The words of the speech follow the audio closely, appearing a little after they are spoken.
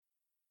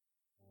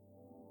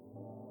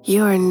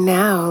You are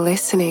now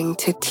listening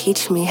to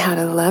Teach Me How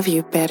to Love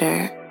You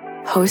Better,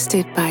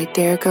 hosted by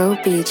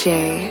Dergo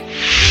BJ.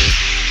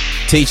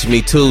 Teach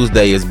Me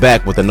Tuesday is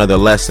back with another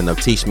lesson of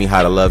Teach Me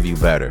How to Love You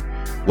Better,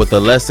 with a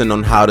lesson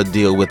on how to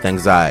deal with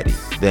anxiety.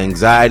 The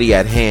anxiety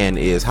at hand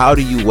is, how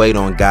do you wait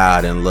on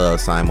God and love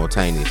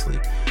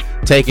simultaneously?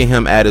 Taking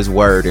Him at His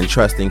word and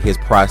trusting His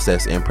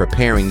process in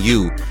preparing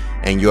you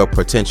and your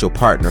potential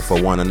partner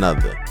for one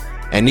another.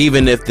 And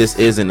even if this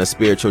isn't a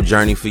spiritual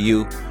journey for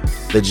you,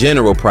 the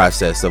general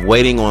process of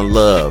waiting on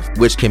love,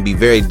 which can be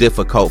very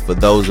difficult for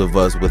those of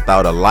us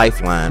without a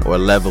lifeline or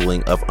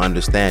leveling of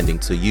understanding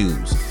to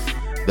use.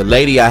 The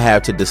lady I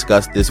have to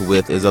discuss this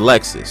with is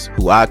Alexis,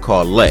 who I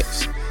call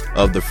Lex,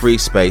 of the Free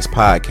Space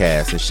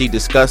podcast, and she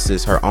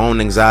discusses her own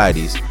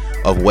anxieties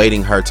of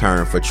waiting her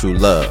turn for true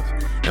love.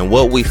 And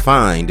what we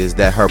find is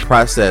that her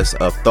process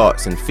of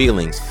thoughts and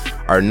feelings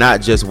are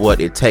not just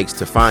what it takes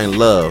to find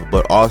love,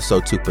 but also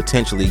to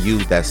potentially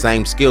use that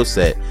same skill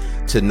set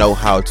to know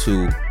how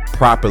to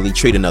properly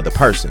treat another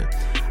person.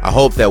 I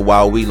hope that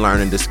while we learn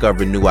and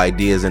discover new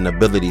ideas and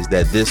abilities,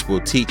 that this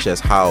will teach us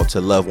how to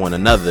love one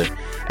another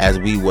as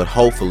we would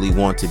hopefully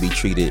want to be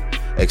treated,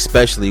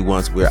 especially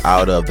once we're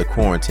out of the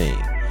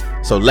quarantine.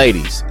 So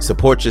ladies,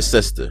 support your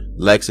sister.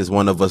 Lex is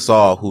one of us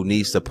all who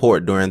needs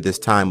support during this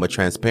time of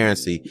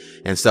transparency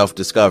and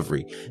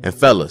self-discovery. And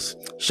fellas,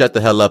 shut the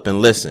hell up and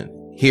listen.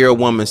 Hear a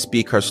woman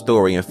speak her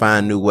story and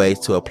find new ways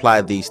to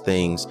apply these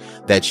things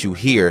that you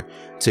hear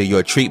to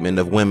your treatment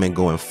of women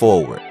going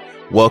forward.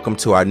 Welcome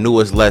to our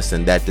newest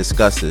lesson that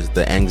discusses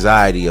the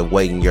anxiety of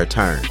waiting your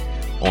turn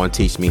on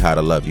Teach Me How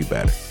to Love You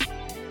Better.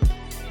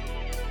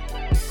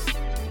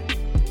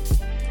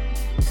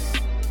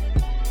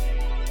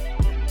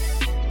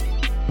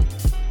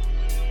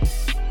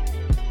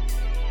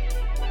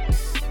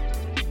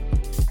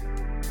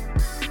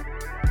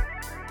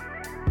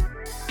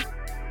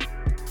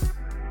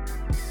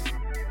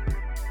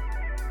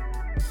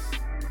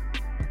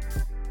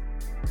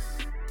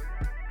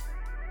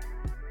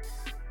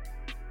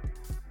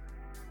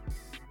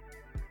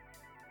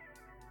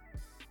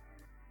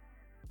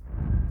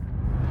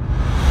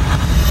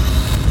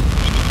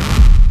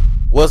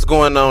 What's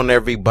going on,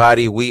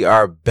 everybody? We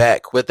are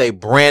back with a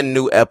brand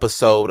new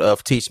episode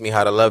of Teach Me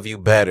How to Love You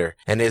Better.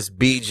 And it's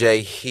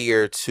BJ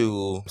here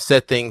to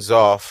set things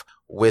off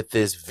with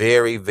this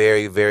very,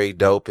 very, very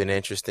dope and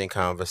interesting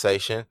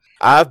conversation.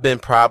 I've been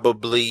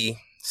probably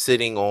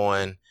sitting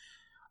on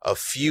a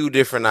few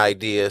different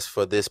ideas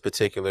for this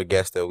particular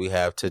guest that we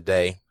have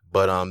today.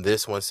 But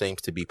this one seems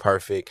to be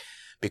perfect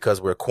because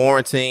we're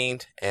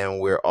quarantined and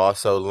we're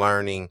also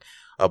learning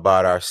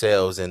about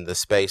ourselves in the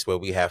space where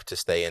we have to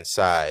stay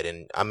inside.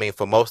 And I mean,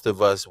 for most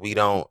of us, we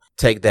don't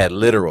take that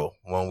literal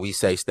when we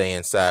say stay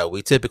inside.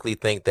 We typically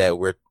think that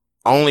we're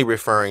only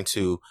referring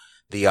to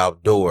the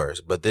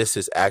outdoors, but this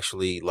is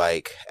actually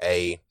like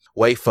a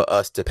way for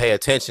us to pay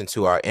attention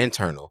to our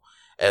internal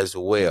as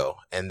well.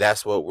 And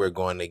that's what we're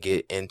going to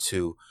get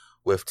into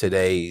with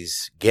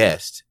today's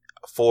guest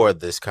for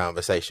this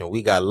conversation.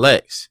 We got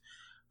Lex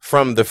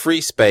from the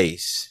Free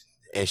Space,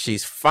 and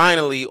she's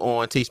finally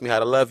on Teach Me How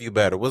to Love You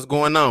Better. What's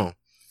going on?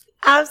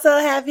 I'm so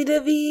happy to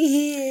be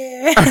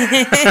here.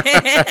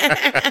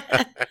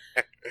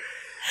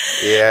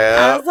 Yeah.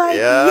 I was like,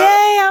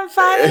 yay, I'm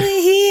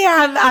finally here.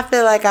 I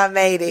feel like I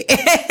made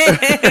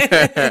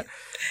it.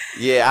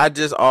 Yeah, I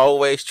just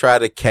always try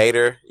to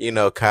cater,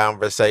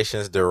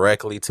 conversations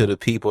directly to the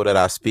people that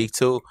I speak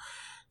to.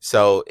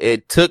 So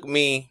it took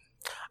me,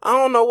 I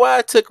don't know why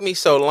it took me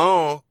so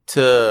long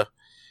to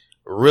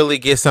really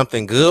get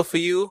something good for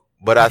you.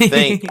 But I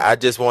think I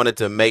just wanted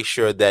to make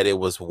sure that it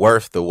was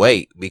worth the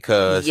wait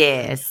because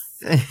yes.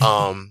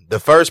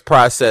 The first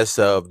process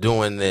of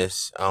doing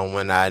this,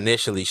 when I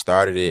initially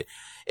started it,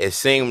 it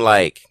seemed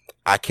like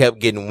I kept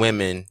getting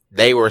women.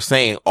 They were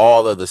saying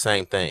all of the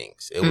same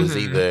things. It was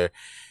either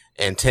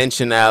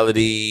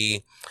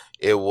intentionality,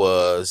 it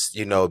was,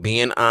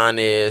 being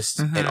honest,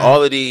 and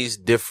all of these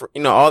different,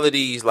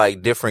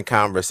 like different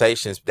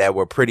conversations that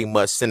were pretty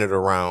much centered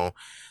around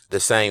the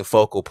same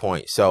focal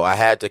point. So I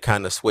had to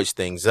kind of switch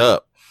things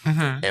up.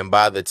 And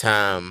by the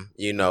time,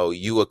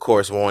 you of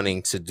course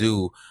wanting to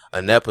do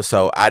an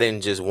episode, I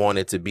didn't just want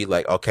it to be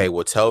like, okay,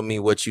 well, tell me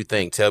what you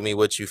think. Tell me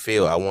what you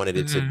feel. I wanted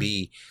it to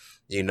be,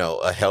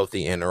 a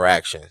healthy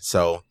interaction.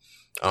 So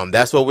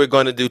that's what we're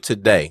going to do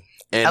today.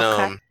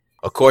 And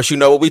of course,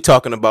 what we're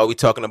talking about. We're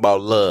talking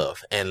about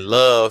love. And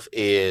love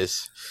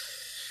is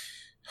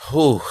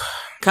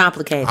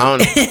complicated.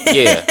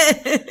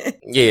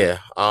 Yeah.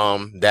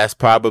 That's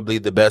probably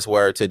the best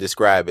word to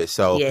describe it.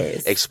 So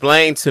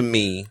explain to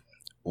me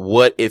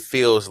what it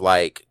feels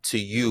like to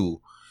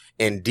you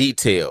in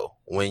detail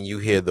when you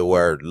hear the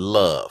word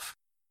love.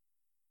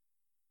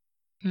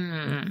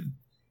 When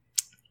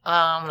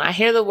I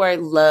hear the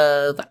word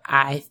love,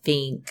 I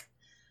think,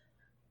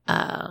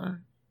 I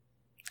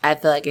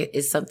feel like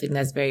it's something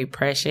that's very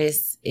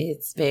precious.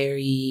 It's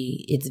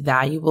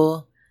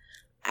valuable.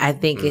 I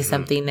think it's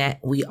something that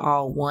we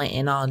all want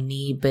and all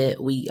need,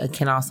 but we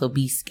can also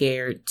be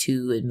scared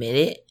to admit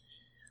it.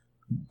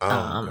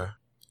 Okay.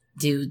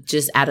 do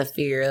just out of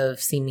fear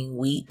of seeming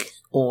weak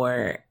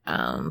or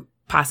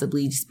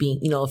possibly just being,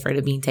 afraid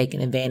of being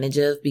taken advantage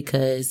of,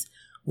 because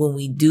when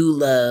we do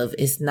love,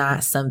 it's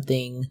not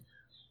something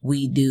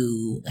we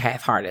do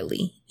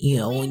half-heartedly.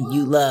 When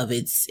you love,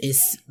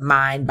 it's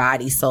mind,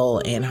 body,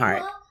 soul, and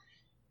heart.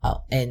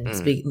 Oh, and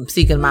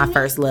speaking of my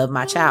first love,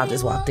 my child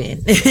just walked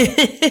in.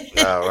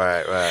 Oh,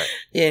 right.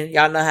 Yeah,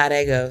 y'all know how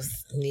that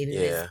goes. Needed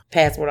his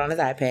password on his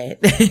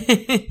iPad.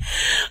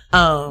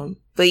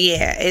 But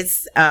yeah,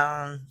 it's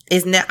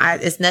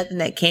nothing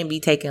that can be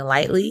taken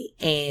lightly,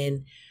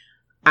 and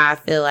I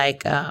feel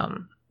like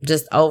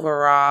just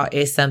overall,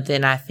 it's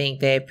something I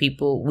think that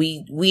people,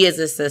 we as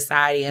a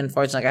society,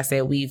 unfortunately, like I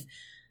said,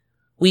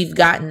 we've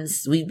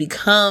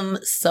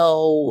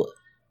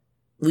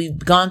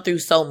gone through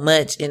so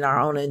much in our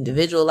own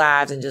individual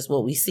lives and just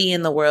what we see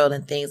in the world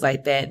and things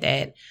like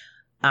that,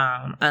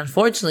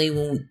 unfortunately,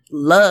 when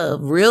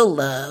real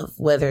love,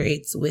 whether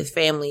it's with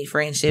family,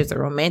 friendships, or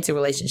romantic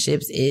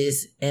relationships,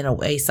 is in a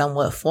way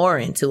somewhat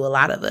foreign to a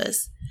lot of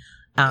us.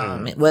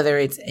 Whether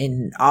it's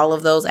in all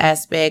of those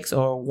aspects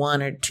or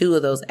one or two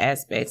of those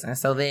aspects. And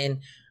so then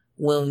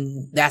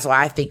that's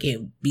why I think it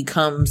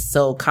becomes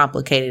so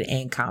complicated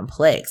and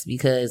complex,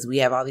 because we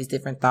have all these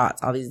different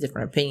thoughts, all these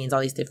different opinions,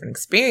 all these different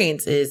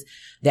experiences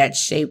that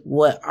shape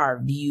what our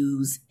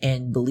views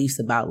and beliefs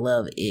about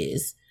love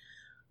is.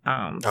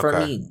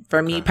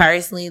 For me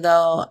personally,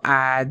 though,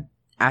 I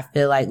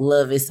feel like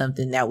love is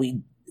something that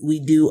we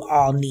do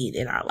all need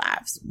in our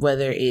lives,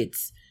 whether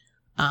it's,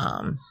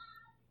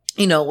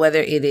 whether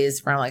it is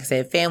from, like I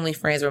said, family,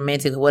 friends,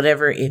 romantic,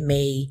 however it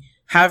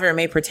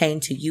may pertain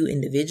to you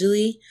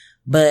individually.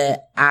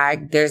 But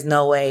there's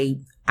no way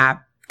I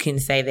can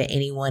say that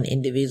anyone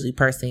individually,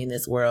 personally in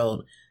this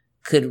world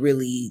could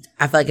really,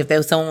 I feel like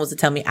if someone was to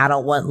tell me I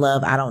don't want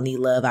love, I don't need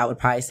love, I would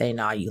probably say,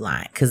 no, you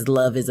lying. Cause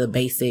love is a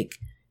basic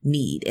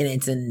need, and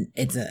it's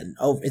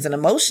an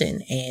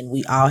emotion, and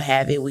we all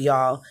have it. We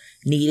all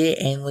need it.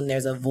 And when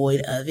there's a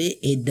void of it,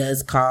 it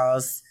does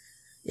cause,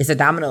 it's a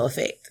domino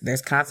effect.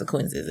 There's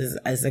consequences.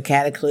 It's a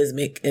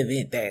cataclysmic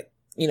event that,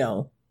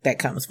 that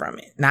comes from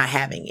it, not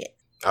having it.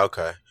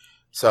 Okay.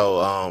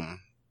 So,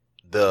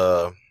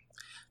 the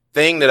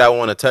thing that I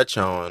want to touch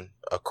on,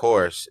 of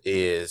course,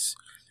 is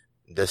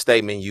the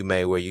statement you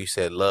made where you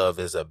said love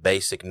is a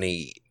basic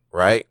need,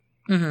 right?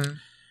 Mm-hmm.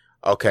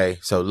 Okay.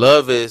 So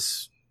love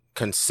is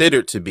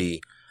considered to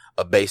be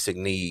a basic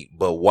need,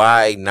 but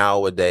why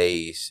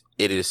nowadays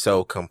it is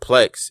so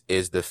complex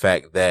is the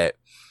fact that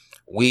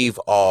we've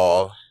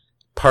all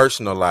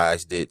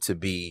personalized it to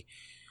be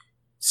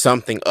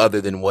something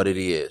other than what it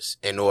is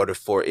in order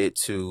for it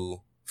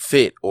to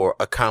fit or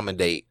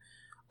accommodate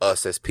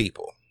us as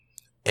people.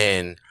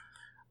 And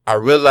I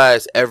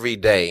realize every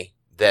day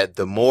that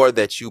the more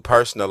that you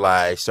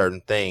personalize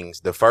certain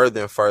things, the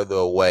further and further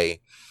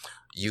away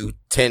you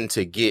tend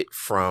to get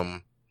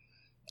from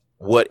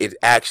what it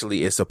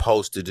actually is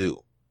supposed to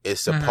do.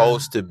 It's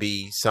supposed to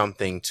be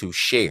something to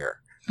share.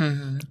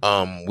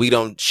 Mm-hmm. We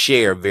don't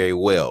share very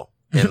well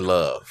in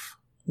love.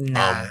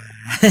 Nah.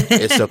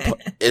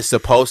 It's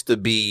supposed to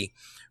be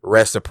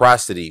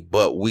reciprocity,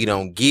 but we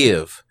don't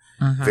give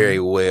very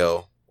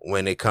well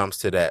when it comes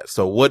to that.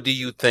 So what do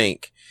you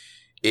think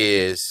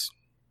is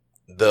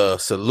the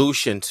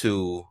solution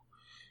to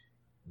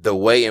the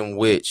way in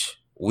which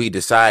we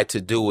decide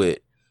to do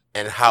it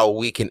and how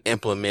we can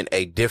implement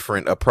a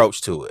different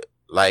approach to it?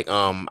 Like,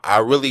 I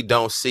really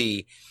don't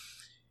see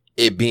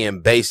it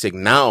being basic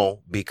now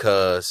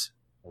because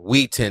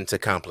we tend to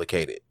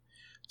complicate it.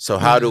 So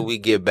how do we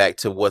get back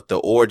to what the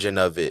origin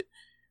of it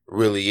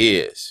really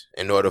is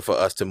in order for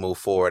us to move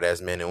forward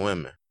as men and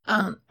women?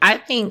 I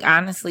think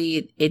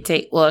honestly, it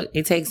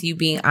takes you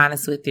being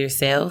honest with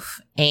yourself,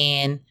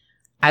 and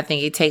I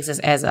think it takes us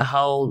as a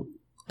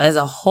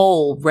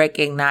whole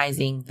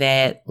recognizing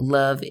that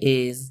love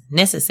is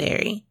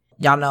necessary.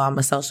 Y'all know I'm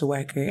a social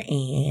worker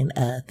and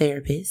a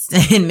therapist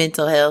in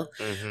mental health.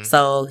 Mm-hmm.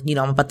 So,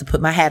 I'm about to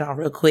put my hat on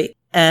real quick.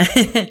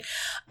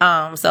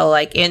 So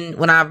like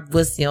when I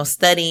was,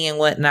 studying and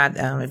whatnot,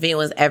 if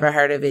anyone's ever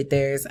heard of it,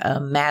 there's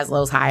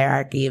Maslow's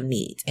hierarchy of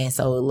needs. And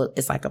so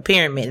it's like a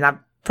pyramid. And I'm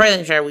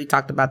pretty sure we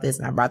talked about this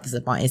and I brought this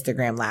up on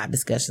Instagram live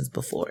discussions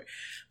before.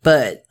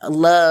 But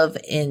love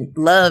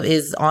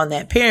is on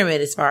that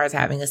pyramid as far as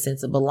having a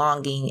sense of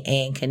belonging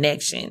and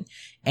connection.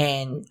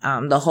 And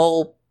the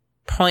whole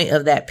point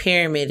of that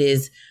pyramid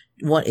is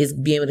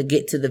being able to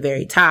get to the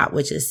very top,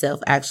 which is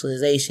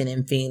self-actualization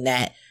and feeling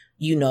that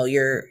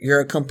you're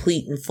a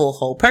complete and full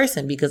whole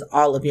person because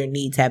all of your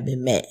needs have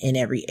been met in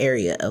every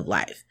area of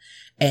life.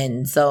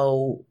 And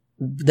so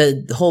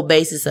the whole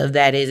basis of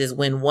that is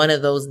when one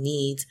of those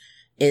needs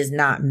is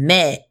not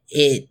met,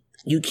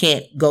 you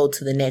can't go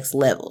to the next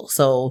level.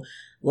 So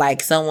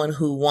like someone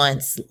who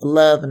wants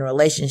love and a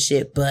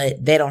relationship,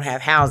 but they don't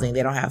have housing,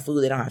 they don't have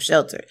food, they don't have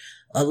shelter.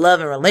 A love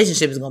and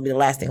relationship is going to be the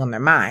last thing on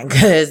their mind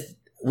because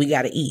we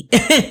got to eat.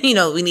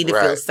 We need to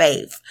feel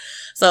safe.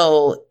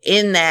 So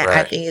in that,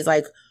 I think it's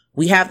like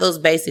we have those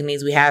basic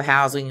needs. We have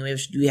housing,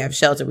 we have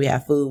shelter, we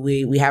have food,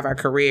 we have our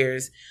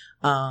careers.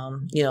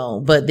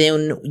 But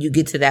then you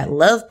get to that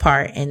love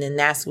part, and then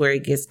that's where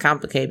it gets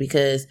complicated,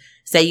 because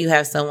say you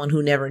have someone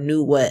who never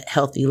knew what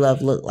healthy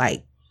love looked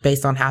like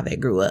based on how they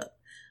grew up.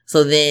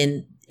 So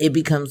then it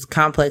becomes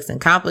complex and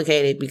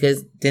complicated,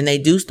 because then they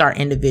do start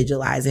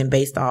individualizing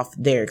based off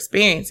their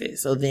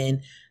experiences. So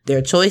then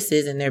their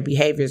choices and their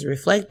behaviors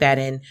reflect that,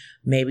 and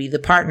maybe the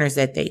partners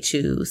that they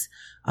choose.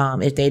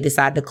 If they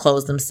decide to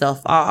close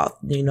themselves off,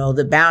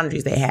 the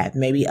boundaries they have,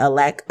 maybe a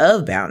lack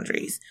of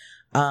boundaries,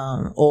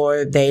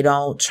 or they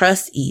don't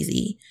trust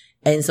easy.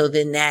 And so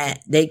then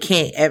that they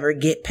can't ever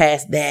get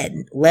past that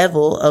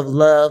level of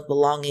love,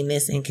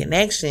 belongingness, and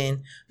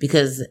connection,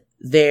 because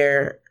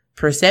their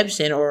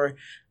perception or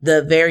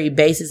the very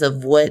basis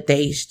of what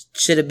they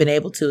should have been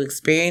able to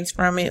experience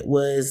from it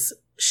was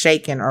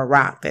shaken or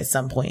rocked at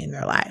some point in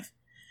their life.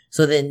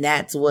 So then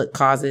that's what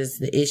causes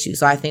the issue.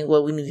 So I think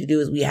what we need to do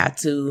is we have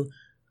to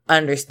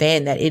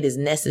understand that it is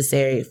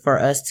necessary for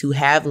us to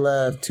have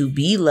love, to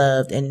be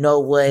loved, and know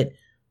what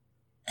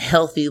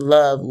healthy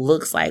love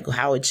looks like,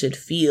 how it should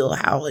feel,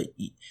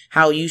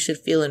 how you should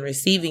feel in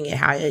receiving it,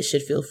 how it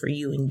should feel for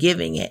you in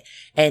giving it,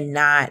 and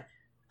not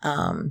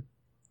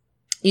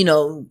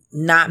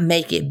not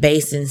make it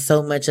based in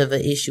so much of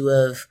an issue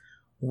of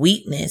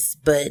weakness,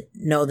 but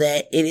know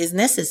that it is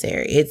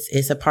necessary.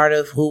 It's a part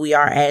of who we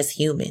are as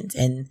humans,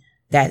 and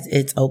that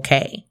it's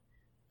okay.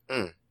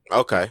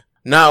 Okay.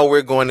 Now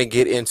we're going to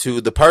get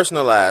into the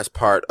personalized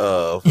part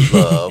of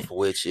love,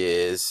 which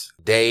is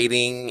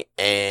dating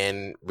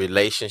and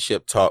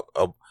relationship talk.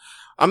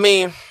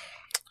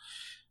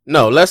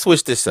 No, let's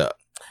switch this up.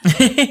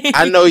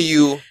 I know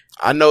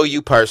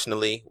you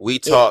personally. We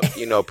talk,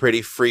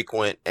 pretty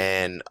frequent,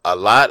 and a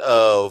lot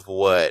of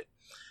what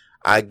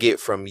I get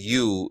from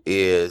you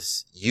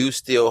is you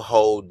still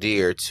hold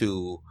dear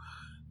to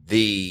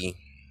the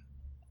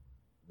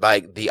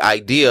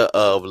idea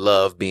of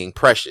love being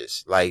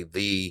precious. Like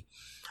the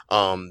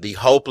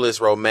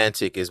hopeless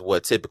romantic is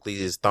what typically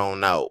is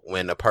thrown out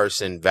when a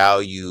person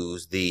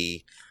values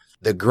the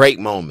great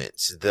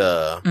moments,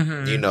 the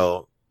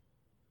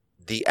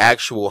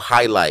actual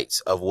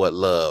highlights of what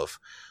love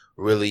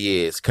really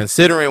is.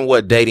 Considering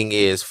what dating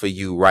is for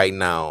you right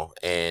now,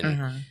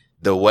 and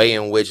the way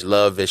in which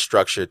love is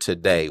structured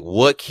today,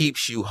 what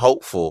keeps you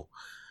hopeful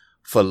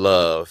for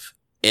love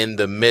in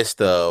the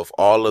midst of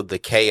all of the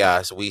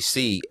chaos we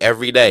see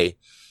every day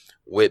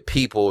with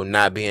people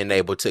not being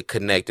able to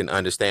connect and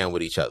understand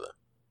with each other?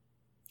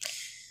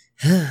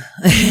 Well,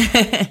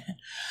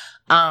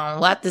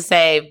 I have to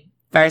say,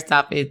 first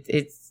off,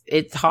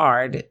 it's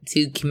hard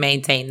to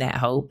maintain that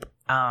hope.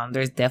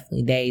 There's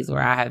definitely days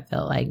where I have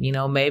felt like,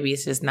 maybe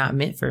it's just not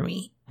meant for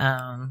me,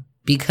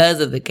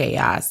 because of the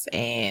chaos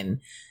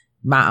and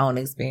my own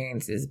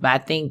experiences. But I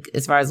think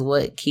as far as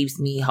what keeps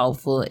me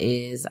hopeful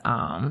is,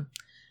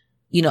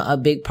 a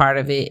big part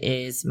of it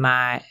is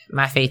my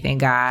faith in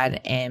God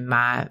and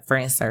my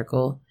friend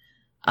circle.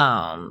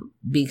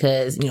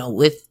 Because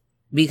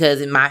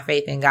in my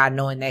faith in God,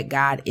 knowing that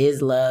God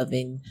is love,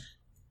 and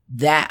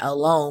that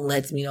alone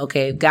lets me know,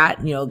 okay, if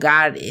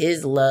God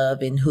is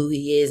love and who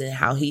he is and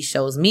how he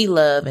shows me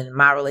love and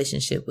my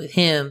relationship with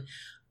him,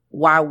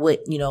 why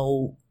wouldn't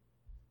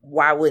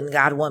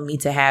God want me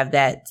to have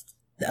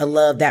a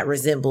love that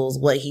resembles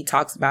what he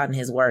talks about in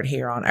his word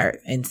here on earth?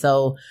 And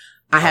so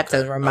I have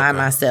to remind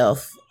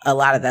myself a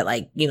lot of that,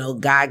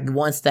 God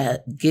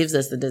gives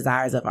us the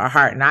desires of our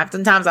heart. And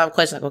sometimes I'll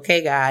question,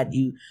 okay, God,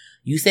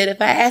 you said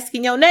if I ask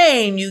in your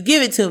name, you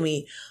give it to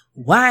me.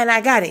 Why ain't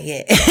I got it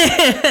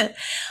yet?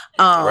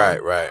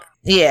 Right.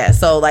 Yeah.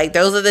 So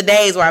those are the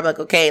days where I'm like,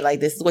 okay,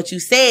 this is what you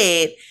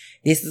said.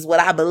 This is what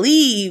I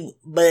believe,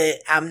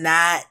 but I'm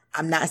not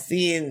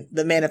seeing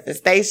the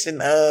manifestation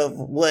of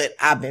what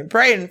I've been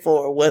praying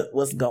for,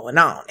 what's going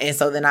on. And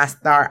so then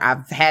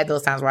I've had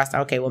those times where I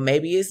start, okay, well,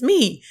 maybe it's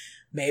me.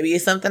 Maybe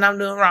it's something I'm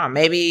doing wrong.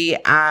 Maybe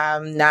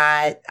I'm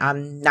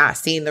not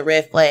seeing the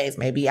red flags.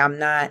 Maybe I'm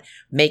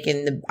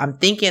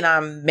thinking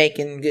I'm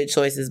making good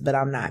choices, but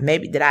I'm not.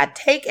 Maybe did I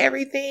take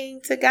everything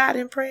to God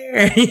in prayer?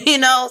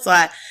 And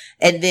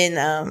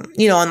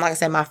like I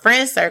said, my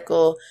friend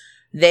circle,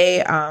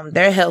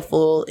 they're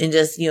helpful in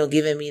just,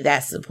 giving me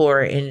that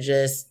support and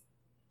just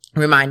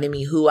reminding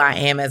me who I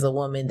am as a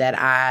woman, that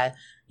I,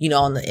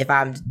 if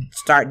I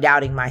start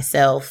doubting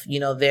myself,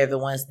 they're the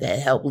ones that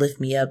help lift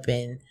me up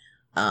and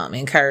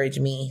encourage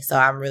me. So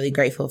I'm really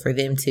grateful for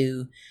them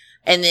too.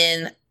 And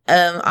then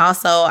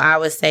also I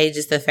would say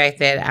just the fact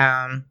that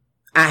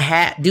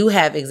I do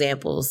have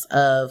examples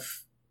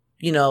of,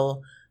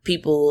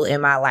 people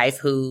in my life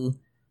who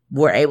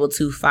were able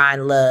to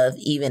find love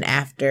even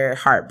after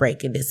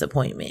heartbreak and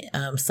disappointment.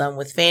 Some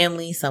with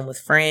family, some with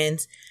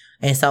friends.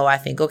 And so I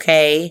think,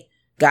 okay,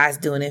 God's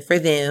doing it for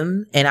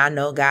them. And I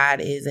know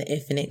God is an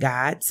infinite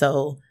God.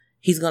 So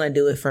he's going to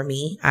do it for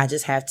me. I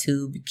just have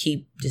to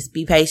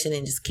be patient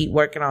and just keep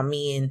working on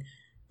me and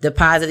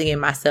depositing in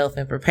myself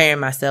and preparing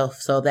myself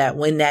so that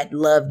when that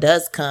love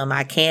does come,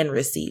 I can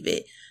receive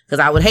it. Because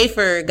I would hate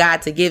for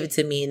God to give it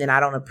to me and then I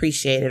don't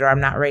appreciate it, or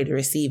I'm not ready to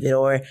receive it,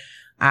 or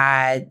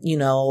I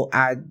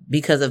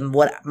because of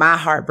what my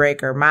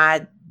heartbreak or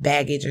my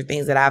baggage or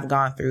things that I've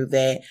gone through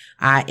that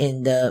I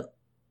end up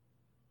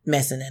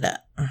messing it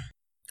up.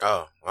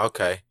 Oh,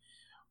 okay.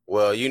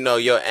 Well,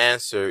 your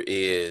answer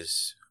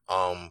is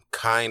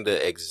kind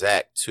of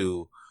exact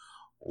to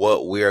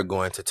what we're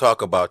going to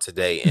talk about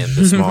today in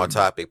the small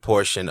topic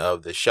portion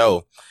of the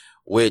show,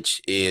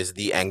 which is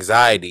the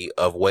anxiety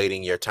of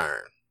waiting your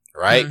turn.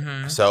 Right?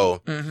 Mm-hmm.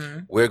 So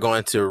we're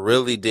going to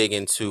really dig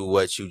into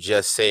what you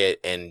just said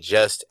in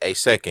just a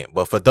second.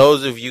 But for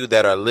those of you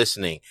that are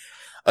listening,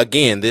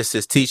 again, this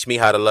is Teach Me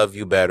How to Love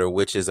You Better,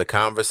 which is a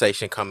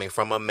conversation coming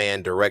from a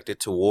man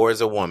directed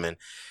towards a woman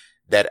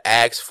that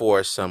asks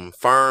for some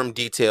firm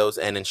details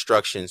and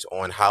instructions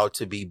on how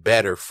to be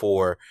better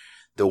for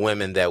the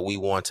women that we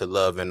want to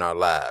love in our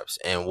lives.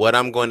 And what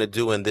I'm going to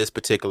do in this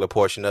particular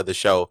portion of the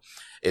show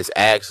is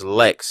ask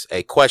Lex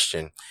a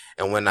question.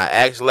 And when I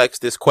ask Lex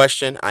this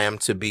question, I am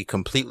to be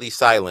completely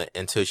silent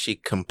until she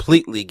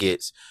completely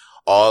gets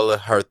all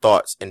of her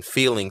thoughts and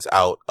feelings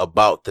out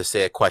about the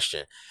said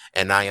question.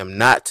 And I am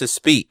not to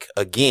speak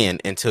again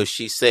until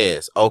she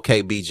says,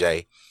 okay,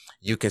 BJ,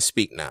 you can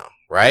speak now.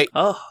 Right?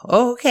 Oh,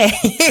 okay.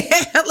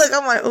 Look,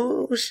 I'm like,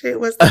 oh, shit,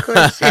 what's the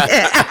question?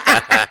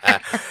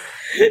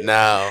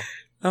 Now,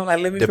 I'm like,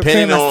 let me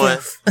prepare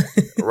myself.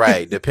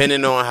 Right.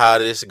 Depending on how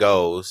this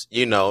goes,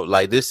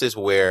 like this is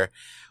where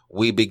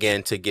we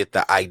begin to get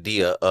the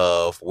idea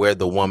of where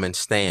the woman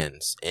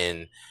stands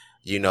in,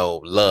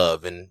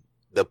 love and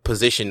the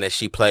position that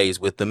she plays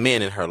with the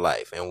men in her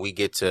life. And we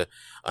get to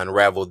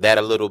unravel that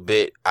a little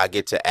bit. I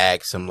get to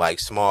ask some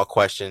small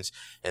questions,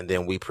 and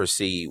then we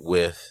proceed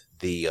with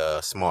the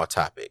small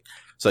topic.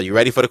 So you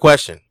ready for the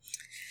question?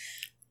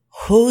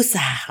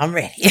 I'm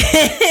ready.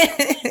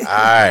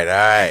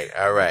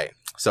 All right.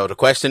 So the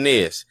question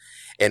is,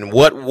 in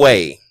what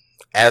way,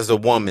 as a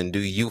woman, do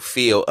you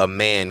feel a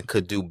man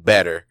could do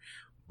better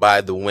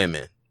by the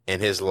women in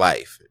his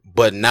life,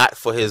 but not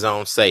for his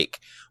own sake,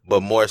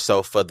 but more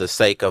so for the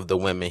sake of the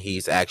women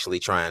he's actually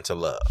trying to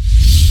love?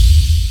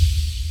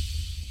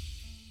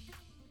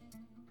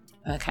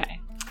 Okay.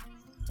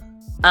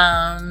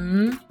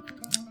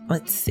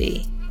 Let's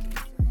see.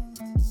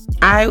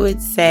 I would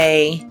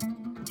say,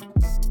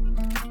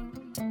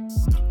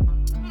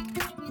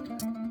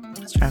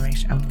 let's try to make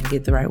sure I'm going to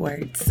get the right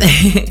words.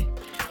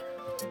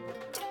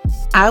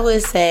 I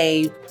would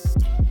say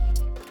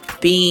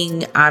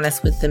being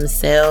honest with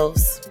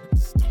themselves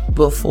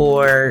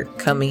before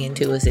coming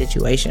into a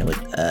situation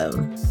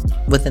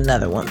with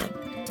another woman,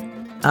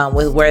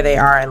 with where they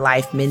are in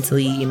life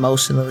mentally,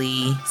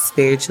 emotionally,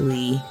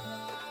 spiritually,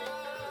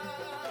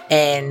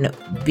 and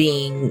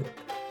being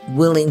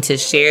willing to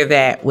share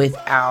that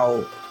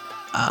without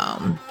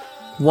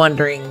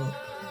wondering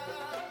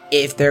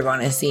if they're going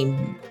to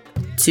seem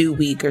too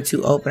weak or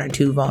too open or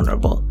too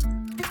vulnerable.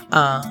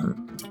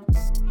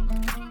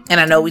 And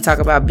I know we talk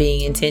about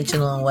being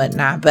intentional and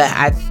whatnot, but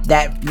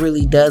that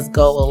really does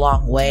go a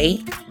long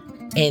way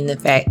in the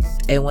fact,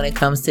 and when it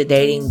comes to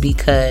dating,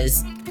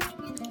 because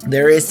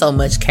there is so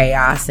much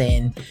chaos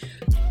and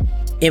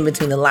in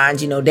between the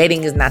lines.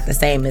 Dating is not the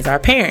same as our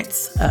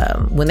parents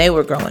when they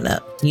were growing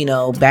up,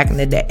 back in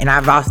the day. And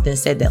I've often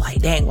said that,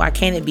 dang, why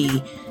can't it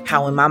be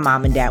how when my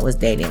mom and dad was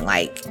dating?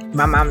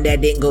 My mom and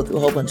dad didn't go through a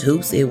whole bunch of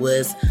hoops. It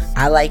was,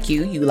 I like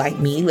you, you like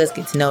me, let's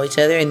get to know each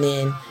other. And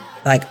then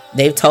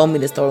they've told me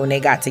the story when they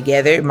got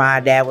together.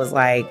 My dad was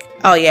like,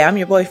 oh yeah, I'm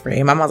your boyfriend.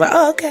 And my mom was like,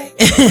 oh, okay.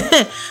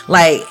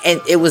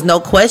 And it was no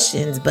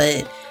questions,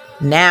 but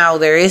now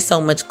there is so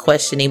much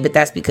questioning, but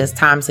that's because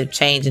times have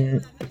changed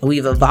and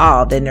we've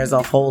evolved, and there's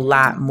a whole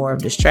lot more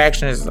of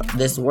distractions.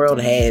 This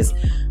world has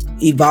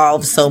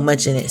evolved so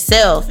much in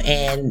itself,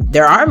 and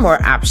there are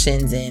more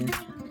options, and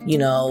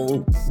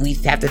we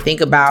have to think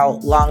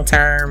about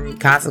long-term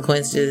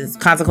consequences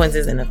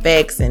and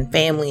effects and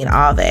family and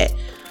all that.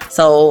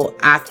 So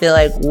I feel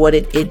like what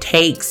it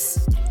takes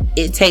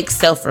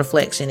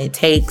self-reflection. It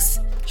takes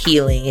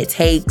healing. It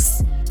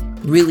takes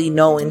really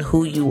knowing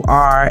who you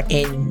are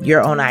and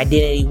your own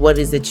identity, what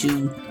is that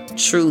you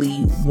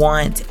truly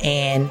want,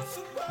 and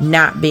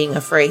not being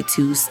afraid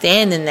to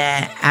stand in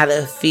that out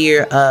of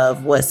fear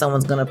of what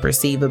someone's going to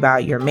perceive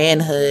about your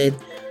manhood,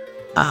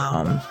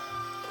 how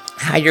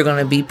you're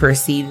going to be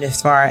perceived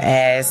as far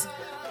as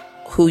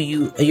who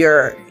you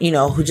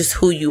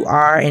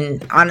are,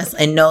 and honest,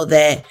 and know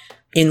that.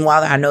 And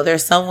while I know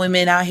there's some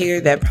women out here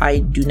that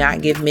probably do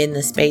not give men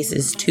the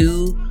spaces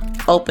to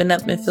open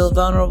up and feel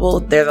vulnerable,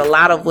 there's a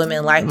lot of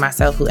women like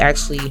myself who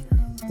actually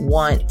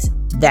want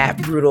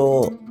that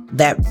brutal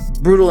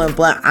and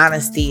blunt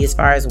honesty as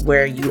far as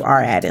where you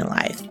are at in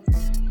life.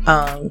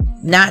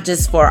 Not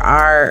just for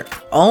our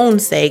own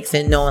sakes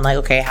and knowing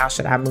okay, how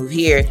should I move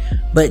here,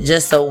 but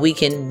just so we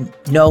can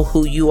know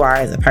who you are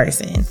as a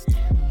person.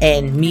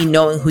 And me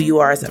knowing who you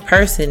are as a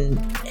person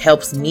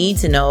helps me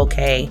to know,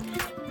 okay,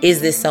 is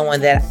this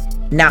someone that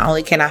not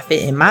only can I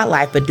fit in my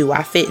life, but do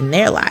I fit in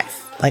their life?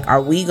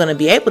 Are we going to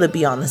be able to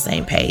be on the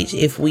same page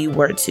if we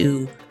were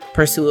to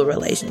pursue a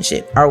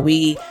relationship? Are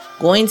we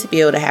going to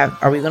be able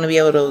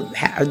to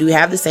do we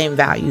have the same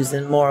values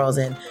and morals,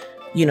 and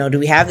do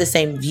we have the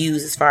same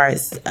views as far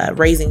as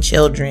raising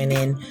children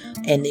and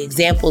and the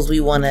examples we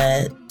want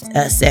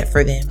to set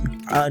for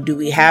them. Do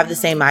we have the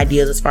same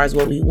ideas as far as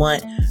what we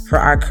want for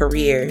our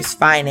careers,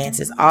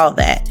 finances, all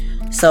that?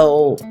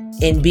 So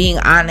in being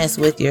honest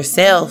with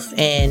yourself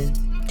and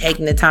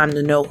taking the time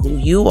to know who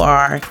you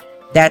are,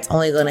 that's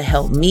only going to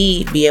help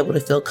me be able to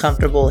feel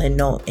comfortable in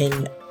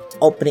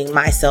opening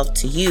myself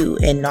to you,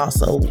 and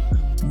also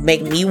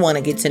make me want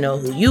to get to know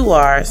who you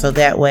are, so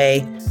that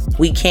way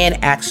we can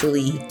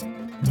actually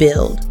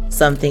build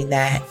something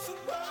that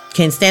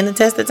can stand the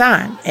test of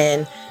time.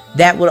 And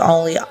that would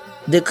only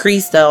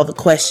decrease all the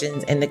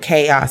questions and the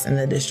chaos and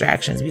the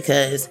distractions,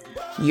 because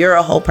you're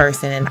a whole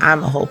person and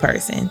I'm a whole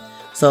person.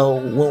 So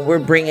when we're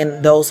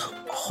bringing those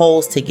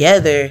wholes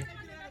together,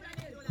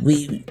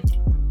 we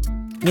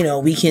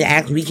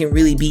can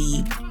really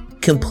be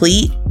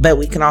complete, but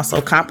we can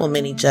also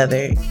complement each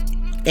other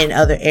in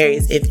other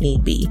areas if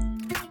need be.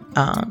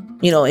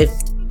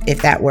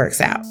 If that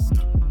works out.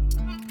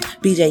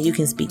 BJ, you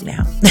can speak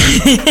now.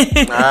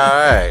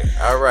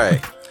 All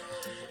right.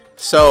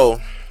 So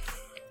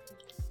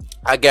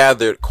I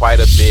gathered quite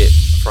a bit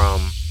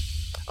from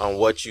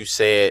what you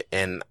said,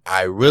 and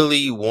I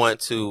really want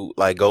to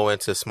go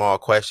into small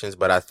questions,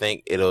 but I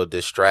think it'll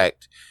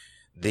distract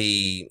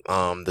the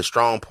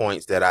strong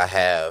points that I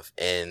have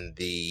in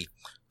the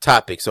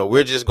topic. So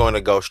we're just going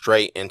to go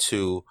straight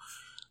into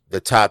the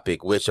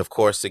topic, which of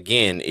course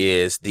again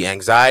is the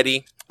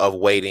anxiety of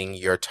waiting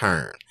your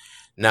turn.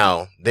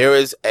 Now, there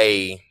is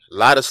a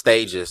lot of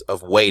stages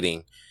of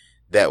waiting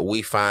that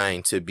we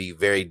find to be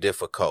very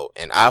difficult,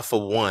 and I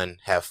for one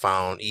have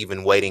found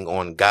even waiting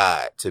on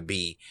God to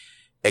be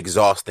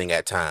exhausting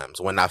at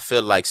times, when I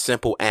feel like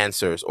simple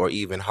answers or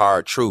even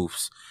hard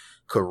truths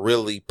could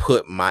really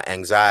put my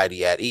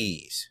anxiety at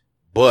ease.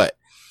 But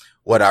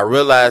what I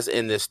realized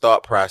in this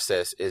thought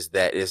process is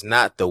that it's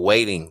not the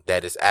waiting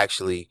that is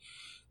actually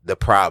the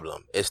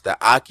problem. It's the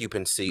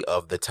occupancy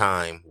of the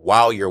time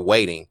while you're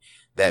waiting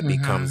that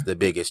becomes the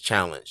biggest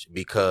challenge,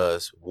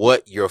 because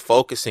what you're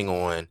focusing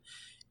on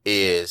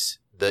is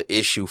the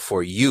issue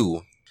for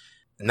you,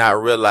 not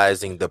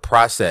realizing the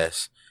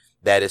process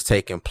that is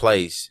taking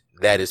place,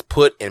 that is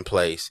put in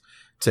place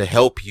to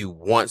help you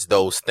once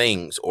those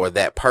things or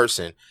that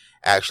person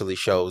actually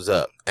shows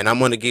up. And I'm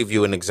going to give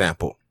you an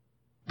example.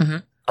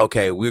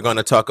 Okay, we're going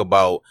to talk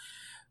about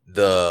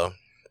the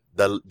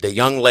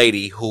young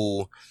lady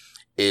who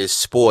is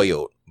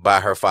spoiled by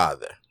her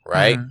father,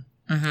 right?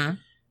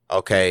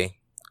 Okay,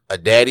 a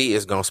daddy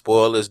is going to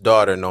spoil his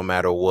daughter no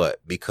matter what,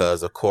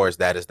 because of course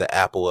that is the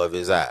apple of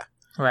his eye.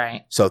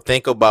 Right. So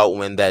think about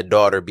when that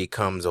daughter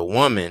becomes a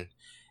woman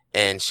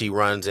and she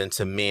runs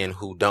into men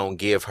who don't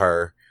give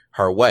her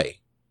her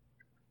way.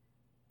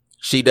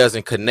 She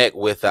doesn't connect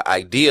with the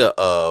idea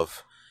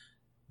of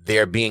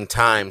there being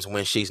times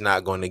when she's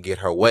not going to get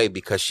her way,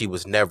 because she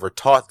was never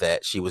taught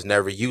that. She was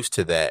never used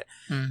to that.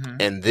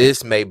 And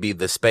this may be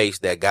the space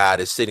that God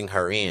is sitting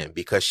her in,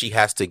 because she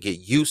has to get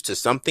used to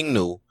something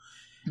new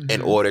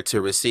in order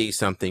to receive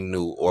something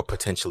new or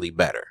potentially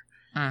better.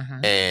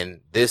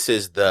 And this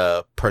is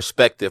the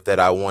perspective that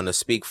I want to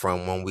speak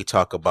from when we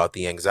talk about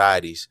the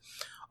anxieties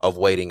of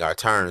waiting our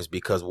turns.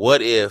 Because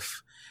what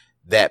if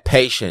that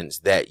patience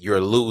that you're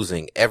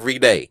losing every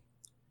day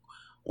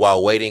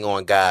while waiting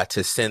on God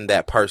to send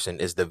that person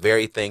is the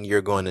very thing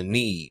you're going to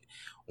need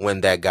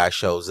when that guy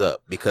shows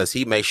up? Because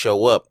he may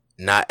show up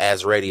not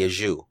as ready as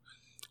you.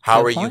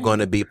 How are you going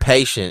to be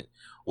patient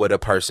with a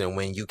person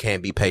when you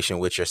can't be patient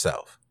with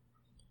yourself?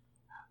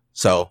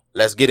 So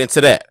let's get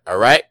into that. All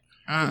right.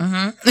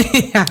 I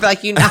feel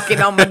like you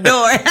knocking on my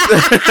door.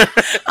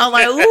 I'm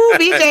like, ooh,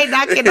 BJ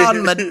knocking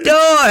on my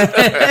door.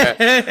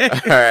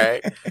 All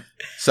right.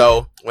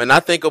 So when I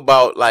think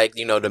about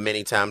the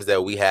many times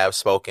that we have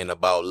spoken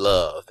about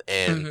love,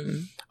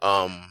 and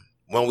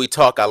when we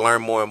talk, I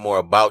learn more and more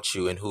about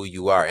you and who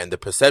you are. And the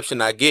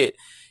perception I get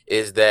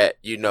is that,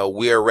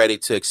 we are ready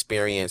to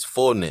experience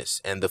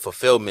fullness and the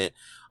fulfillment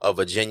of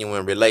a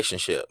genuine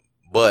relationship.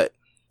 But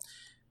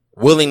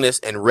willingness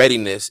and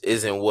readiness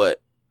isn't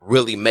what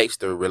really makes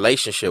the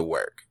relationship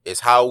work.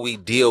 It's how we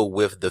deal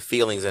with the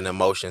feelings and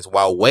emotions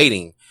while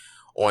waiting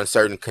on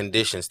certain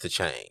conditions to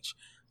change.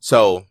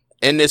 So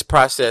in this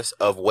process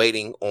of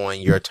waiting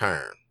on your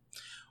turn,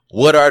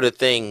 what are the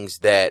things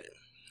that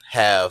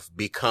have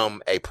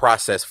become a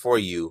process for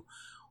you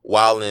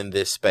while in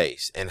this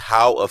space? And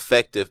how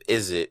effective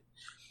is it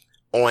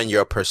on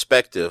your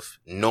perspective,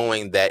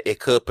 knowing that it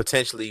could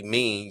potentially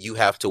mean you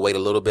have to wait a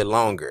little bit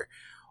longer,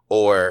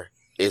 or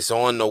it's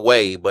on the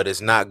way, but it's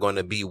not going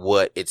to be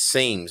what it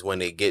seems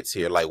when it gets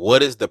here? Like,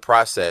 what is the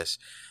process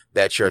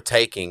that you're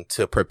taking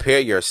to prepare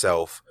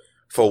yourself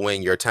for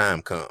when your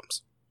time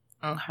comes?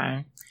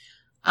 Okay.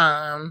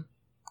 Well,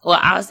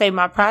 I would say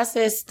my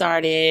process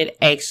started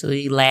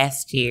actually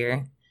last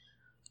year.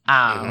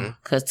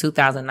 Cause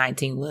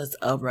 2019 was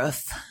a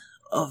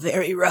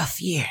very rough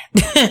year.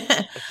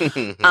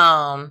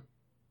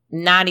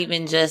 Not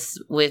even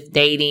just with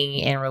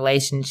dating and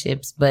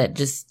relationships, but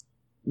just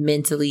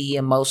mentally,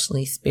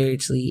 emotionally,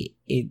 spiritually.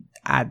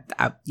 I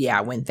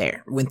went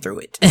through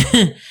it.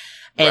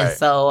 And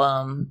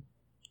so,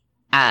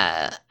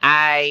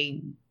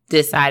 I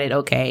decided,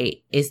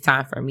 okay, it's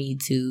time for me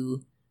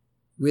to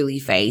really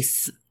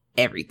face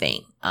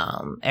everything.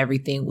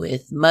 Everything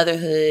with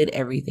motherhood,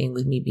 everything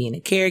with me being a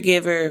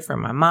caregiver for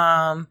my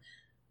mom.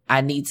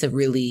 I need to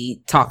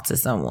really talk to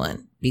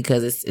someone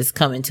because it's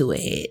coming to a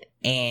head.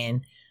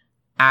 And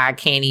I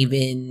can't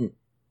even,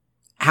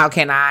 how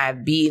can I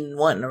be in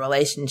wanting a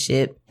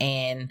relationship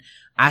and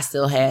I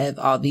still have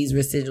all these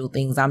residual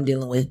things I'm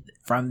dealing with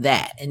from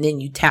that? And then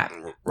you tap,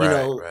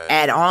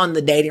 add on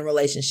the dating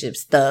relationship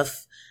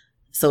stuff.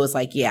 So it's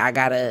like, yeah, I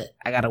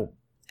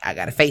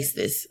gotta face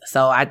this.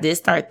 So I did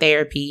start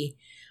therapy,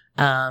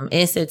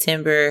 in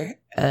September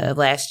of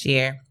last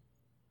year.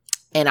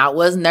 And I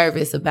was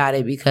nervous about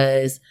it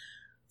because,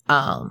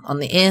 on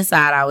the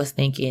inside, I was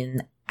thinking,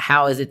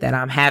 how is it that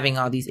I'm having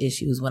all these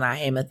issues when I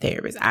am a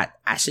therapist?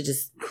 I should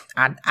just,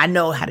 I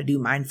know how to do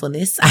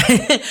mindfulness.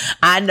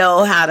 I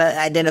know how to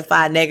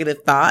identify negative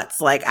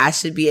thoughts. Like, I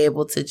should be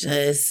able to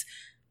just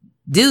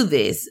do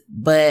this.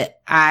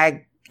 But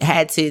I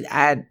kind of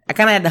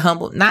had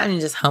to not even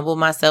just humble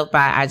myself, but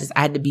I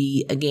had to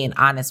be, again,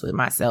 honest with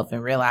myself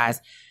and realize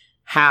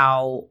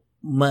how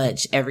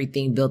much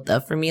everything built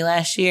up for me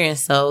last year. And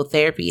so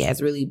therapy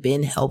has really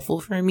been helpful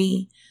for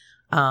me.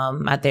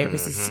 My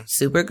therapist is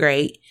super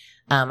great.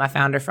 I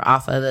found her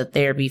off of the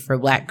Therapy for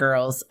Black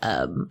Girls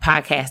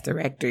podcast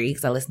directory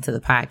because I listened to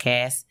the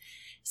podcast.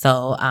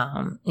 So,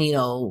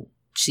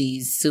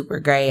 she's super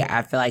great.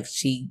 I feel like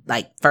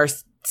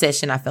first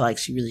session, I feel like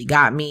she really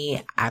got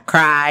me. I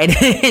cried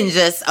and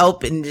just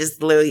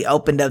literally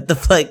opened up the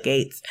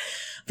floodgates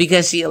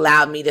because she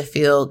allowed me to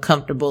feel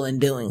comfortable in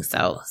doing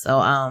so.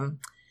 So,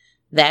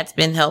 that's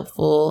been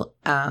helpful.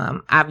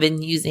 I've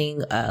been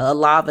using a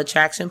law of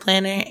attraction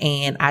planner,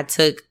 and I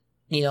took,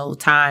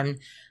 time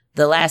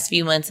the last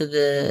few months of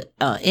the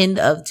end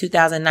of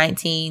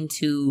 2019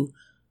 to,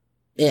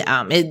 it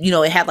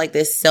had like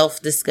this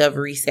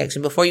self-discovery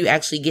section before you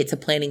actually get to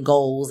planning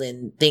goals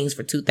and things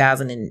for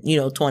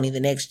 2020, the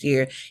next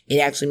year. It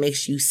actually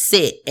makes you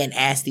sit and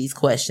ask these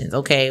questions.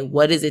 Okay,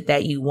 what is it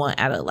that you want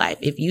out of life?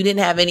 If you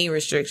didn't have any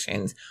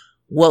restrictions,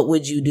 what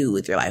would you do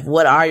with your life?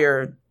 What are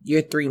your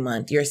 3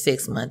 month, your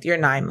 6 month, your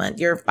 9 month,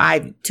 your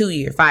 2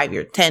 year, 5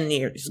 year, 10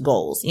 years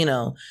goals,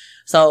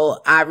 So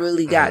I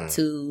really got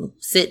to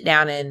sit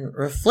down and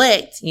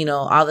reflect,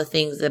 all the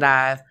things that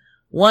I've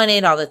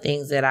wanted, all the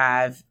things that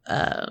I've,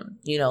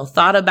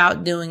 thought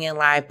about doing in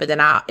life. But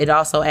then it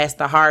also asked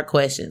the hard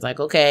questions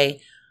like,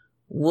 okay,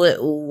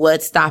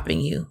 what's stopping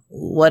you?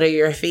 What are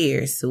your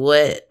fears?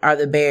 What are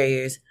the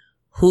barriers?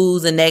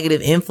 Who's a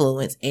negative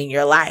influence in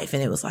your life?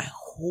 And it was like,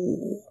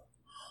 ooh.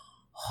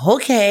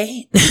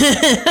 Okay.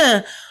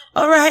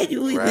 All right.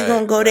 We're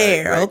going to go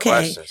there. Okay.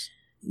 Questions.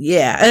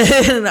 Yeah.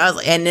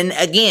 and then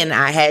again,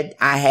 I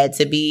had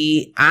to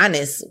be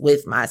honest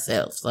with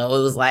myself. So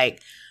it was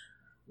like,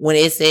 when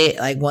it said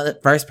like the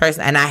first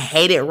person, and I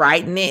hated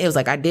writing it. It was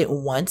like, I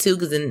didn't want to,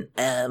 because then,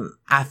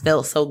 I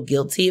felt so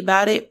guilty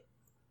about it.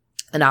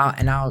 And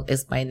I'll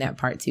explain that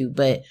part too.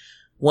 But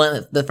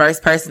the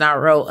first person I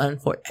wrote,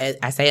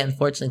 I say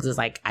unfortunately because it's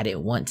like I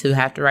didn't want to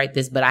have to write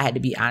this, but I had to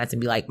be honest and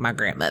be like my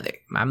grandmother,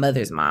 my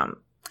mother's mom.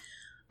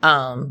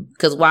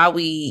 Because while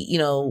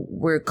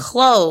we're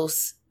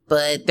close,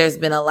 but there's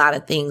been a lot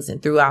of things and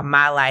throughout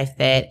my life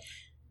that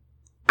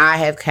I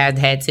have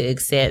had to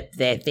accept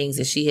that things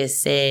that she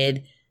has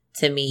said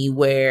to me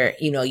where,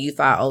 you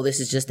thought, oh, this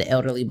is just the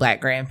elderly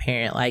Black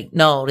grandparent. Like,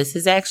 no, this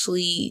is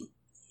actually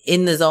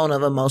in the zone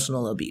of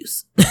emotional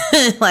abuse.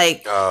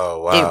 Like,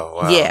 oh,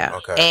 wow. Yeah.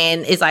 Okay.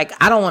 And it's like,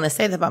 I don't want to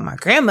say that about my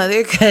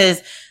grandmother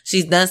because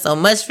she's done so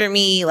much for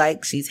me.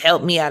 Like, she's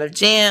helped me out of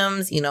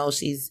jams.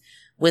 She's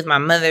with my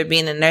mother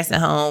being in a nursing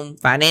home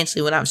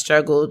financially when I've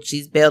struggled.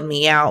 She's bailed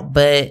me out,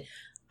 but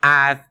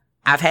I've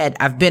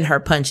been her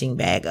punching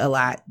bag a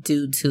lot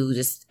due to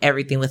just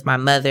everything with my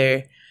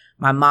mother,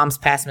 my mom's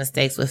past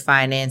mistakes with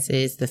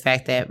finances, the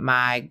fact that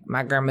my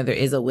grandmother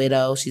is a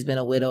widow. She's been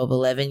a widow of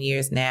 11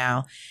 years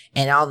now.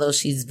 And although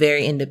she's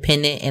very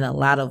independent in a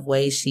lot of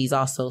ways, she's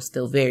also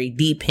still very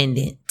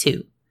dependent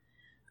too.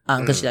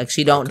 Cause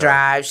she don't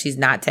drive. She's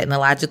not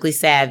technologically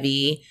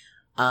savvy.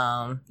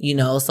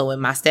 So when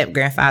my step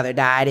grandfather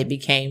died, it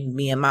became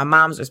me and my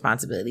mom's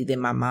responsibility.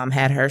 Then my mom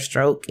had her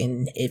stroke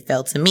and it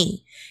fell to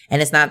me.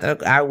 And it's not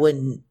that I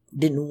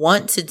didn't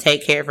want to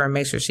take care of her and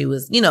make sure she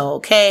was,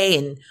 okay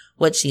and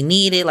what she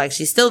needed. Like,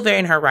 she's still very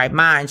in her right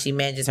mind. She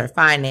manages her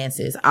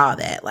finances, all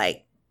that.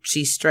 Like,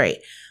 she's straight.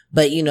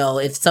 But,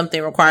 if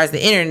something requires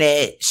the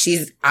internet,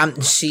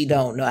 she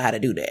don't know how to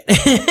do that.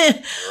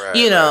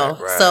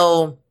 Right.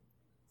 So,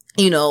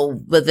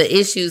 but the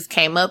issues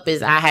came up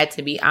is I had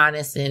to be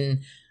honest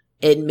in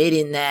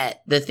admitting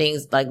that the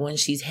things like when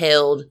she's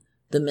held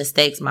the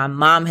mistakes my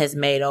mom has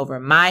made over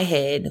my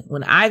head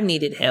when I've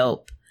needed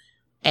help.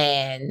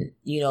 And,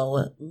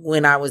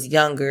 when I was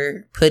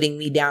younger, putting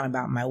me down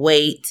about my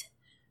weight,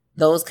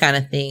 those kind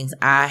of things,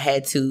 I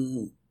had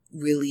to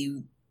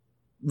really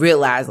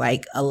realize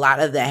like a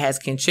lot of that has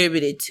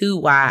contributed to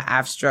why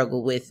I've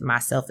struggled with my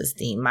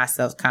self-esteem, my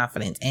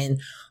self-confidence, and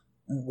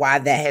why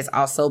that has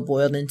also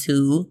boiled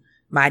into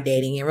my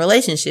dating and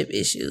relationship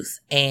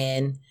issues.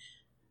 And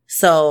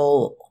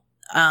So,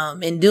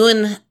 in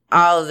doing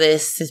all of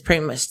this is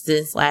pretty much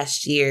since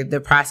last year,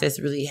 the process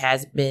really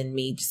has been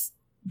me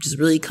just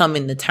really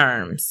coming to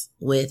terms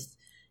with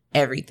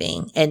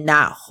everything and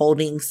not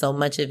holding so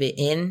much of it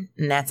in.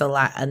 And that's a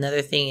lot.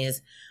 Another thing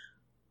is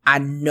I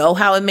know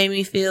how it made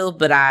me feel,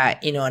 but I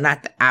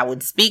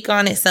would speak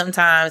on it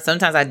sometimes.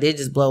 Sometimes I did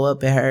just blow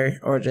up at her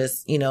or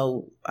just,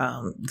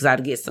 because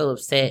I'd get so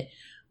upset,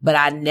 but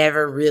I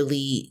never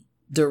really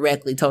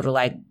directly told her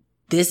like,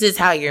 this is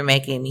how you're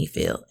making me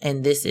feel.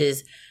 And this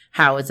is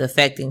how it's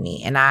affecting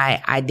me. And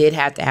I did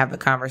have to have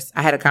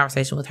I had a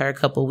conversation with her a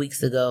couple of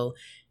weeks ago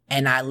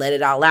and I let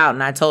it all out.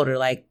 And I told her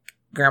like,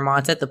 Grandma,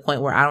 it's at the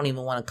point where I don't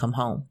even want to come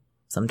home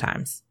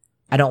sometimes.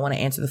 I don't want to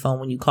answer the phone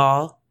when you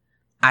call.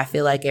 I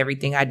feel like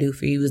everything I do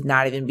for you is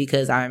not even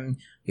because I'm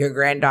your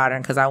granddaughter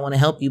and because I want to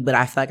help you, but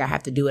I feel like I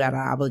have to do it out of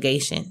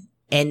obligation.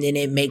 And then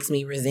it makes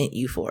me resent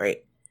you for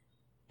it.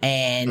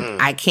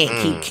 And I can't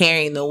keep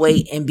carrying the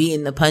weight and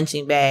being the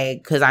punching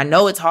bag because I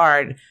know it's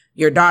hard.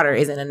 Your daughter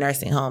is in a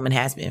nursing home and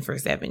has been for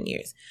 7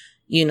 years.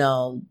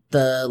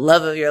 The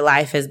love of your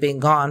life has been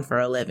gone for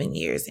 11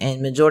 years.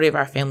 And majority of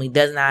our family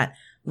does not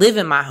live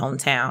in my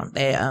hometown.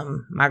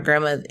 My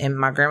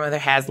grandmother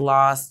has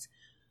lost,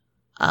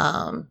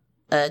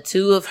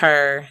 two of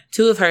her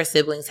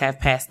siblings have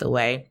passed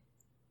away.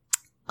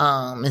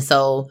 And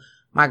so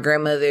my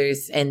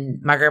grandmother's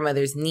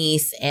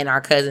niece and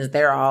our cousins,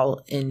 they're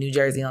all in New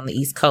Jersey on the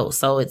East Coast.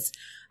 So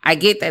I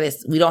get that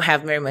we don't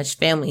have very much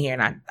family here.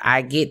 And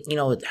I get,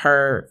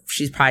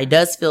 she probably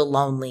does feel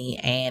lonely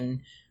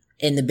and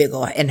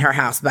in her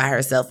house by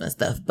herself and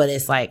stuff. But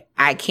it's like,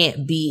 I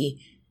can't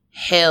be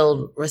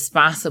held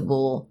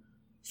responsible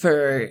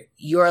for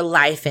your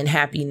life and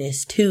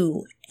happiness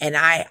too. And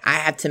I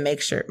have to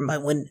make sure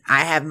when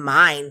I have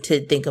mine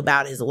to think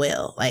about as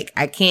well. Like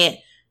I can't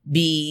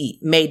be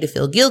made to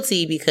feel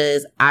guilty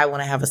because I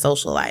want to have a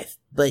social life,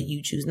 but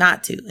you choose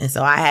not to. And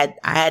so I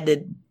had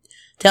to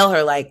tell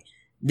her like,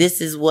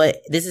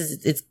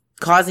 it's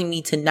causing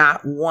me to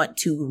not want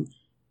to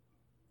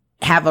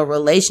have a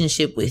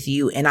relationship with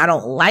you. And I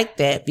don't like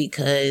that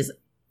because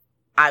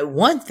I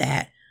want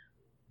that,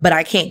 but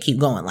I can't keep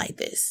going like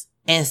this.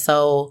 And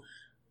so,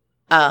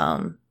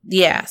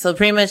 so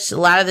pretty much a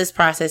lot of this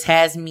process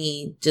has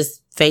me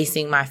just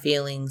facing my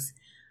feelings,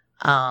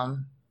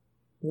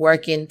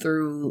 working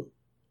through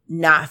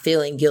not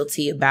feeling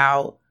guilty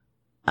about,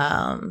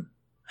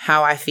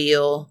 how I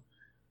feel,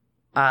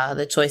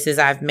 the choices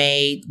I've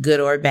made, good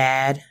or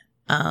bad,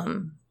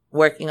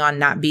 working on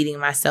not beating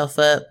myself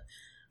up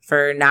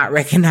for not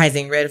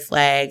recognizing red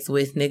flags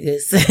with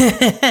niggas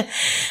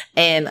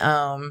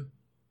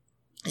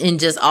and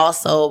just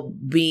also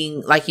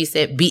being, like you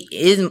said,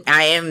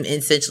 I am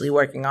essentially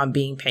working on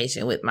being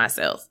patient with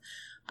myself.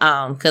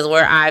 Cause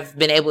where I've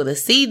been able to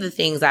see the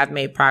things I've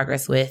made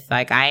progress with,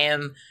 like I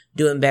am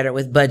doing better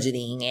with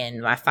budgeting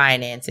and my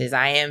finances.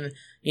 I am,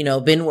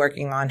 been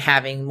working on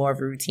having more of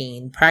a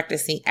routine,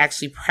 practicing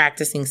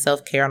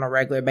self-care on a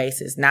regular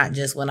basis, not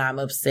just when I'm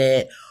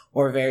upset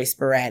or very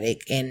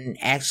sporadic, and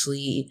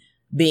actually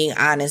being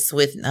honest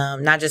with,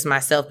 not just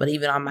myself, but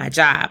even on my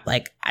job.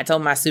 Like I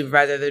told my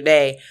supervisor the other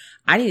day,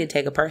 I need to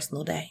take a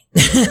personal day.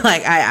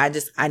 Like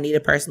I need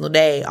a personal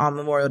day on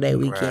Memorial Day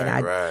weekend.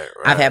 Right.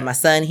 I've had my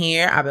son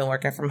here. I've been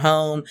working from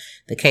home.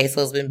 The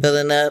caseload's been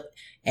building up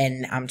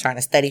and I'm trying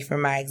to study for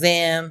my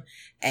exam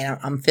and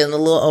I'm feeling a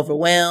little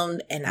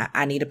overwhelmed and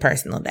I need a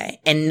personal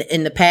day. And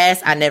in the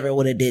past, I never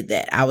would have did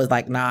that. I was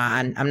like, nah,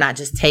 I'm not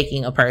just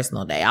taking a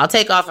personal day. I'll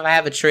take off if I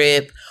have a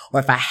trip or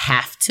if I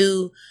have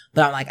to,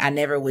 but I'm like, I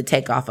never would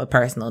take off a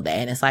personal day.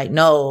 And it's like,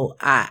 no,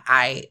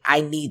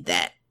 I need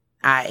that.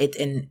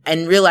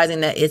 And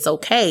realizing that it's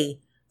okay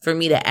for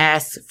me to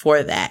ask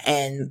for that.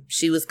 And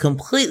she was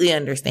completely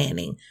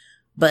understanding.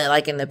 But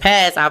like in the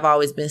past, I've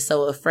always been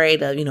so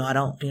afraid of, I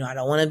don't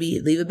want to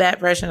leave a bad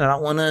impression. I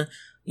don't want to,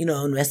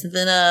 mess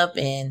something up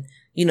and,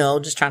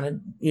 just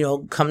trying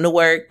to, come to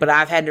work. But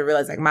I've had to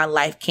realize like my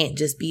life can't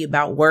just be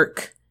about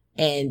work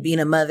and being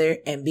a mother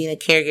and being a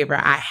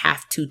caregiver. I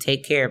have to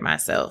take care of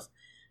myself.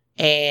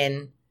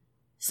 And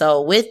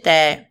so with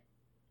that,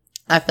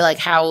 I feel like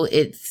how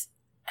it's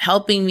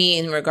helping me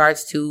in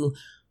regards to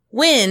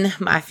when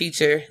my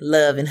future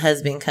love and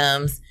husband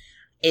comes,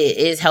 it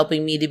is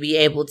helping me to be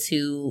able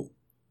to,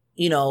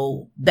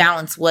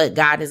 balance what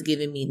God has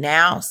given me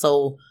now.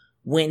 So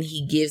when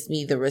he gives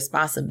me the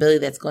responsibility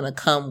that's going to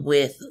come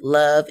with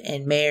love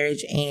and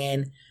marriage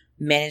and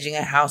managing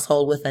a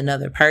household with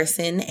another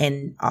person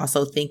and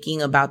also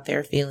thinking about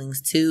their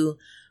feelings too,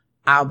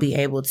 I'll be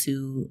able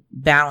to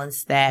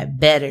balance that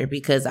better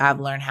because I've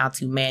learned how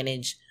to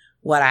manage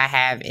what I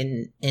have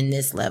in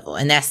this level.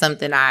 And that's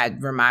something I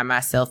remind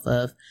myself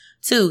of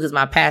too, because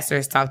my pastor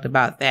has talked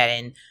about that.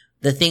 And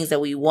the things that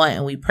we want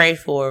and we pray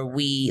for,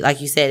 like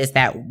you said, is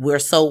that we're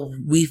so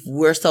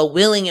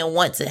willing and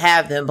want to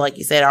have them. But like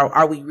you said,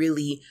 are we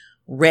really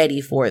ready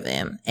for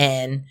them?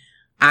 And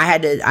I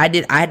had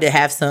to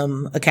have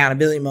some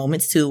accountability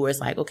moments too, where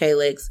it's like, okay,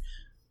 Lex,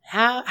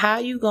 how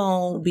you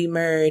gonna be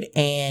married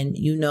and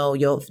you know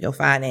your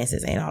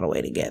finances ain't all the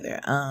way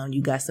together?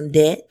 You got some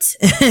debt.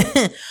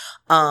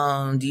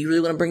 Do you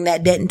really want to bring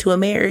that debt into a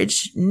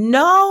marriage?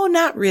 No,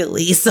 not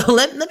really. So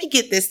let me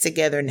get this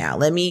together now.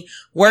 Let me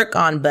work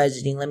on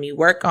budgeting. Let me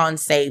work on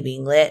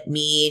saving. Let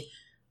me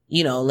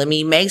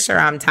make sure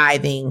I'm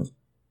tithing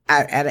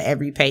out of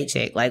every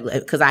paycheck. Like,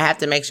 because I have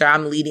to make sure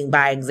I'm leading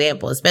by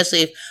example,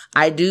 especially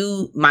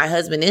if my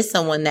husband is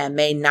someone that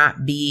may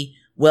not be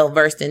well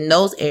versed in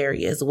those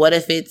areas. What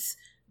if it's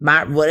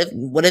what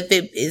if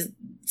it is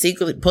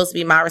secretly supposed to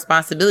be my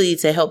responsibility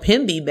to help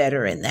him be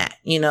better in that,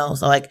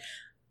 So like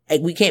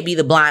we can't be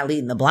the blind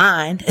leading the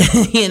blind,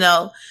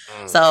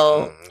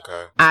 So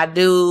okay. I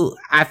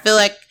feel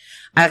like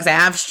I say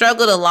I've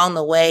struggled along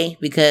the way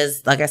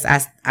because like I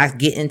said, I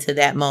get into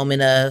that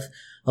moment of,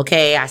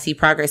 okay, I see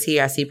progress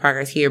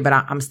here, but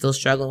I'm still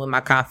struggling with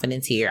my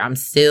confidence here. I'm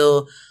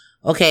still,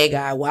 okay,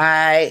 God,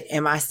 why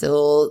am I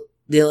still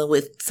dealing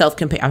with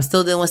I'm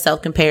still dealing with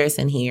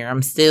self-comparison here.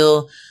 I'm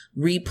still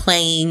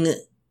replaying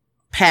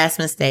past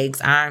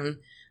mistakes. I'm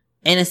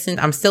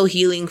innocent. I'm still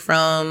healing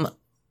from,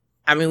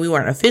 we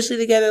weren't officially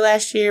together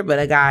last year, but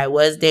a guy I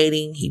was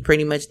dating, he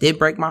pretty much did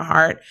break my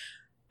heart.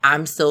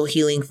 I'm still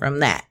healing from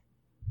that.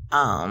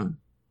 Even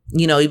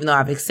though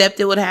I've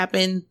accepted what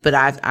happened, but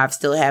I've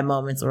still had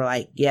moments where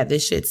like, yeah,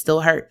 this shit still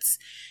hurts,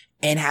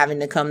 and having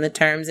to come to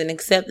terms and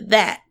accept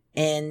that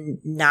and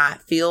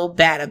not feel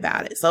bad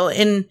about it. So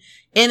in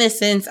a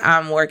sense,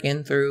 I'm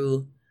working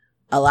through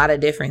a lot of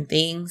different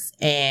things,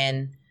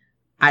 and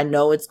I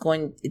know it's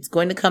going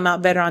to come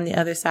out better on the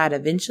other side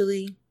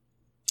eventually.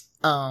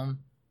 And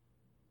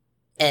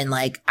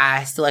like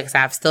I've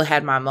still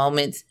had my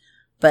moments,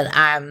 but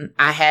I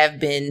have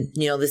been,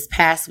 this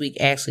past week,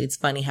 actually, it's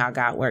funny how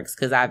God works,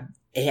 because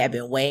it had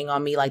been weighing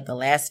on me like the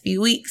last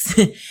few weeks.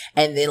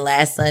 And then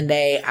last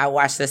Sunday, I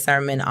watched a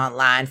sermon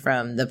online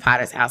from the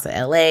Potter's House of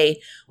LA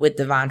with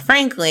Devon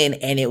Franklin,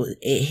 and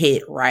it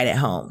hit right at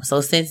home.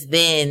 So since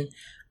then,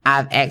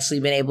 I've actually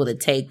been able to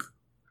take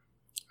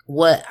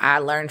what I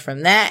learned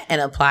from that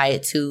and apply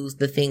it to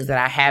the things that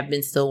I have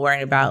been still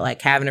worrying about,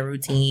 like having a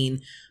routine.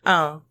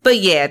 But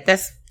yeah,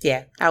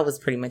 I was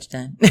pretty much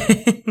done.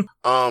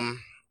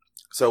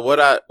 So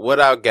what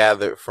I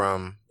gathered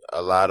from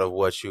a lot of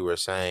what you were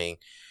saying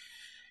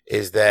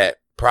is that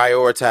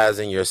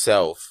prioritizing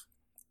yourself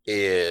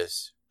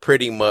is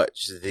pretty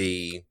much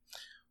the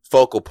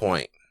focal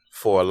point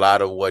for a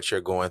lot of what you're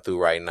going through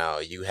right now.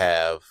 You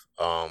have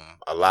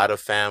a lot of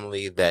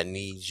family that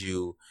needs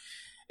you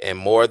in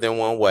more than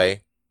one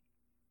way.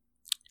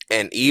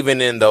 And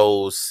even in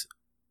those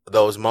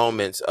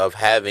moments of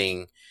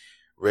having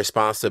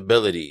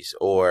responsibilities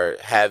or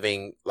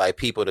having like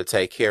people to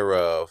take care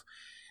of,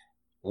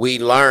 we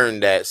learn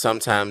that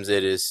sometimes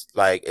it is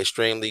like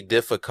extremely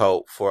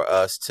difficult for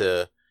us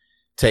to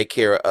take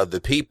care of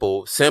the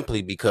people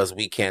simply because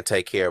we can't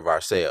take care of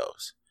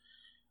ourselves.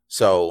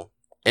 So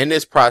in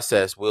this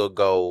process, we'll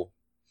go,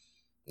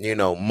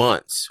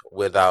 months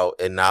without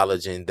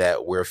acknowledging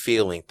that we're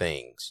feeling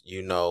things.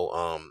 We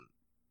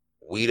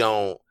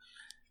don't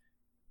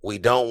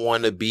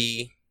want to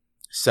be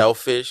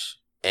selfish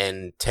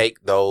and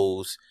take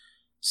those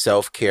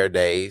self-care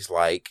days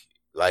like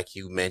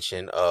you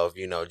mentioned of,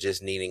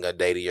 just needing a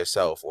day to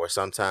yourself. Or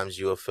sometimes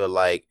you'll feel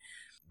like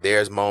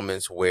there's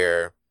moments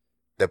where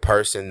the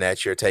person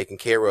that you're taking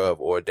care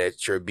of or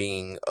that you're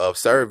being of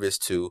service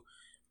to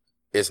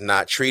is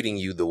not treating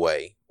you the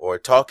way or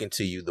talking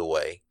to you the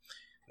way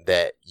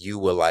that you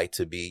would like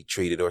to be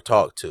treated or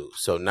talked to.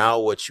 So now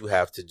what you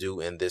have to do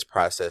in this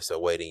process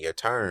of waiting your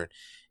turn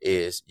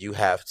is you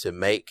have to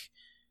make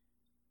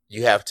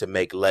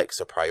Lex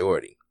a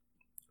priority,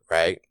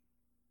 right?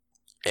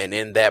 And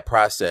in that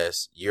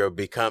process, you're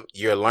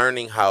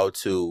learning how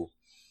to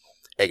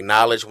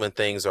acknowledge when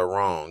things are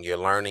wrong. You're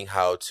learning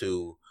how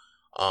to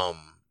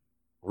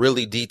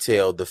really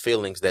detail the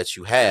feelings that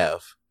you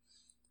have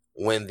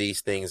when these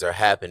things are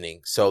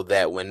happening, so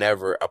that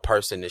whenever a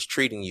person is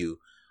treating you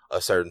a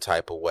certain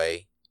type of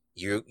way,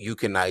 you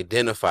can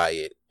identify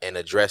it and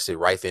address it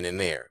right then and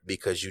there,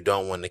 because you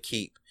don't want to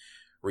keep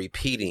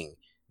repeating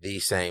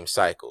these same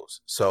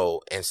cycles.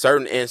 So in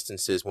certain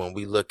instances, when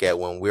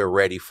we're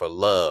ready for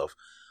love,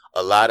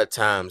 a lot of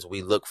times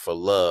we look for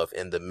love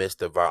in the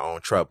midst of our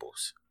own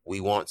troubles. We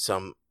want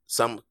some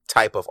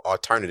type of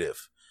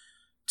alternative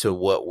to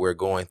what we're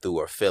going through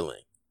or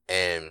feeling.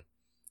 And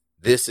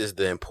this is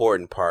the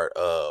important part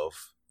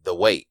of the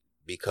wait,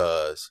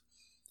 because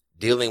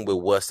dealing with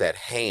what's at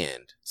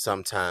hand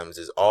sometimes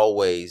is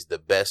always the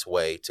best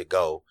way to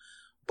go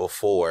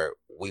before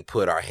we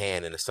put our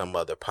hand into some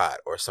other pot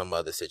or some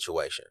other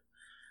situation.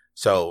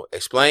 So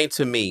explain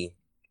to me,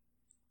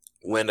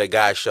 when a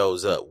guy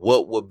shows up,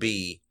 what would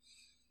be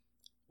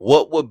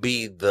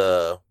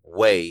the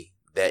way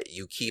that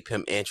you keep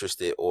him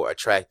interested or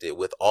attracted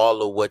with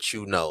all of what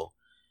you know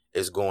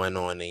is going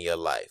on in your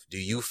life? Do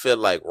you feel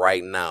like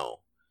right now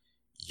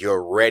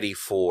you're ready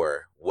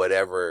for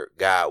whatever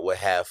God would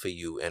have for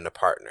you and a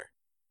partner?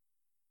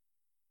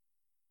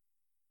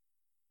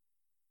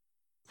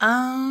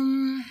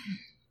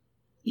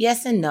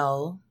 Yes and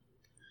no.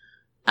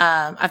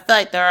 I feel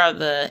like there are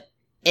the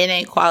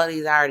innate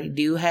qualities I already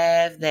do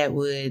have that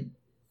would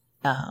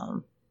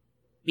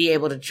be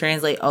able to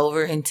translate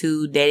over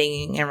into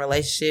dating and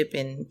relationship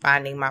and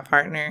finding my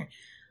partner.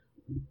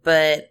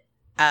 But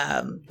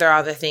there are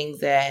other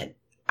things that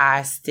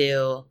I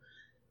still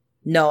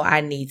know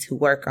I need to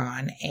work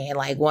on. And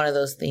like one of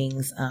those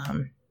things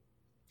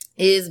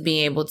is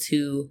being able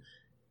to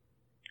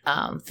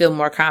feel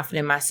more confident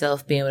in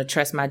myself, being able to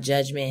trust my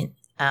judgment.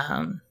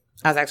 I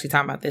was actually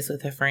talking about this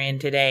with a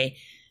friend today,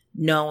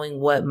 knowing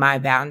what my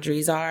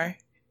boundaries are,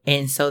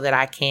 and so that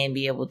I can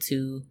be able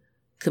to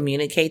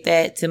communicate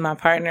that to my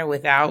partner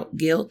without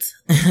guilt.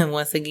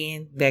 Once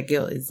again, that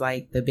guilt is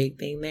like the big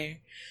thing there.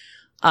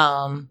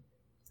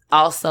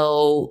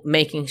 Also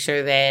making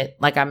sure that,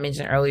 like I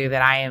mentioned earlier,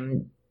 that I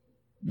am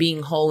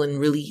being whole and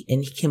really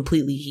and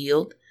completely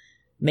healed,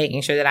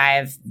 making sure that I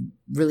have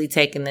really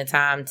taken the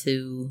time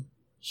to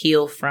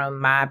heal from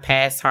my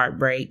past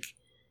heartbreak,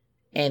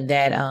 and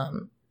that,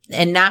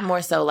 and not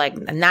more so like,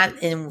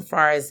 not in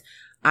far as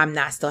I'm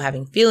not still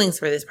having feelings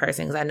for this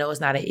person, because I know it's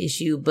not an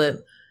issue,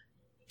 but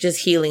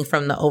just healing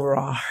from the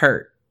overall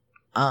hurt,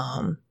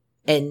 and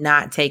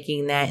not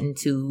taking that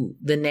into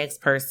the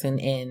next person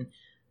and,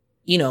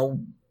 you know,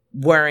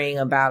 worrying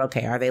about,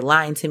 okay, are they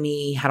lying to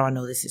me? How do I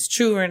know this is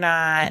true or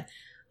not?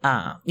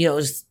 You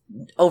know, just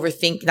not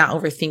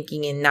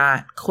overthinking and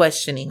not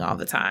questioning all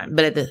the time.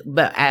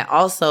 But I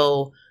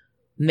also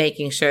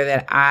making sure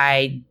that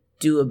I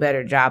do a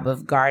better job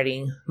of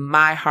guarding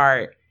my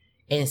heart,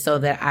 and so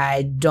that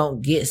I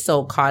don't get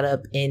so caught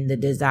up in the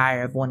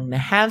desire of wanting to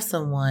have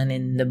someone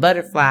and the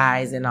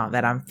butterflies and all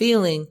that I'm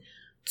feeling,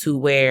 to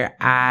where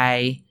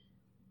I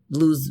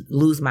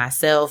lose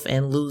myself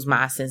and lose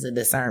my sense of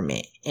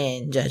discernment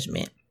and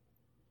judgment,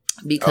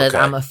 because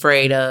I'm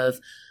afraid of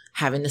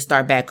having to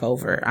start back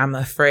over. I'm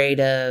afraid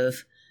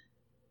of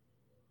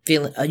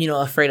feeling,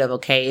 afraid of,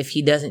 okay, if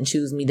he doesn't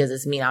choose me, does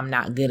this mean I'm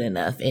not good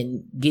enough?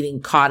 And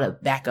getting caught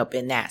up back up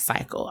in that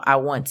cycle. I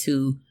want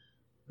to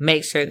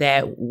make sure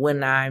that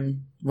when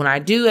I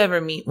do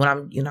ever meet,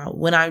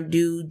 when I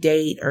do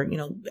date, or,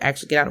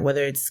 actually get out,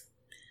 whether it's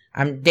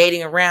I'm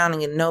dating around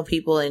and getting to know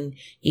people, and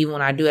even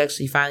when I do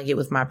actually finally get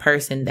with my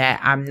person, that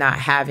I'm not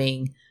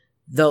having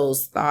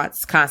those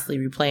thoughts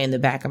constantly replay in the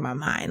back of my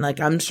mind. Like,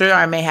 I'm sure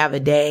I may have a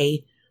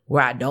day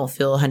where I don't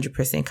feel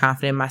 100%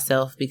 confident in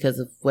myself because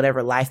of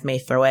whatever life may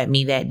throw at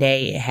me that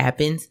day. It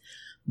happens.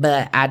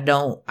 But I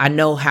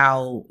know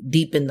how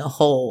deep in the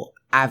hole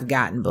I've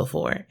gotten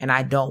before, and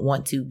I don't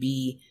want to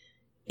be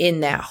in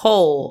that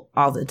hole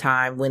all the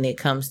time when it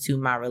comes to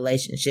my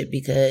relationship,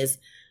 because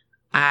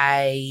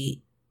I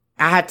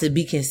have to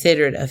be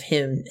considerate of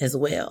him as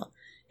well,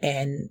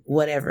 and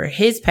whatever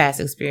his past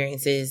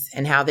experiences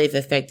and how they've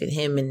affected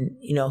him in,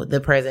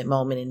 the present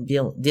moment, and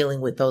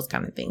dealing with those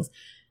kind of things.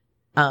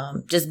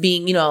 Just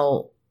being,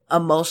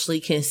 emotionally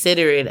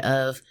considerate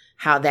of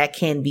how that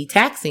can be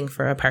taxing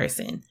for a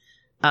person.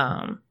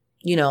 I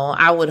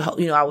would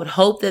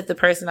hope that the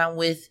person I'm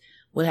with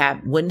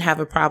wouldn't have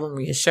a problem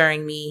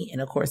reassuring me,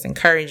 and of course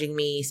encouraging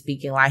me,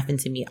 speaking life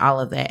into me, all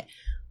of that.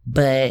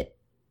 But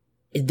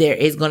there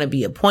is going to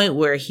be a point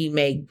where he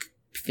may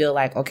feel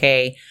like,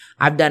 okay,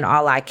 I've done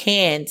all I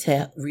can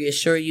to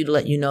reassure you, to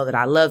let you know that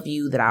I love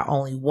you, that I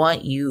only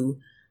want you.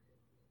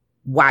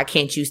 Why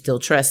can't you still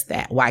trust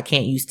that? Why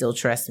can't you still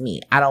trust me?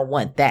 I don't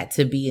want that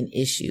to be an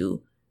issue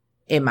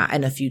in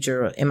my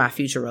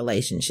future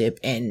relationship,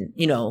 and,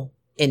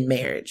 in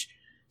marriage.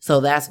 So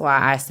that's why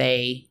I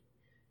say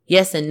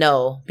yes and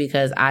no,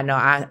 because I know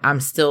I'm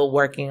still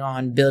working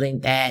on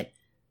building that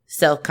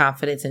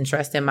self-confidence and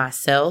trust in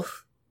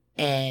myself.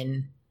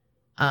 And,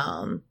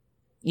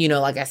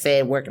 like I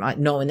said, working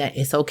on knowing that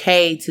it's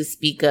okay to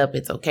speak up.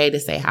 It's okay to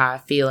say how I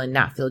feel and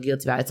not feel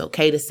guilty about it. It's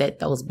okay to set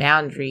those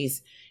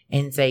boundaries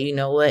and say, you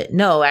know what?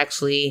 No,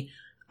 actually,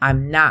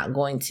 I'm not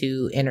going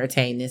to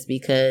entertain this,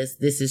 because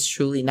this is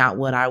truly not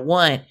what I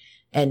want,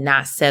 and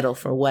not settle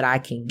for what I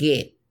can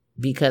get,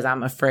 because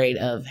I'm afraid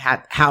of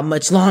how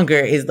much longer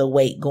is the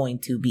wait going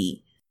to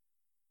be.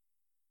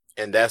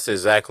 And that's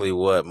exactly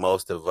what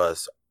most of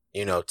us,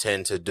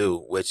 tend to do,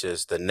 which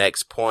is the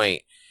next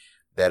point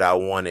that I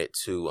wanted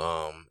to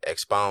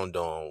expound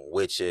on,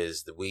 which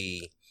is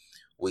we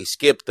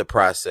skip the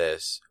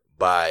process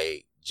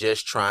by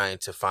just trying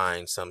to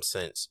find some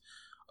sense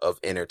of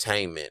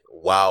entertainment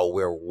while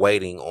we're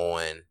waiting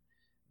on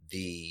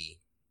the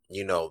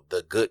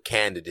good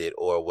candidate,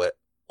 or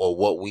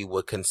what we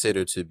would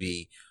consider to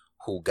be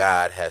who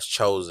God has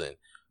chosen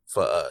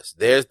for us.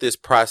 There's this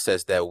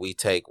process that we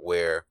take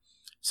where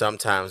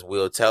sometimes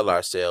we'll tell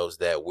ourselves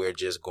that we're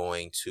just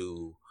going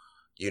to,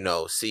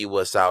 see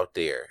what's out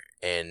there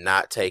and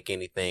not take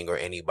anything or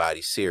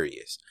anybody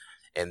serious.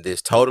 And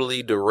this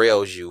totally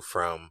derails you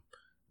from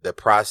the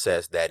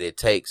process that it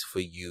takes for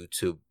you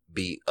to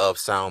be of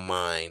sound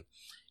mind,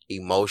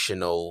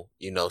 emotional,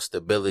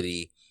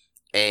 stability,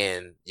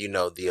 and,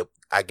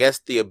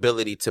 the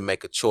ability to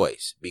make a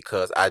choice.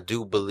 Because I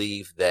do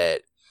believe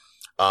that,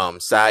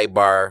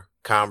 sidebar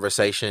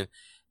conversation,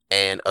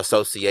 and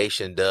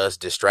association does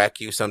distract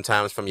you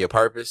sometimes from your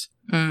purpose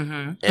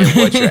Mm-hmm.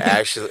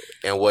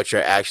 and what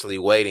you're actually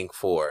waiting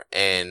for.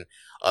 And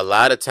a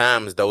lot of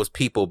times those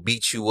people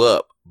beat you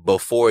up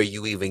before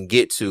you even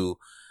get to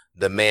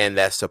the man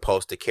that's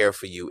supposed to care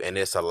for you. And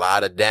it's a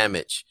lot of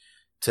damage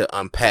to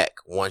unpack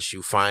once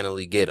you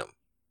finally get them.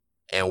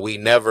 And we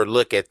never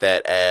look at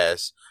that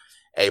as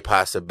a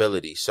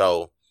possibility.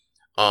 So,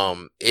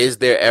 is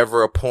there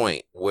ever a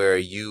point where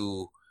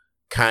you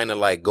kind of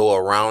like go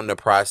around the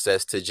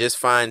process to just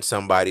find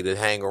somebody to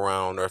hang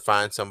around or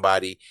find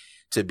somebody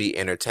to be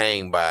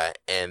entertained by,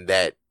 and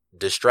that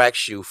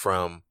distracts you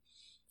from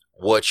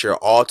what you're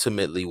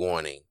ultimately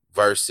wanting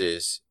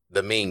versus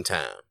the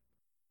meantime?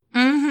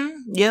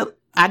 Mm-hmm. Yep.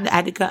 I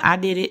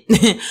did it.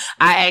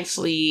 I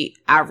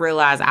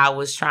realized I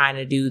was trying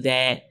to do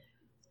that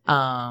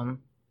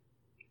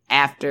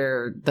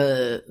after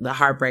the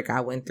heartbreak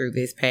I went through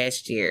this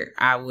past year.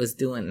 I was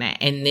doing that.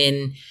 And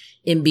then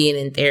in being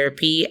in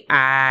therapy, when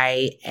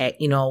I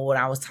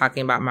was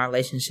talking about my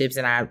relationships,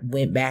 and I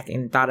went back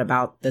and thought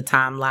about the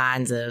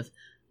timelines of,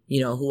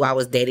 who I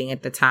was dating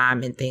at the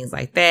time and things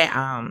like that.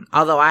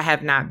 Although I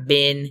have not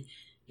been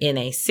in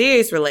a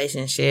serious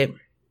relationship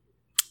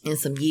in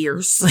some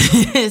years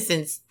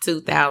since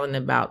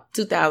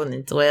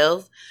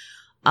 2012.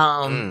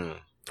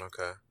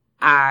 Okay.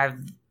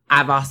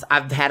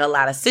 I've had a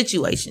lot of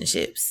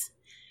situationships,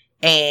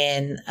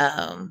 and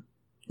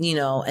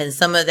and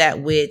some of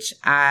that which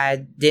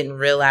I didn't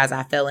realize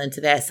I fell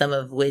into that, some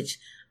of which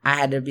I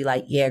had to be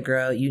like, yeah,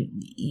 girl, you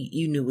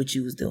knew what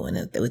you was doing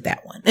with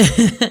that one.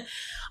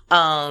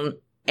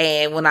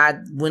 And when I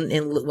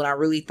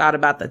really thought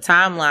about the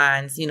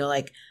timelines,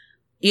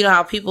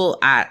 how people,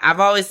 I've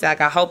always said,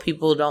 like, I hope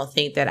people don't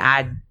think that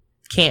I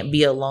can't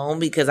be alone,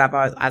 because I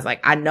was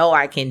like, I know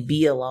I can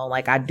be alone.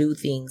 Like, I do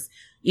things,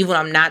 even when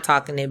I'm not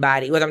talking to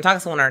anybody, whether I'm talking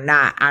to someone or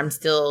not,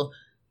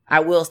 I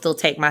will still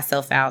take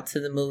myself out to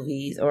the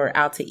movies or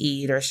out to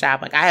eat or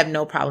shop. Like, I have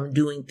no problem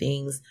doing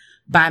things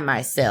by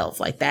myself.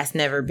 Like, that's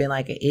never been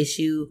like an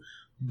issue.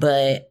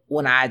 But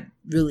when I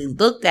really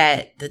looked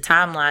at the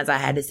timelines, I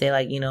had to say,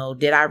 like,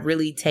 did I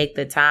really take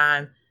the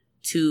time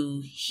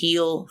to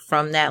heal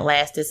from that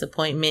last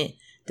disappointment?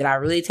 Did I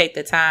really take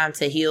the time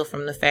to heal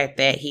from the fact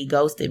that he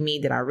ghosted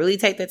me? Did I really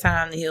take the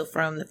time to heal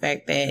from the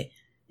fact that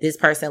this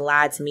person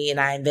lied to me and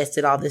I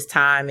invested all this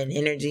time and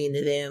energy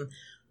into them?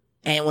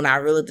 And when I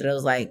really looked at it, I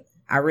was like,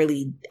 I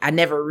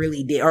never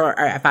really did. Or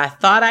if I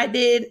thought I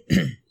did,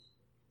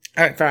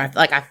 I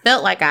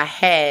felt like I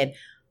had,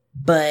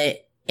 but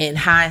in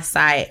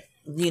hindsight,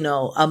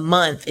 a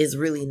month is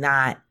really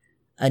not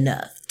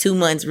enough. 2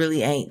 months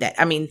really ain't that.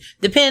 I mean,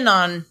 depending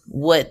on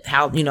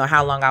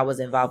how long I was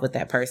involved with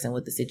that person,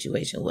 what the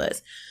situation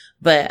was.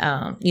 But,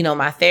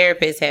 my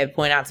therapist had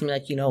pointed out to me,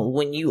 like,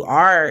 when you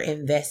are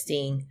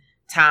investing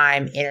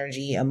time,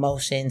 energy,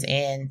 emotions,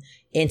 and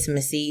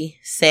intimacy,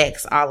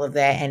 sex, all of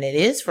that, and it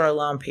is for a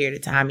long period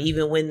of time,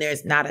 even when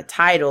there's not a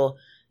title,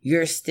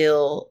 you're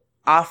still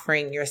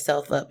offering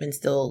yourself up and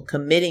still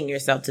committing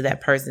yourself to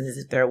that person as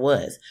if there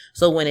was.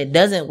 So when it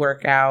doesn't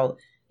work out,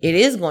 it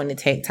is going to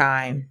take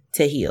time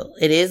to heal.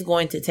 It is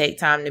going to take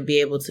time to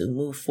be able to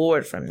move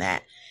forward from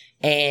that.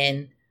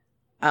 And,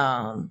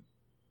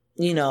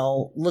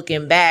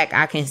 looking back,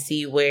 I can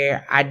see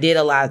where I did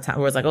a lot of time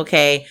where it's like,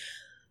 okay,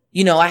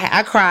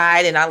 I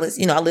cried and I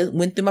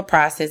went through my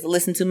process,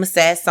 listened to my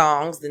sad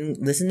songs, then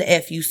listened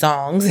to FU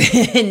songs.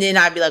 And then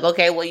I'd be like,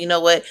 okay, well, you know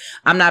what?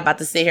 I'm not about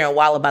to sit here and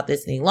wallow about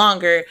this any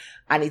longer.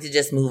 I need to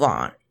just move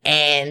on.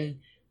 And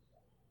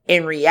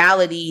in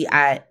reality,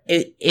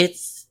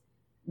 it's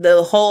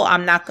the whole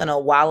I'm not going to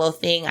wallow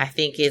thing, I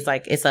think is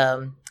like, it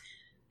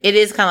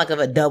is kind of like of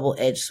a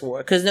double-edged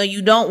sword. Because no,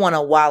 you don't want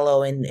to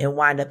wallow and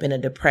wind up in a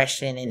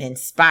depression and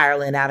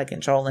spiraling out of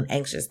control and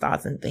anxious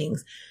thoughts and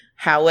things.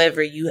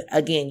 However, you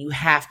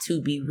have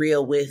to be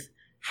real with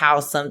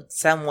how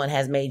someone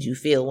has made you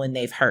feel when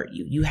they've hurt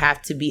you. You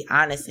have to be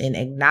honest and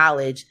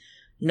acknowledge,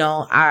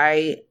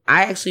 I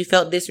actually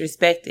felt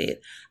disrespected.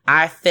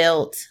 I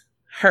felt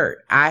hurt.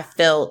 I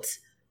felt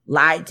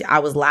lied to. I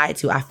was lied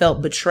to. I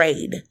felt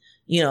betrayed.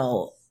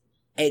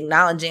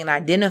 Acknowledging and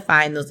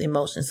identifying those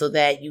emotions so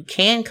that you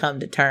can come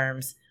to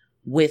terms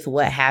with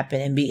what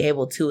happened and be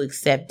able to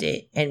accept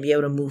it and be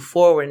able to move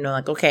forward and know,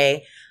 like,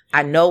 okay,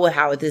 I know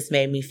how this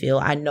made me feel.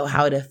 I know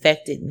how it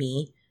affected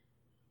me.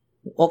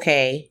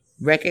 Okay,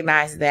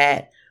 recognize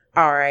that.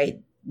 All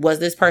right, was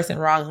this person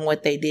wrong in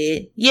what they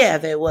did? Yeah,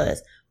 there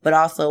was. But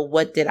also,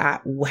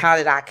 how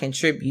did I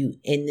contribute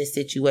in this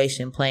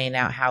situation playing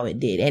out how it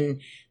did?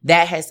 And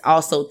that has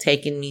also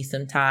taken me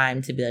some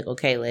time to be like,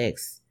 okay,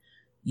 Lex,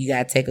 you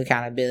got to take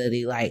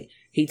accountability. Like,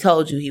 he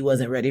told you he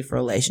wasn't ready for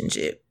a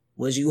relationship.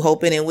 Was you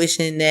hoping and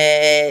wishing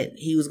that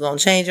he was going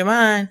to change your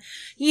mind?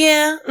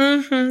 Yeah.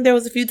 There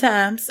was a few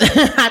times.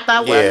 I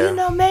thought,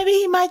 well, maybe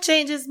he might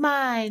change his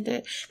mind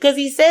because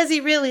he says he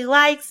really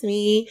likes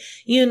me,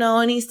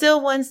 and he still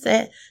wants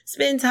to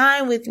spend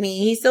time with me.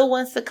 He still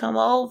wants to come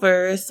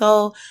over.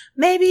 So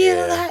maybe,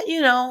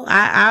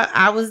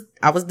 I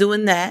was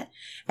doing that.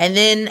 And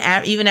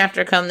then even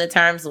after coming to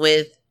terms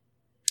with,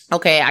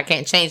 okay, I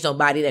can't change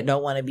nobody that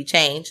don't want to be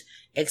changed.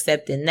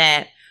 Except in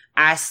that,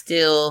 I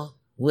still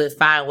would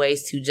find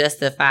ways to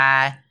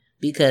justify,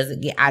 because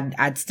again,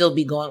 I'd still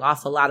be going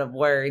off a lot of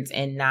words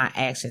and not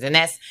actions. And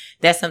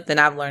that's something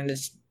I've learned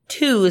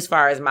too, as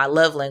far as my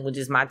love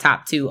languages. My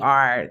top two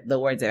are the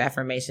words of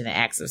affirmation and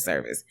acts of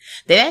service.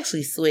 They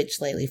actually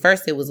switched lately.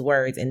 First it was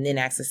words and then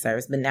acts of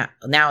service, but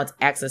now it's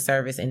acts of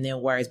service and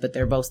then words, but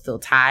they're both still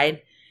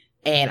tied.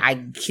 And I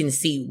can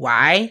see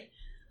why.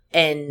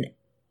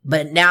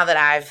 But now that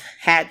I've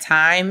had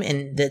time,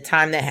 and the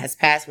time that has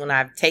passed when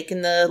I've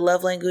taken the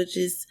love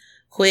languages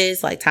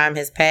quiz, like time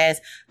has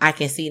passed, I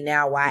can see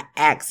now why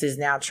acts is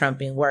now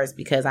trumping words,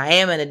 because I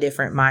am in a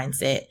different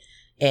mindset.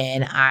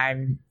 And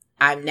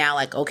I'm now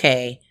like,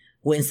 okay,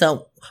 when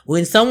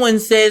someone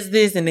says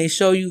this and they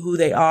show you who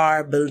they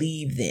are,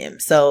 believe them.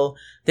 So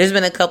there's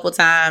been a couple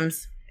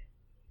times,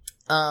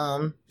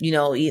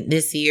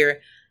 this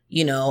year,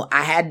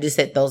 I had to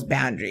set those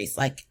boundaries.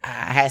 Like,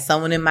 I had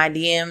someone in my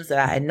DMs that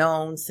I had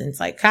known since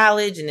like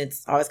college, and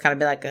it's always kind of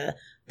been like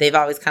they've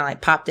always kind of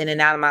like popped in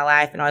and out of my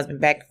life and always been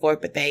back and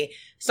forth, but they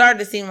started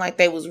to seem like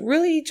they was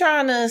really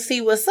trying to see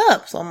what's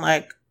up. So I'm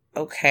like,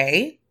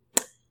 okay,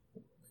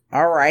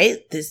 all right,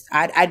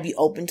 I'd be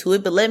open to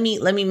it, but let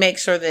me make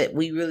sure that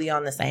we really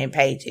on the same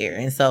page here.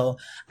 And so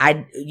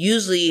I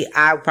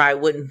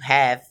probably wouldn't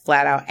have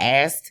flat out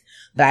asked,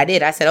 but I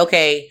did. I said,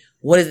 okay,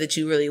 what is it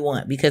you really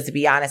want? Because to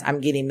be honest,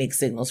 I'm getting mixed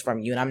signals from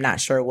you and I'm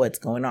not sure what's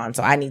going on.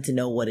 So I need to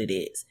know what it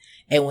is.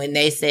 And when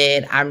they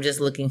said, I'm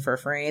just looking for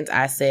friends,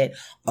 I said,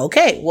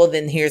 okay, well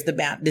then here's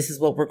this is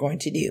what we're going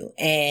to do.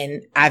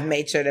 And I've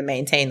made sure to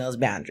maintain those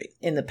boundaries.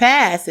 In the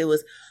past, it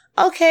was,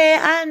 okay,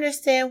 I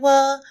understand.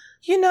 Well,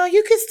 you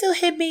can still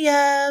hit me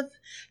up.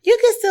 You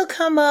can still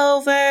come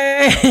over.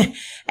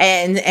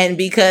 and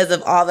because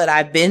of all that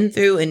I've been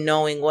through and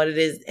knowing what it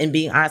is and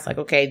being honest, like,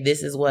 okay,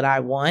 this is what I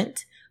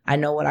want. I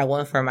know what I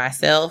want for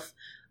myself.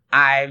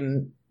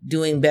 I'm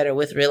doing better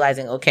with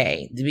realizing,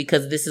 okay,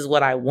 because this is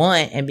what I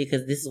want, and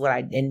because this is what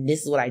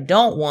I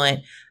don't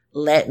want,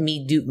 let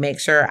me make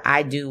sure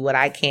I do what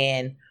I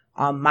can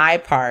on my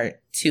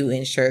part to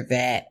ensure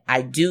that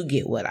I do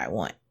get what I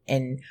want.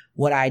 And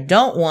what I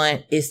don't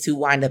want is to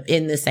wind up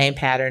in the same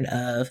pattern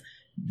of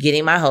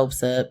getting my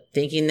hopes up,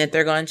 thinking that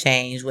they're going to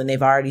change when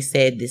they've already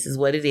said this is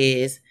what it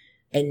is,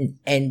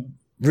 and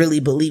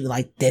really believing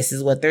like this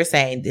is what they're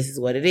saying, this is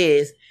what it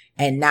is.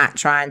 And not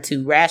trying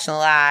to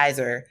rationalize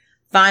or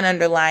find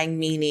underlying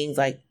meanings.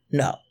 Like,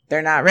 no,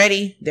 they're not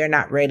ready. They're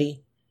not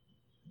ready.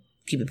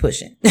 Keep it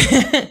pushing.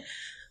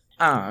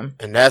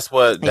 And that's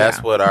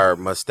what our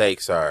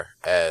mistakes are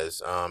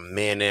as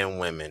men and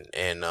women.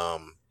 And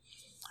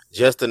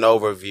just an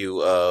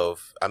overview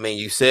of,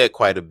 you said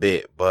quite a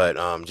bit, but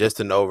just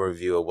an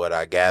overview of what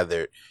I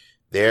gathered.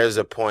 There's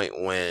a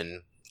point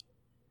when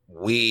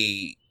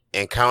we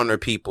encounter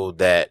people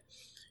that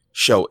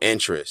show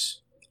interest.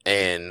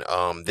 And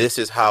this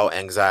is how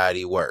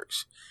anxiety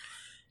works.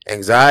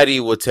 Anxiety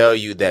will tell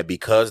you that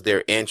because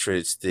they're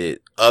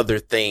interested, other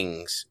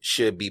things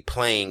should be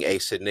playing a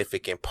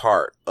significant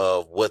part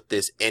of what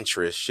this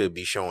interest should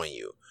be showing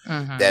you.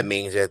 Mm-hmm. That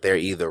means that they're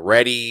either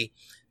ready,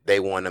 they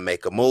want to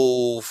make a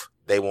move,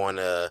 they want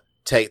to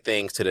take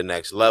things to the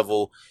next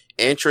level.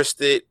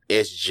 Interested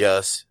is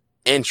just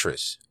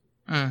interest.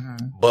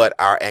 Mm-hmm. But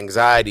our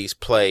anxieties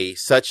play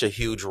such a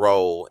huge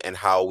role in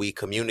how we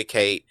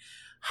communicate,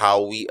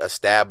 how we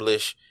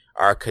establish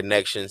our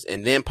connections,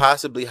 and then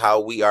possibly how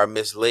we are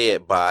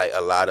misled by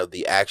a lot of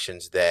the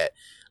actions that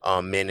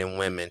men and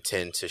women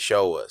tend to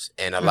show us.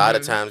 And a lot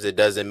of times it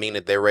doesn't mean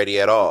that they're ready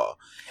at all.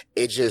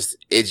 It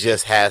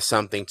just has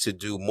something to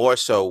do more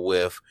so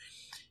with,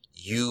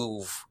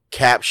 you've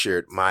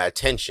captured my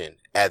attention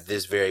at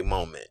this very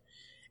moment.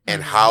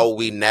 And how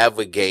we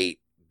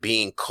navigate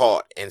being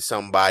caught in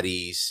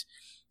somebody's,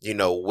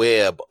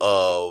 web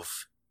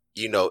of,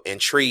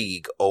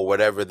 intrigue or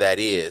whatever that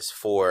is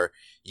for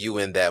you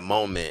in that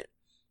moment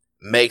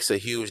makes a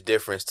huge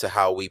difference to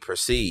how we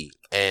proceed.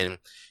 And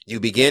you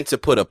begin to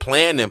put a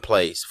plan in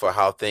place for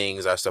how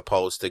things are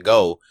supposed to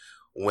go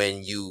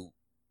when you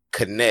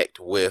connect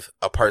with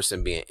a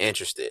person being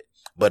interested.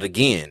 But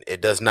again,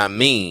 it does not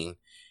mean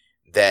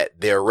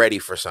that they're ready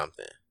for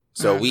something.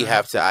 So we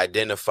have to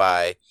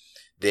identify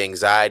the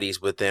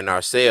anxieties within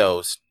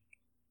ourselves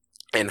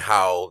and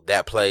how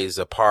that plays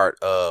a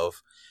part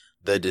of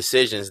the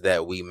decisions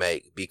that we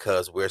make,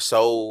 because we're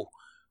so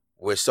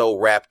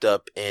wrapped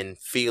up in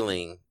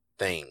feeling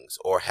things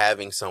or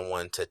having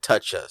someone to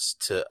touch us,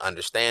 to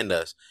understand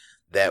us,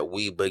 that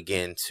we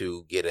begin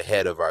to get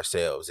ahead of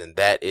ourselves. And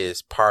that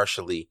is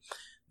partially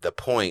the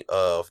point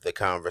of the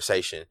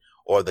conversation,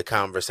 or the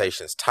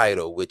conversation's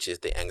title, which is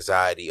the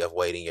anxiety of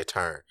waiting your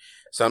turn.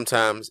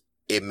 Sometimes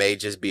it may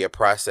just be a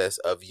process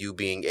of you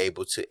being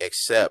able to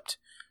accept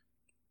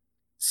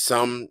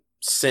some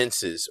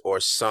senses or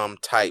some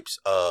types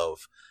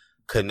of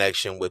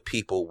connection with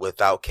people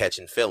without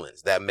catching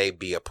feelings. That may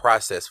be a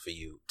process for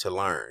you to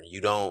learn.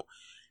 You don't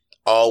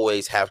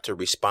always have to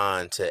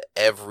respond to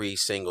every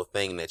single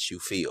thing that you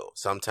feel.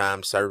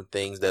 Sometimes certain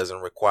things doesn't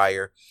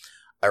require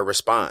a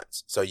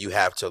response. So you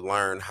have to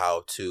learn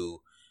how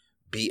to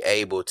be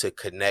able to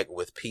connect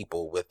with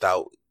people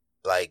without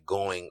like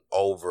going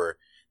over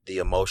the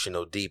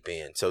emotional deep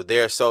end. So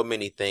there are so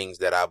many things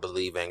that I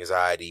believe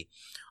anxiety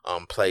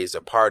plays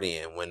a part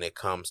in when it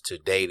comes to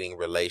dating,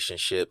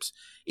 relationships,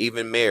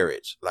 even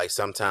marriage. Like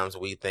sometimes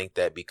we think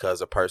that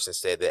because a person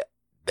said that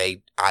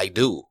I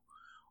do,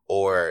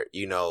 or,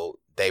 you know,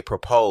 they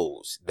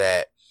propose,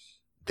 that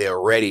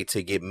they're ready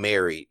to get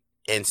married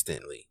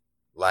instantly.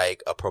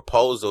 Like a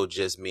proposal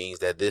just means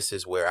that this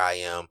is where I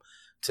am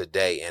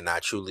today, and I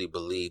truly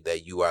believe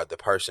that you are the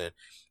person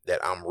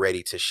that I'm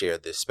ready to share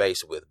this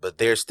space with. But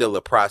there's still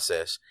a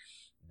process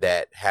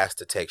that has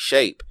to take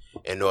shape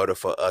in order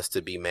for us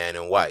to be man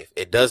and wife.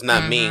 It does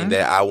not mean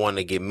that I want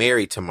to get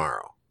married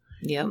tomorrow.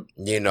 Yep.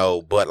 You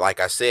know, but like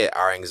I said,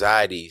 our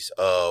anxieties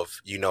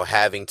of, you know,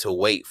 having to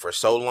wait for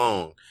so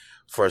long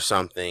for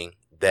something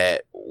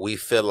that we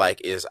feel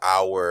like is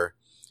our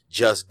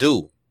just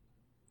due.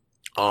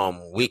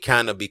 We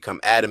kind of become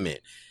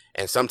adamant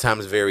and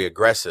sometimes very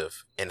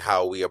aggressive in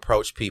how we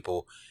approach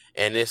people,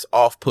 and it's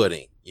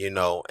off-putting, you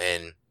know,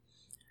 and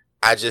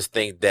I just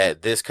think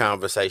that this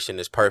conversation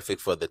is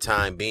perfect for the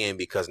time being,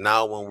 because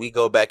now when we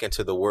go back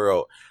into the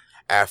world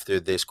after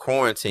this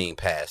quarantine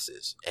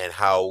passes, and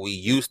how we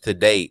used to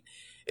date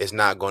is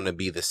not going to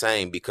be the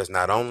same, because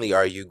not only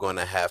are you going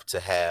to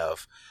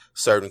have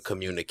certain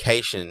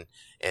communication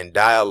and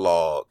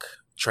dialogue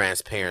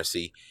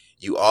transparency,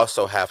 you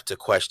also have to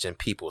question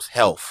people's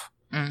health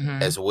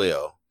as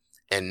well,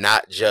 and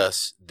not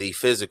just the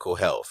physical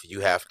health.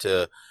 You have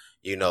to,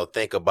 you know,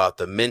 think about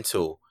the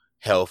mental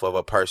health of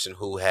a person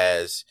who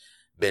has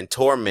been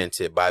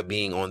tormented by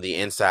being on the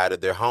inside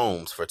of their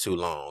homes for too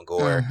long,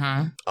 or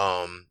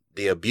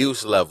the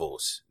abuse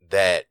levels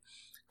that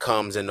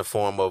comes in the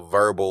form of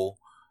verbal,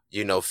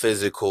 you know,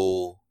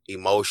 physical,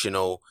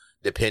 emotional,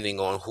 depending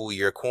on who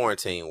you're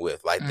quarantined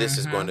with. Like this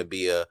is going to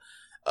be a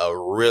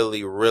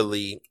really,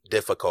 really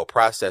difficult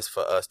process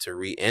for us to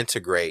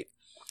reintegrate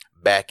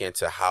back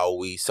into how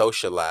we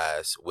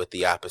socialize with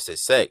the opposite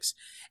sex.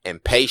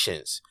 And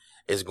patience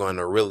is going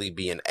to really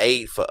be an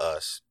aid for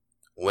us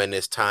when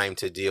it's time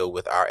to deal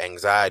with our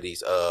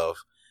anxieties of,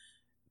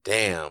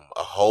 damn,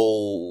 a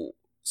whole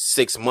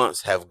 6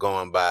 months have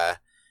gone by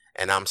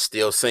and I'm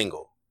still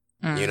single.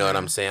 You know what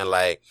I'm saying?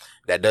 Like,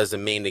 that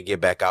doesn't mean to get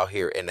back out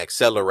here and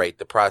accelerate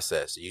the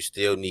process. You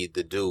still need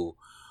to do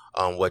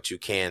what you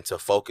can to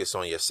focus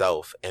on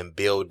yourself and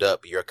build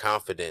up your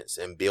confidence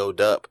and build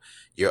up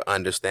your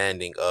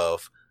understanding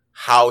of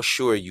how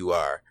sure you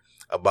are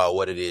about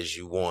what it is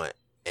you want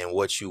and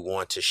what you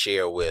want to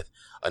share with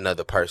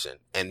another person.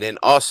 And then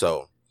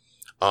also,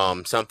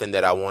 something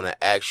that I want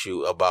to ask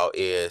you about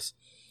is,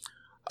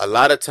 a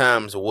lot of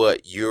times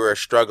what you're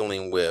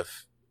struggling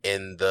with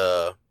in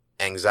the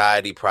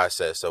anxiety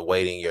process of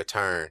waiting your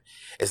turn,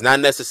 it's not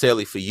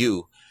necessarily for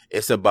you.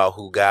 It's about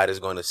who God is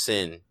going to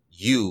send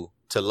you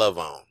to love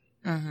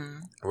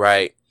on.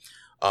 Right?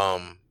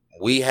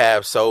 We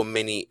have so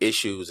many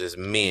issues as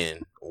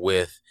men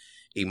with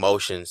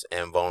emotions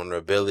and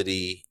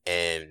vulnerability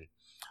and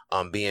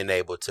being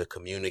able to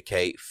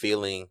communicate,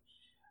 feeling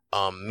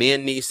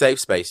men need safe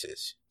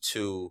spaces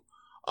to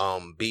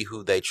be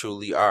who they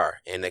truly are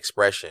in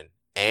expression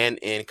and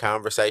in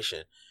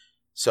conversation.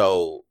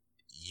 So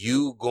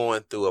you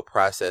going through a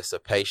process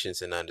of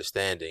patience and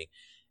understanding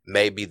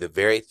may be the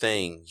very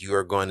thing you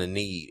are going to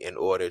need in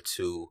order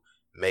to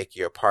make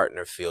your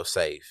partner feel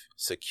safe,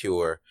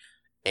 secure,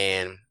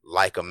 and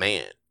like a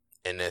man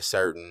in a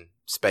certain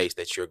space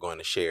that you're going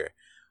to share.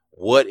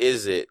 What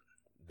is it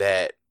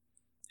that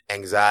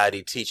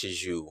anxiety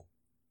teaches you?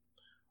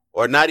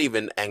 Or not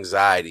even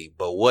anxiety,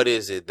 but what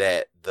is it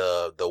that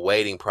the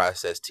waiting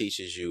process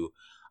teaches you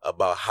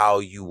about how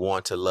you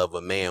want to love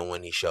a man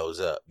when he shows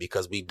up?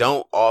 Because we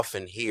don't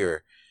often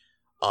hear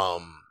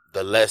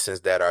the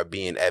lessons that are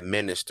being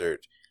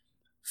administered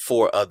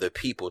for other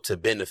people to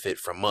benefit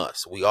from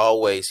us. We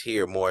always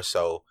hear more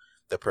so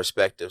the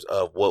perspectives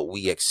of what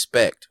we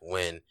expect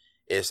when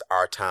it's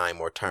our time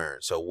or turn.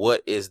 So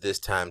what is this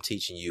time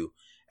teaching you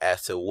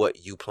as to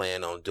what you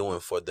plan on doing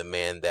for the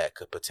man that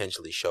could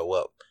potentially show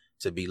up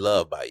to be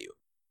loved by you?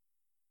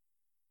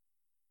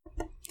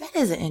 That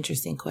is an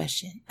interesting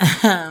question.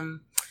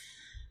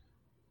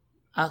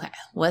 Okay,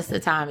 what's the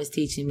time is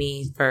teaching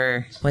me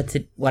for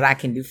what I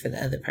can do for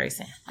the other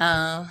person?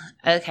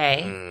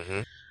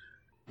 Okay.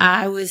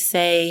 I would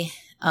say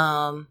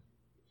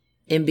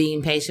in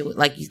being patient with,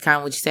 like you kind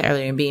of what you said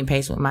earlier, in being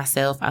patient with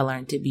myself, I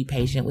learned to be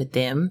patient with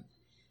them.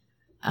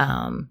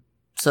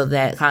 So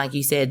that kind of like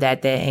you said,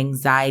 that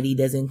anxiety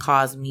doesn't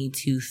cause me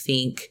to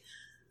think,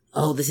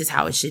 oh, this is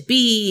how it should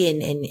be.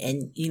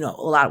 And you know,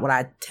 a lot of what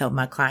I tell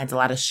my clients, a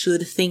lot of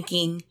should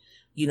thinking,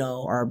 you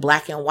know, or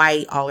black and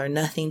white, all or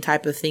nothing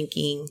type of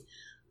thinking,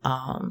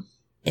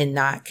 and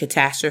not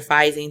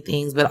catastrophizing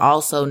things, but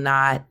also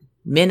not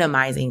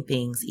minimizing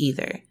things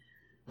either,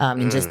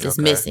 and just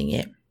dismissing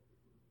it.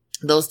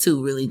 Those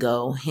two really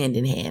go hand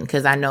in hand.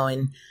 Cause I know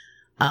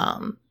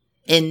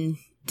in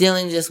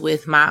dealing just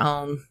with my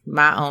own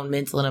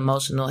mental and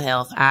emotional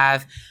health,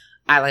 I've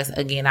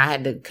again, I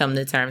had to come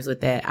to terms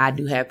with that. I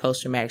do have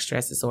post-traumatic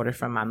stress disorder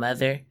from my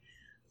mother.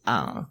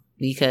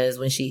 Because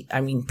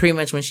pretty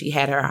much when she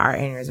had her heart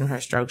aneurysm, her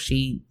stroke,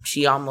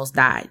 she almost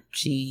died.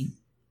 She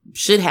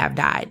should have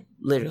died,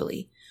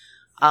 literally.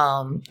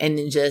 And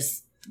then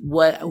just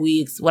what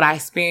I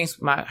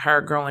experienced with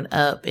her growing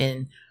up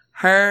and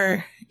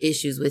her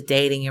issues with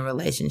dating and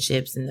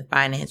relationships and the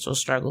financial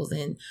struggles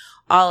and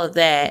all of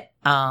that,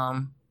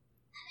 my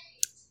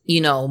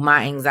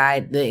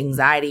the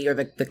anxiety or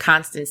the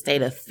constant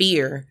state of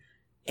fear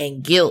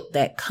and guilt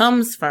that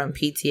comes from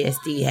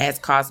PTSD has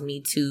caused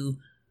me to,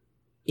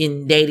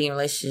 in dating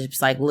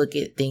relationships, like look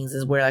at things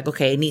as where like,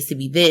 okay, it needs to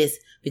be this,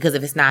 because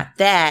if it's not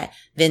that,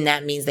 then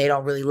that means they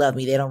don't really love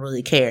me. They don't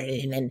really care.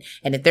 And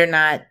if they're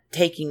not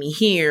taking me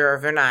here, or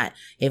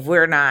if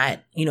we're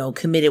not,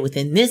 committed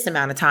within this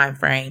amount of time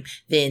frame,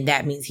 then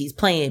that means he's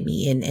playing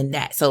me and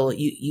that. So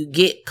you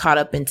get caught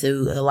up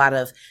into a lot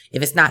of,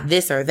 if it's not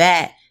this or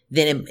that,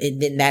 then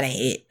that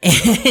ain't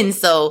it. And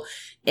so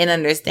in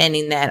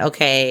understanding that,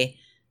 okay,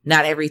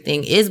 not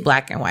everything is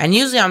black and white. And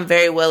usually I'm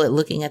very well at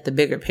looking at the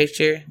bigger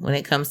picture when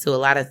it comes to a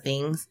lot of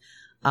things.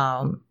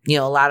 A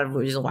lot of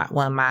reasons why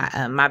one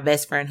of my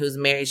best friend who's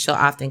married, she'll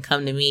often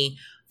come to me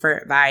for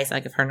advice.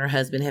 Like if her and her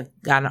husband have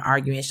gotten an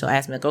argument, she'll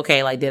ask me like,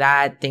 okay, like did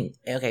I think,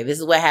 okay, this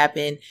is what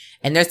happened?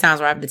 And there's times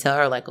where I have to tell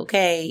her like,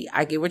 okay,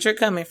 I get what you're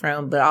coming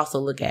from, but also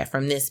look at it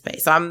from this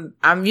space. So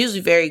I'm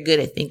usually very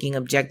good at thinking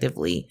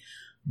objectively,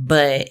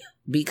 but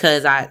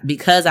because I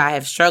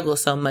have struggled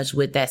so much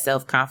with that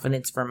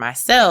self-confidence for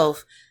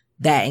myself,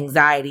 that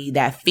anxiety,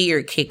 that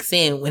fear kicks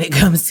in when it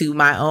comes to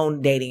my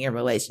own dating and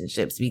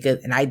relationships,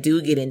 and I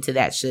do get into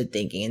that should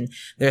thinking. And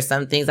there's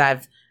some things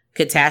I've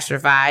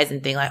catastrophized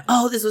and think like,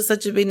 oh, this was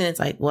such a big, and it's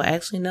like, well,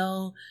 actually,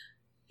 no,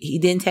 he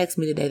didn't text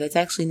me today. That's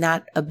actually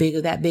not that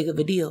big of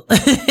a deal.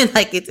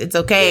 Like it's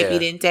okay if he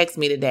didn't text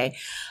me today.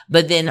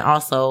 But then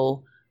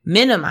also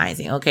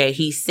minimizing, okay,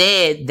 he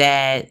said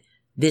that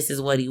this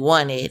is what he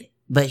wanted,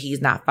 but he's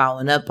not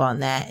following up on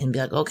that, and be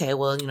like, okay,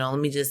 well, let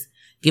me just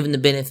give him the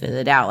benefit of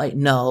the doubt. Like,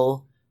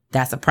 no,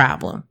 that's a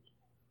problem.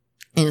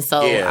 And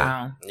so,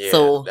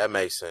 so that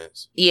makes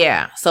sense.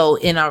 Yeah. So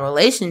in our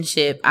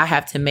relationship, I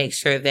have to make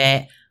sure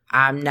that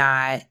I'm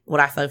not, what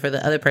I feel for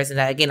the other person,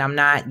 that again, I'm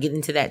not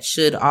getting to that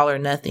should all or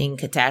nothing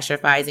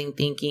catastrophizing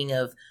thinking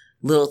of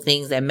little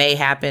things that may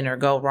happen or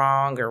go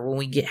wrong or when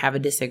we have a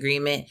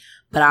disagreement.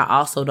 But I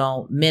also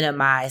don't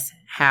minimize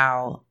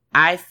how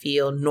I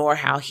feel nor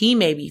how he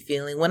may be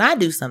feeling when I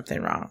do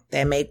something wrong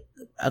that may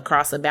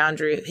cross a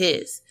boundary of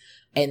his.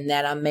 And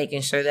that I'm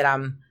making sure that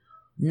I'm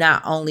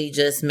not only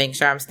just making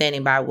sure I'm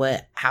standing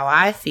by how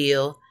I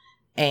feel,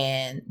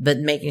 but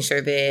making sure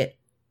that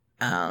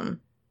I'm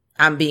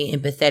being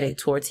empathetic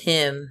towards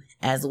him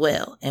as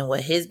well and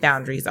what his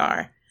boundaries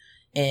are,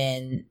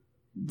 and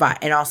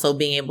also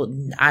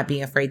not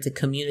being afraid to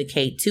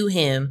communicate to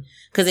him,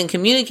 because in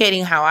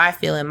communicating how I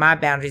feel and my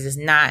boundaries is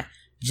not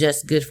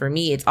just good for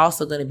me, it's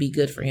also going to be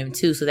good for him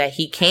too, so that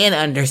he can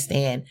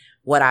understand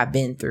what I've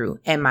been through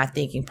and my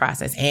thinking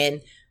process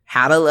and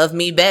how to love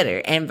me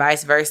better, and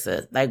vice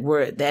versa. Like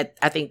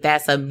I think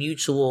that's a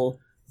mutual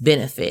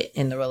benefit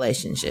in the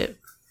relationship.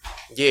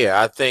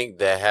 Yeah, I think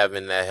that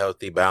having that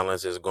healthy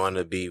balance is going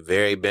to be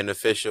very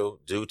beneficial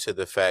due to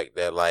the fact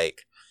that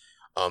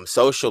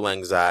social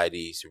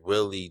anxieties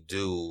really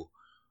do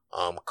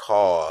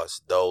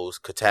cause those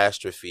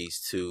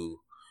catastrophes to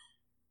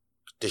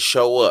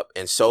show up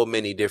in so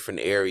many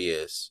different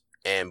areas,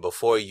 and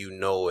before you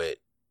know it,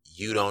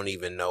 you don't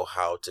even know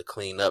how to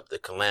clean up the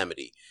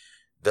calamity.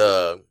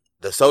 The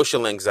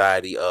social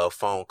anxiety of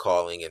phone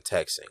calling and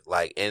texting.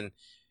 Like in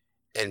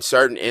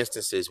certain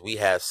instances, we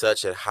have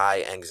such a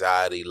high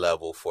anxiety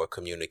level for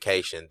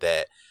communication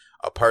that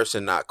a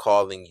person not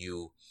calling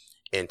you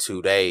in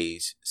 2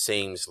 days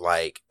seems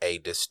like a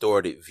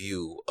distorted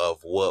view of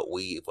what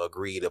we've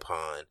agreed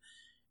upon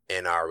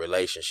in our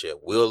relationship.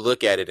 We'll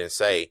look at it and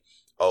say,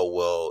 oh,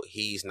 well,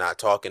 he's not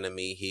talking to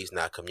me. He's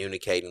not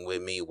communicating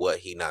with me. What,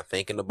 he not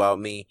thinking about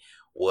me?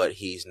 What,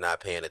 he's not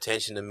paying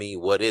attention to me?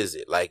 What is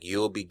it? Like,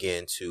 you'll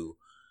begin to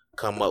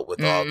come up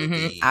with all of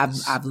these.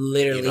 I've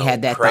literally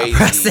had that crazy thought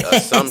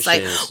process. Assumptions.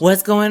 Like,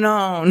 what's going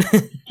on?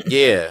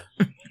 Yeah.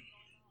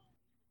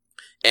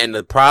 And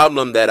the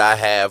problem that I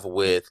have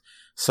with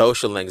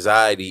social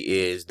anxiety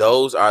is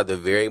those are the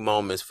very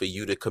moments for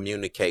you to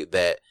communicate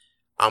that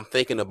I'm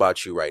thinking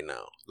about you right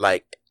now.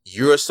 Like,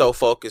 you're so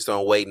focused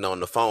on waiting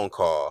on the phone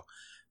call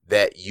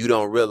that you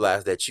don't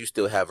realize that you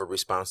still have a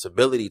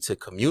responsibility to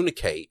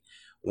communicate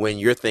when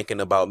you're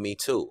thinking about me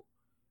too.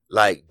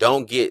 Like,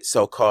 don't get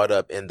so caught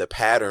up in the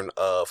pattern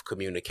of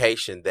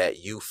communication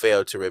that you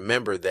fail to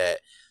remember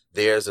that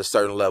there's a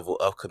certain level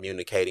of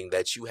communicating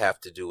that you have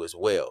to do as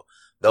well.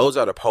 Those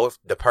are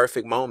the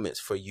perfect moments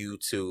for you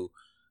to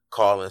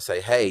call and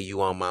say, hey,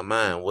 you on my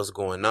mind? What's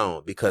going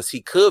on? Because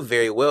he could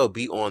very well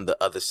be on the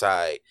other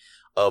side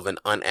of an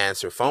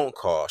unanswered phone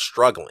call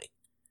struggling.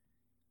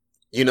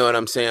 You know what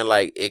I'm saying?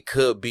 Like, it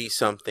could be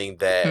something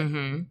that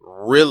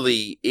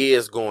really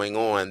is going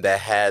on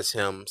that has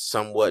him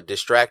somewhat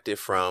distracted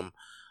from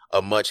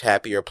a much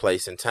happier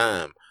place and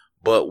time.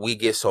 but we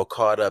get so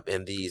caught up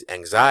in these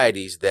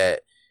anxieties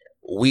that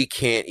we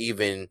can't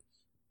even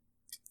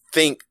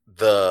think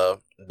the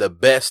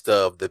best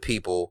of the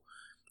people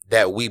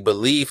that we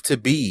believe to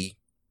be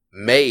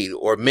made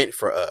or meant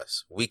for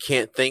us. We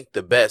can't think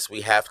the best.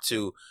 We have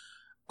to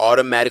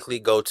automatically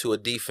go to a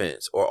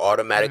defense or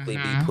automatically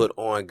be put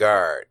on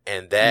guard.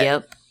 And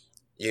that,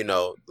 you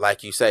know,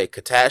 like you say,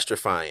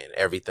 catastrophizing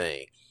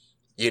everything.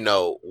 You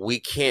know, we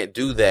can't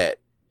do that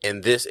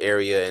in this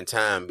area in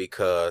time,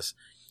 because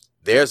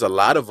there's a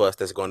lot of us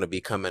that's going to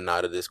be coming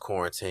out of this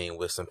quarantine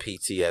with some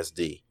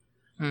PTSD.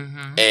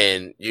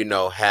 And, you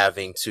know,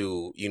 having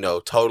to, you know,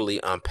 totally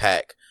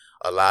unpack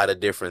a lot of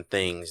different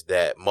things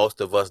that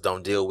most of us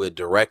don't deal with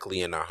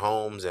directly in our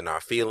homes and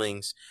our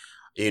feelings,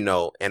 you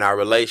know, in our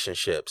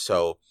relationships.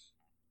 So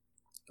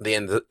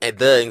the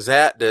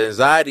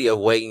anxiety of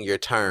waiting your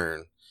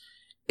turn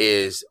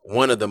is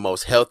one of the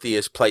most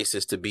healthiest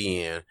places to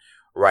be in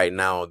right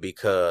now,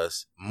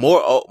 because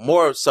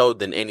more so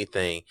than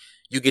anything,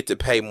 you get to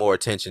pay more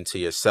attention to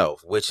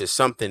yourself, which is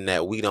something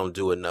that we don't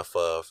do enough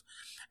of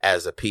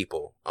as a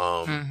people.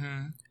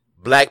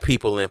 Black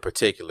people in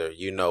particular,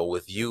 you know,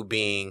 with you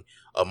being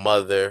a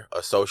mother,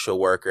 a social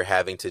worker,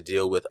 having to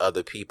deal with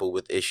other people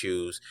with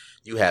issues,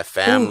 you have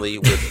family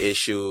with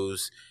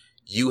issues,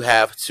 you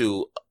have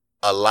to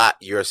allot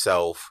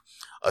yourself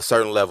a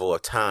certain level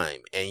of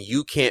time, and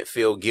you can't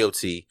feel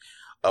guilty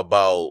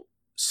about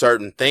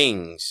certain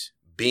things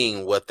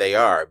being what they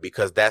are,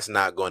 because that's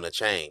not going to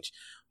change.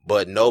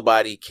 But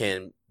nobody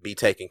can be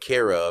taken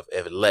care of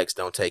if Lex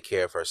don't take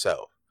care of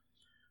herself.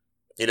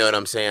 You know what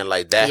I'm saying?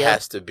 Like, that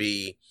has to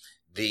be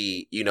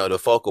the, you know, the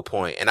focal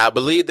point. And I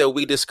believe that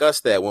we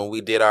discussed that when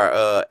we did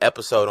our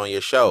episode on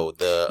your show,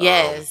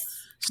 the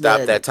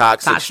Stop That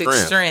Toxic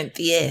Strength.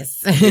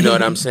 Yes. You know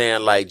what I'm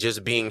saying? Like,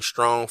 just being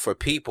strong for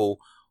people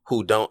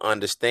who don't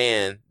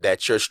understand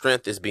that your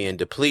strength is being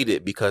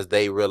depleted because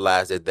they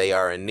realize that they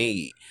are in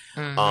need.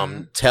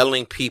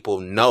 Telling people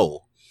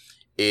no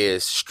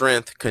is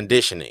strength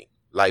conditioning.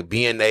 Like,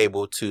 being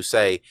able to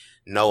say,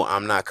 no,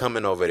 I'm not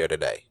coming over there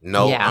today.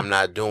 No, I'm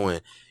not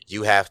doing.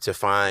 You have to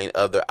find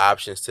other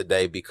options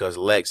today because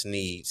Lex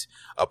needs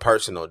a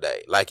personal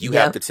day. Like, you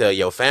have to tell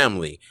your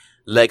family,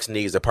 Lex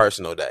needs a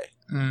personal day.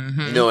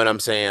 You know what I'm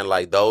saying?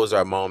 Like, those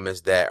are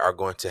moments that are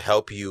going to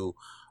help you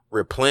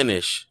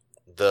replenish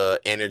the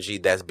energy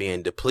that's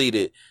being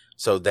depleted,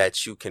 so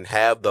that you can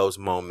have those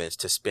moments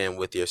to spend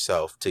with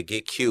yourself, to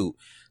get cute,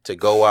 to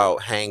go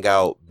out, hang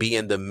out, be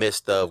in the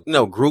midst of, you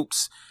know,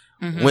 groups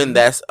when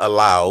that's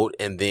allowed,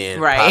 and then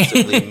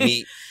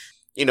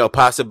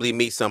possibly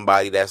meet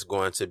somebody that's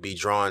going to be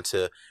drawn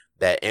to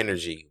that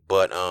energy.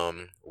 But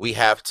we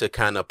have to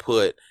kind of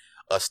put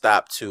a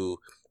stop to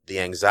the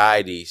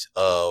anxieties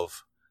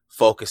of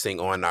focusing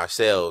on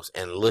ourselves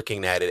and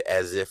looking at it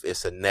as if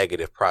it's a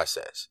negative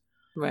process.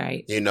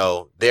 Right. You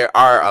know, there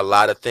are a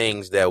lot of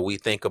things that we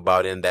think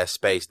about in that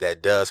space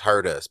that does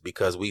hurt us,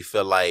 because we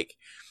feel like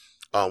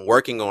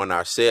working on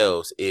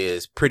ourselves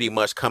is pretty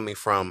much coming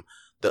from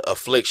the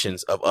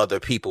afflictions of other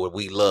people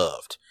we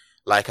loved.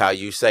 Like how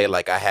you say,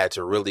 like, I had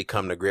to really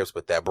come to grips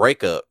with that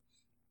breakup.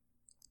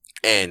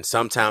 And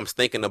sometimes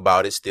thinking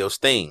about it still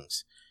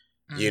stings,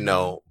 you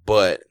know,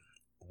 but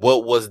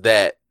what was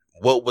that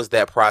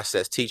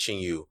process teaching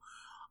you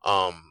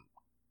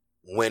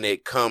when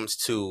it comes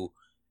to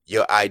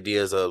your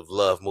ideas of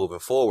love moving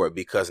forward?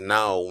 Because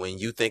now when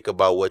you think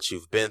about what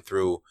you've been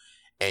through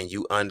and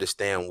you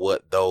understand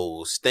what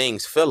those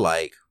things feel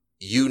like,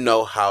 you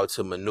know how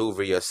to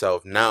maneuver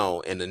yourself now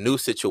in a new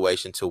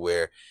situation to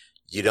where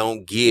you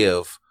don't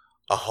give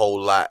a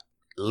whole lot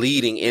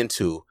leading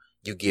into,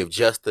 you give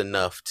just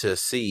enough to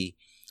see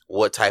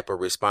what type of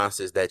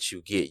responses that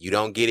you get. You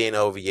don't get in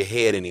over your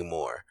head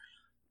anymore.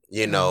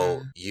 You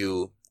know,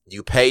 you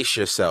pace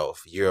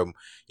yourself. You're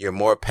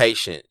more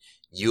patient.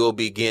 You'll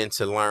begin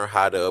to learn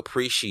how to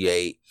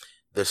appreciate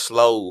the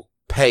slow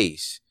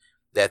pace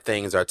that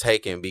things are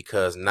taking,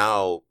 because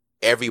now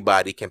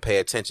everybody can pay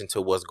attention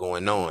to what's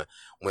going on.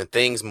 When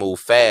things move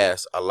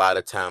fast, a lot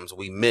of times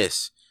we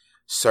miss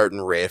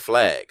certain red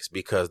flags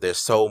because there's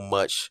so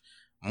much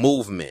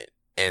movement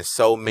and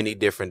so many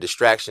different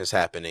distractions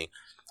happening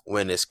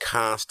when it's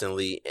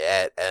constantly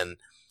at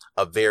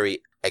a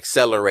very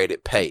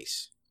accelerated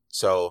pace.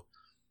 So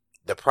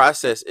the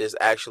process is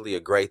actually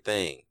a great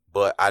thing.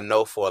 But I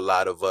know for a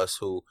lot of us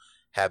who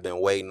have been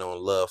waiting on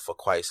love for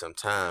quite some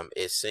time,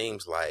 it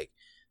seems like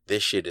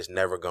this shit is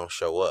never going to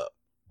show up.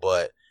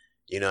 But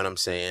you know what I'm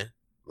saying?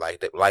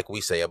 Like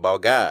we say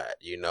about God,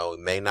 you know, it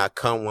may not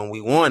come when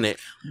we want it,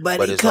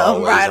 but it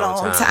come right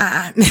on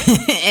time.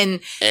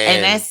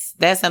 and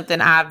that's something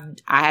I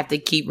have to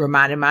keep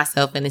reminding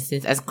myself, in a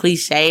sense, as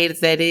cliche as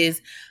that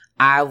is.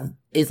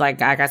 It's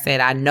like I said,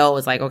 I know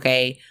it's like,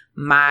 okay,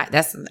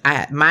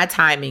 my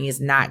timing is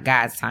not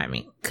God's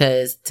timing,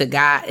 because to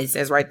God, it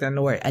says right there in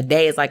the word, a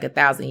day is like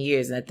 1,000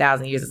 years, and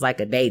 1,000 years is like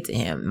a day to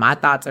him. My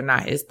thoughts are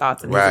not his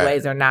thoughts, and his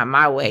ways are not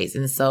my ways.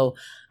 And so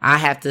I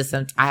have to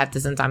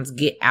sometimes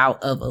get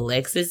out of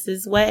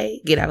Alexis's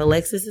way, and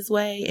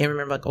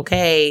remember, like,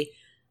 okay,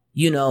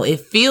 it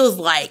feels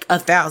like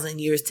 1,000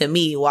 years to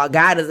me, while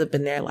God is up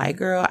in there like,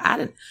 girl,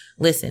 I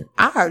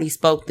already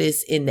spoke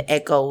this in the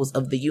echoes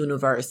of the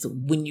universe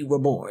when you were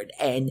born,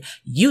 and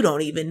you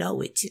don't even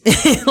know it.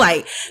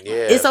 Like,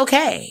 it's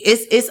okay.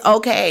 It's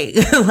okay.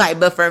 Like,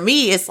 but for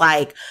me, it's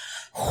like,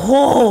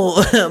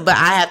 oh, but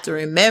I have to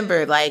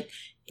remember, like,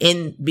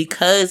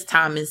 because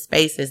time and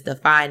space is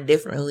defined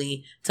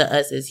differently to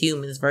us as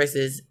humans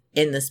versus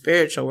in the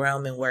spiritual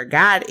realm and where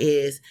God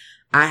is,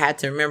 I had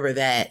to remember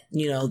that,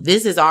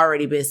 this has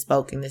already been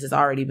spoken. This has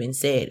already been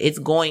said. It's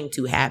going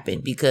to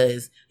happen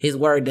because his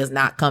word does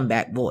not come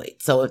back void.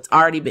 So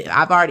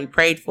I've already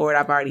prayed for it.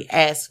 I've already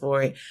asked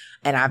for it,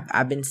 and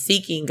I've been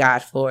seeking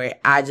God for it.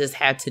 I just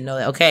had to know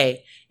that,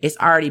 okay, it's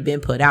already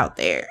been put out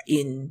there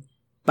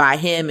by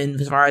him.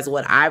 And as far as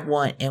what I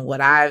want and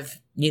what I've,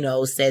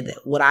 said that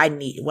what I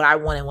need, what I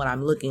want and what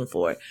I'm looking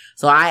for.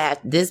 So at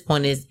this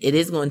point it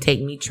is going to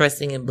take me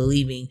trusting and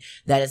believing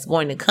that it's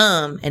going to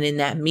come. And in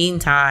that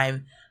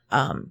meantime,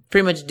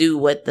 pretty much do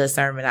what the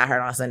sermon I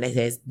heard on Sunday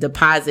says,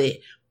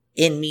 deposit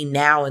in me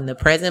now in the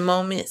present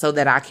moment so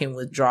that I can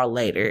withdraw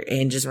later.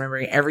 And just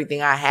remembering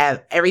everything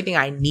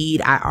I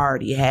need, I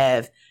already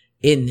have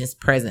in this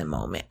present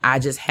moment. I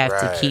just have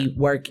to keep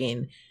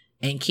working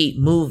and keep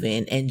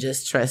moving and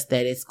just trust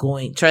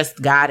that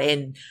trust God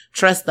and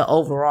trust the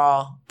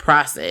overall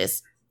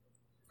process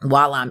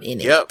while I'm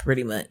in it,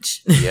 pretty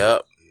much.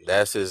 Yep.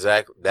 That's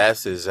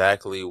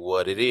exactly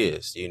what it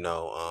is.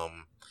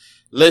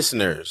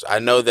 Listeners, I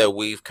know that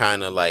we've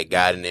kind of like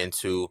gotten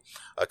into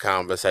a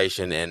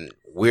conversation and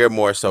we're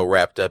more so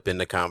wrapped up in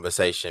the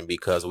conversation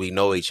because we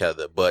know each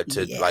other, but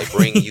to like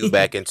bring you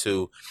back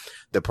into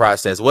the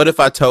process. What if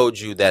I told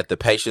you that the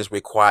patience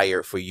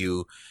required for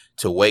you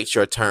to wait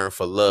your turn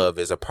for love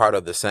is a part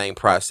of the same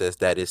process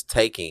that is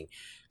taking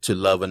to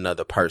love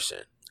another person?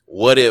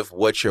 What if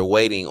what you're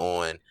waiting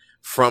on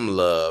from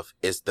love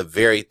is the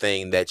very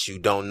thing that you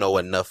don't know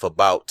enough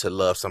about to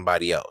love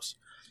somebody else?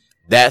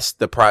 That's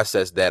the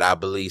process that I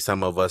believe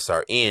some of us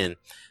are in,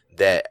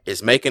 that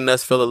is making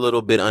us feel a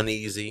little bit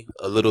uneasy,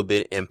 a little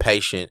bit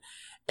impatient,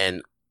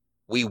 and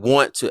we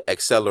want to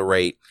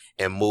accelerate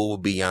and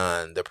move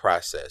beyond the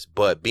process.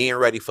 But being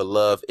ready for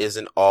love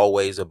isn't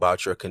always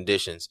about your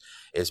conditions.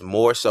 It's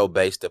more so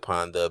based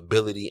upon the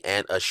ability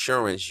and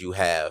assurance you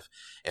have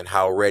and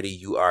how ready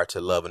you are to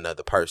love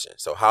another person.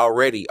 So how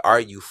ready are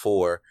you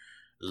for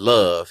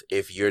love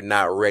if you're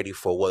not ready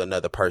for what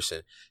another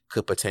person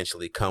could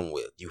potentially come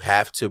with? You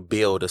have to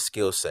build a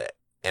skill set.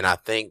 And I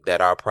think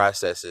that our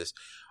processes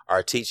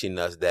are teaching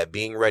us that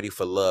being ready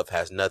for love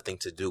has nothing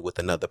to do with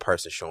another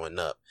person showing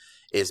up.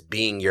 It's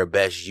being your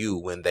best you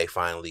when they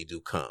finally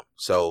do come.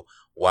 So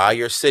while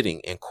you're sitting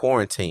in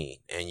quarantine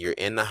and you're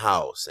in the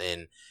house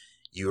and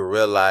you're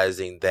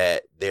realizing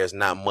that there's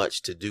not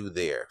much to do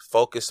there,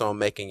 focus on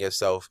making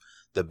yourself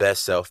the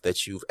best self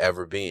that you've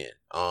ever been.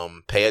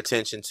 Pay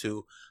attention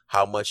to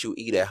how much you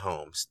eat at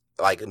home.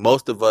 Like,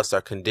 most of us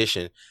are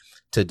conditioned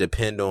to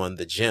depend on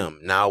the gym.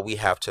 Now we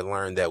have to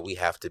learn that we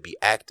have to be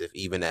active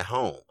even at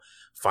home,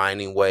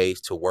 finding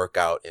ways to work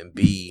out and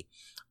be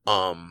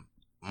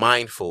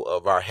mindful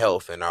of our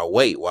health and our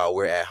weight while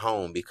we're at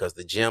home, because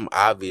the gym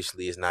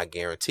obviously is not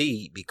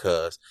guaranteed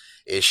because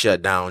it's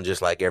shut down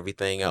just like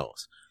everything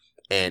else.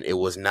 And it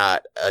was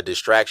not a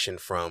distraction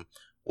from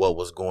what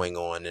was going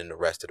on in the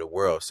rest of the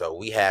world. So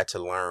we had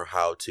to learn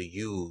how to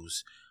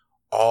use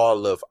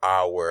all of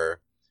our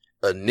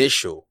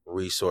initial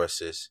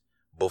resources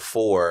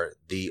before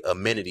the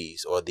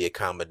amenities or the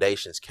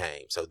accommodations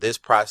came. So this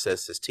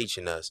process is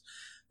teaching us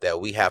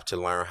that we have to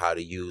learn how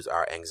to use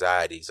our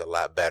anxieties a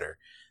lot better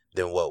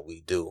than what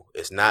we do.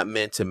 It's not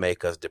meant to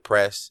make us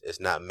depressed.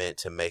 It's not meant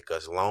to make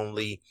us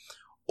lonely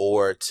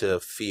or to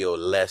feel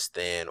less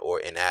than or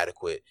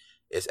inadequate.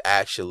 It's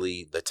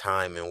actually the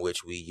time in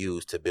which we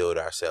use to build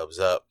ourselves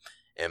up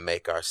and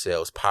make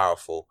ourselves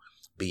powerful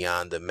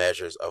beyond the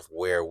measures of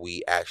where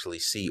we actually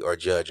see or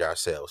judge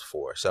ourselves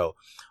for. So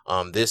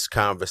this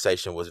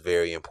conversation was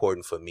very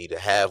important for me to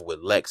have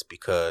with Lex,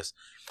 because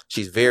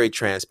she's very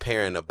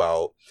transparent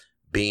about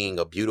being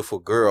a beautiful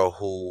girl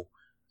who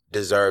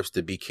deserves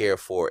to be cared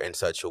for in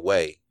such a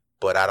way.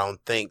 But I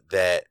don't think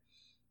that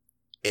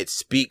it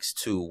speaks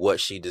to what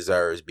she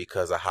deserves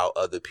because of how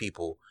other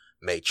people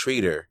may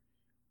treat her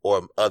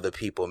or other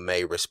people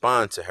may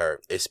respond to her.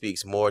 It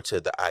speaks more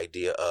to the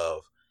idea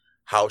of,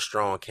 how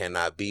strong can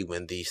I be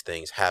when these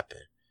things happen?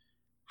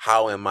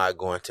 How am I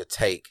going to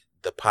take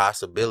the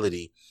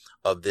possibility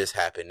of this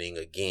happening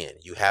again?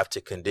 You have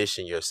to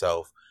condition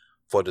yourself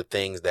for the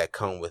things that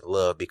come with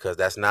love, because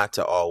that's not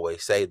to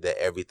always say that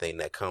everything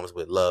that comes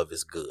with love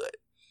is good.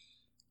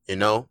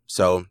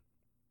 So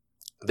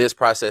this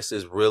process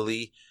is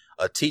really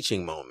a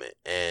teaching moment.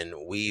 And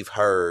we've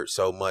heard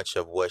so much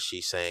of what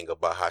she's saying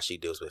about how she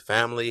deals with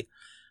family,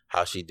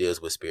 how she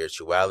deals with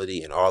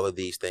spirituality, and all of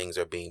these things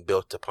are being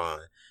built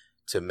upon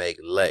to make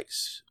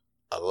Lex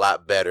a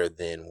lot better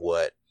than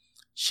what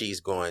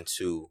she's going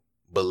to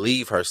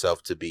believe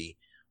herself to be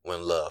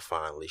when love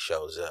finally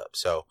shows up.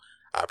 So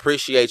I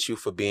appreciate you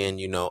for being,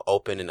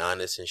 open and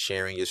honest and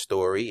sharing your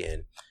story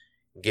and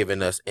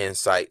giving us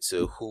insight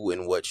to who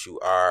and what you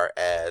are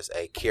as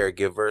a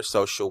caregiver,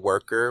 social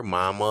worker,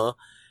 mama,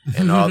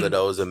 and all of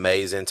those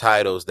amazing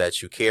titles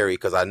that you carry.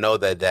 Because I know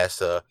that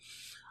that's a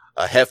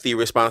hefty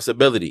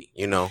responsibility,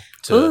 you know,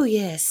 to oh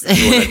yes, do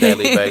on a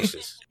daily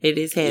basis. It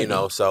is heavy, you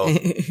know. So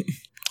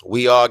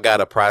we all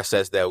got a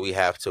process that we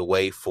have to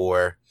wait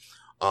for.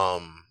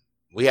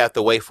 We have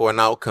to wait for an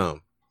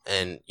outcome,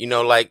 and you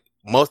know, like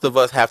most of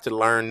us have to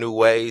learn new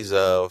ways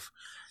of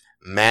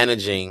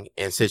managing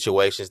in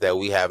situations that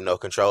we have no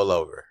control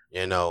over.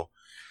 You know,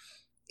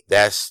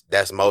 that's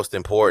most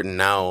important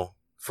now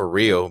for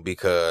real,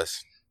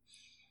 because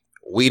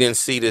we didn't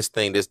see this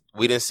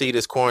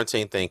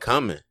quarantine thing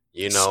coming,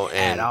 you know,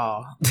 and at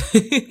all.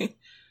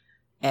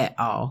 At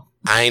all.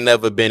 I ain't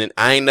never been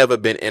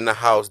in the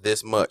house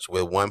this much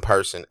with one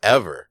person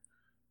ever.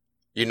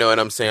 You know what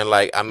I'm saying?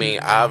 Like, I mean,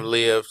 I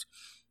lived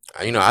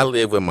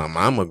with my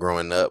mama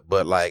growing up,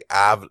 but like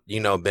I've, you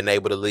know, been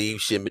able to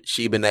leave.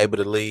 She been able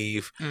to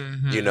leave.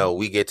 You know,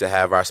 we get to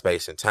have our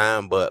space and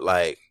time, but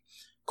like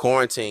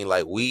quarantine,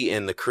 like we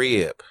in the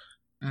crib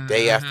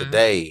day after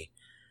day.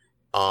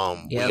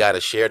 We got to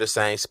share the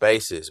same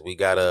spaces. We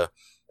got to,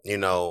 you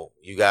know,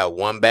 you got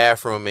one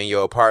bathroom in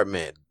your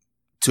apartment,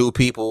 2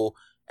 people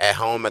at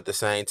home at the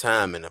same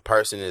time, and the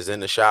person is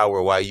in the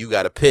shower while you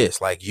got to piss.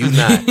 Like, you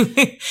not.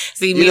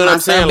 See, me and my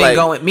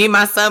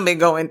son been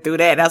going through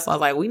that. That's why I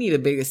was like, we need a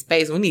bigger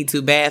space. We need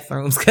 2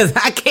 bathrooms because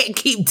I can't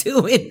keep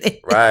doing this.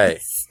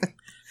 Right.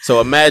 So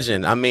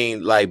imagine, I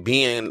mean, like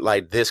being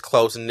like this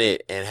close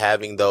knit and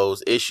having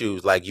those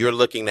issues, like you're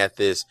looking at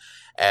this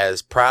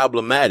as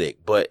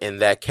problematic, but in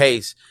that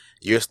case,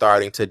 you're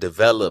starting to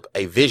develop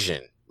a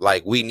vision.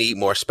 Like, we need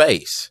more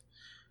space.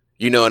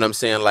 You know what I'm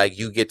saying? Like,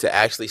 you get to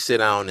actually sit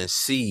down and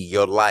see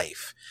your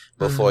life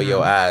before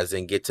your eyes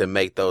and get to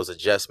make those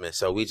adjustments.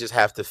 So we just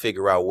have to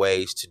figure out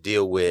ways to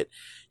deal with,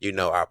 you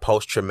know, our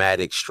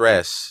post-traumatic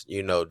stress,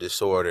 you know,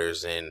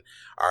 disorders and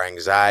our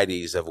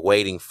anxieties of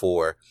waiting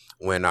for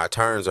when our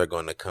turns are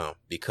going to come.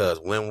 Because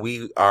when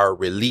we are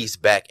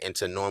released back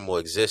into normal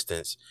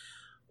existence,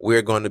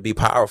 we're going to be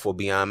powerful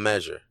beyond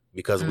measure,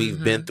 because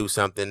we've been through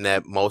something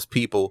that most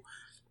people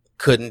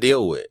couldn't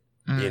deal with,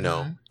 you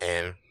know,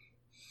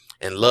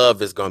 and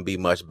love is going to be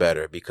much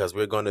better because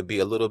we're going to be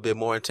a little bit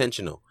more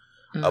intentional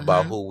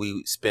about who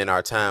we spend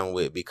our time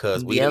with,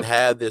 because we didn't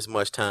have this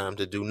much time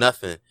to do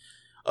nothing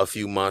a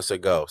few months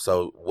ago.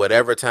 So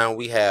whatever time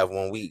we have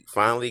when we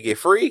finally get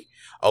free,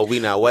 we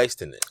not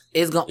wasting it.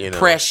 It's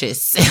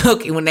precious.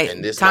 Okay,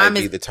 and this might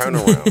be the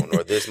turnaround,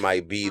 or this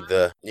might be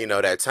the, you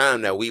know, that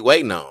time that we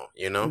waiting on,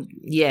 you know?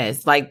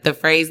 Yes, like the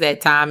phrase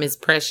that time is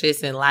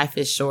precious and life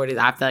is short,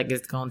 I feel like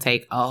it's going to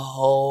take a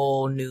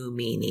whole new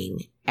meaning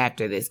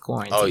after this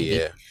quarantine. Oh,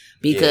 yeah.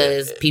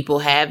 Because people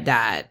have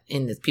died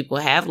and people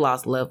have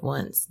lost loved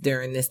ones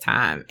during this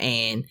time.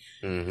 And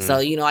so,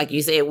 you know, like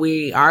you said,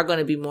 we are going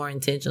to be more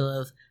intentional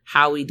of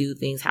how we do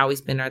things, how we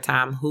spend our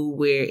time, who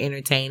we're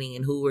entertaining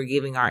and who we're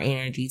giving our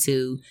energy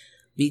to,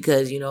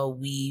 because, you know,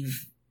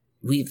 we've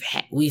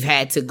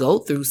had to go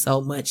through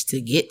so much to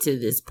get to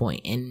this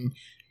point. And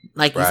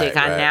like you said,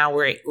 kind of now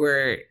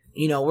we're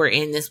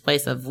in this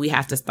place of we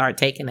have to start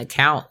taking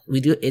account.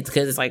 It's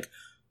because it's like,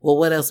 well,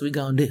 what else we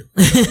gonna do?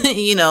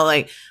 You know,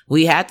 like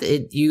we have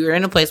to. You're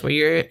in a place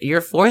where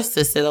you're forced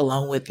to sit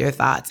alone with your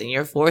thoughts, and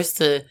you're forced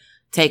to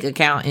take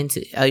account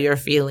into your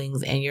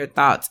feelings and your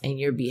thoughts and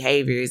your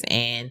behaviors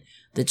and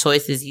the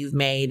choices you've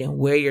made and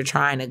where you're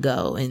trying to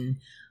go. And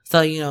so,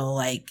 you know,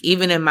 like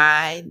even in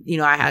my, you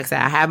know, I've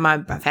had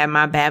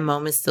my bad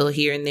moments still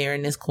here and there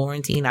in this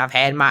quarantine. I've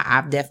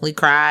definitely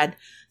cried.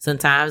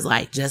 Sometimes,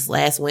 like just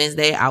last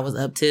Wednesday, I was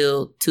up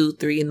till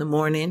 2-3 in the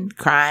morning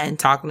crying,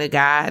 talking to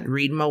God,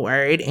 reading my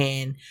word,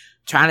 and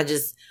trying to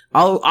just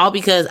all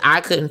because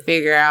I couldn't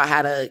figure out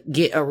how to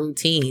get a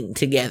routine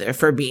together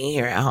for being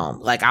here at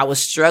home. Like I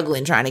was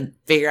struggling trying to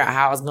figure out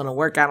how I was going to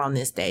work out on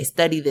this day,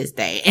 study this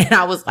day. And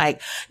I was like,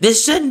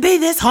 this shouldn't be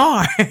this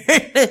hard.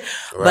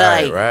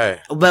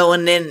 But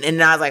when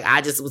and I was like,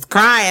 I just was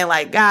crying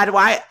like, God,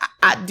 why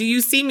do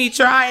you see me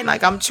trying?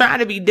 Like I'm trying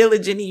to be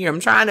diligent here. I'm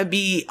trying to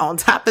be on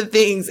top of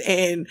things.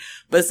 And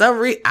for some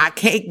reason I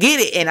can't get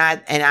it. And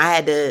I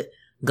had to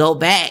go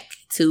back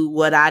to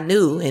what I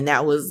knew, and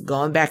that was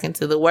going back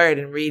into the word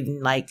and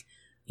reading, like,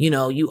 you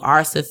know, you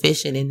are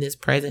sufficient in this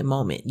present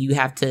moment. You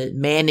have to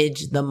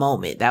manage the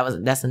moment.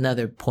 That's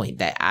another point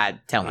that I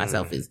tell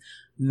myself is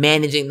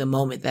managing the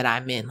moment that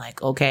I'm in.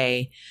 Like,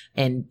 okay.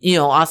 And, you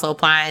know, also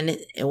applying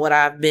what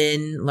I've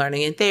been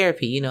learning in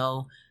therapy, you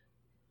know,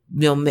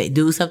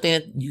 do something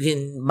that you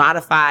can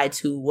modify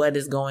to what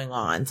is going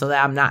on so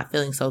that I'm not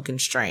feeling so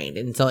constrained.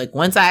 And so like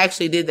once I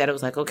actually did that, it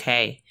was like,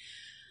 okay,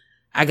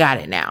 I got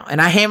it now.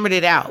 And I hammered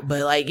it out.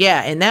 But like,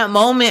 yeah, in that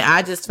moment,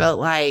 I just felt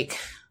like,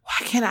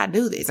 why can't I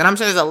do this? And I'm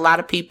sure there's a lot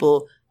of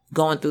people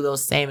going through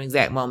those same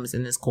exact moments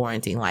in this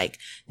quarantine. Like,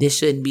 this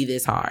shouldn't be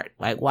this hard.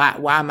 Like, why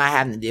am I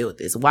having to deal with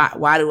this?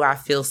 Why do I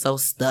feel so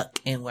stuck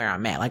in where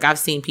I'm at? Like, I've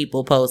seen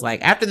people post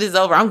like, after this is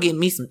over, I'm getting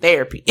me some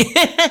therapy.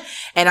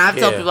 And I've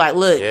told people like,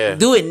 look,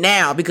 do it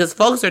now, because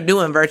folks are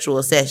doing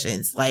virtual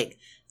sessions. Like,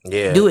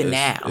 Yeah, do it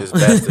now. It's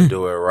best to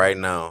do it right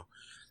now.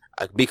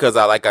 Because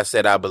like I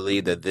said, I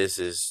believe that this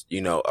is,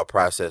 a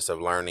process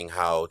of learning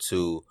how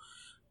to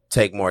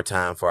take more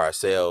time for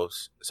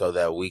ourselves so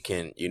that we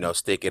can,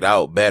 stick it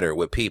out better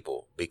with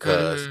people,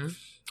 because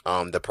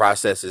the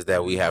processes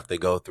that we have to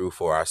go through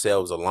for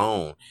ourselves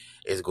alone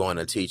is going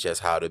to teach us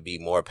how to be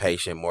more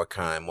patient, more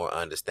kind, more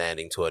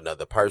understanding to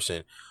another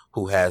person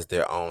who has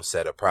their own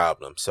set of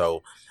problems.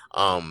 So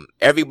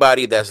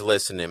everybody that's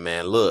listening,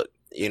 man, look,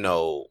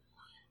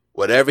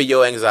 whatever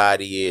your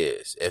anxiety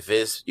is, if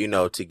it's,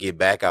 to get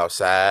back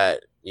outside,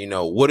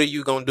 what are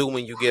you going to do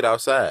when you get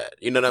outside?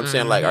 You know what I'm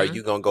saying? Like, are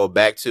you going to go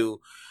back to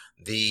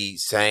the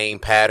same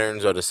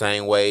patterns or the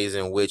same ways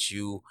in which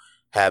you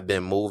have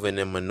been moving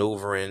and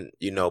maneuvering,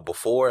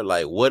 before?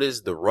 Like, what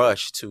is the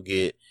rush to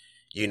get,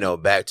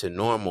 back to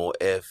normal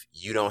if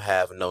you don't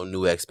have no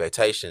new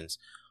expectations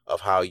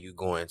of how you're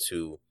going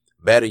to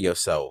better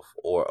yourself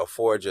or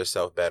afford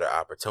yourself better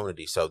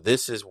opportunities? So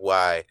this is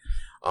why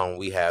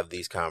we have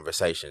these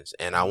conversations.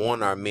 And I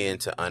want our men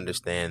to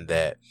understand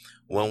that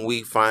when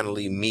we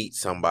finally meet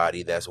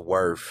somebody that's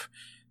worth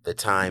the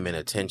time and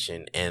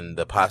attention and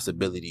the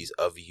possibilities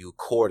of you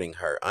courting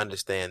her,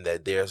 understand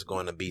that there's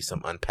going to be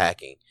some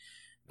unpacking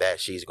that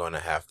she's going to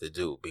have to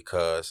do.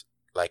 Because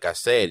like I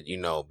said,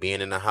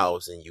 being in the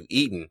house and you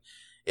eating,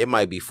 it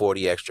might be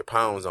 40 extra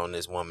pounds on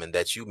this woman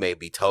that you may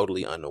be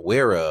totally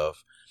unaware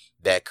of,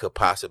 that could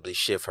possibly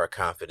shift her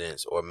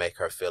confidence or make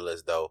her feel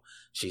as though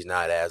she's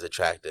not as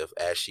attractive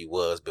as she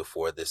was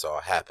before this all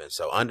happened.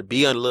 So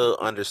be a little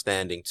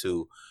understanding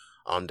too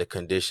on the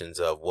conditions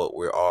of what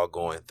we're all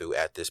going through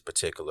at this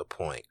particular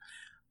point.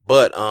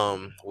 But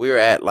we're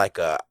at like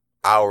a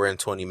hour and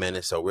 20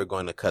 minutes, so we're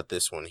going to cut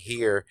this one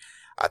here.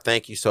 I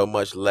thank you so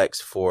much, Lex,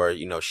 for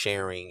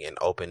sharing and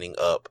opening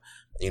up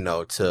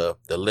to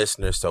the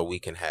listeners so we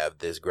can have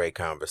this great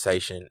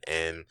conversation.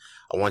 And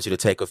I want you to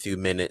take a few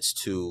minutes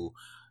to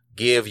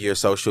give your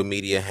social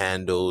media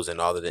handles and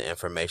all of the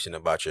information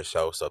about your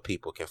show so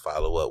people can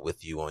follow up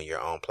with you on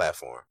your own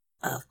platform.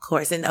 Of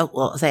course. And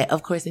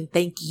and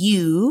thank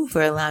you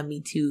for allowing me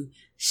to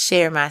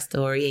share my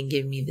story and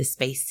give me the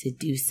space to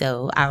do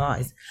so.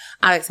 I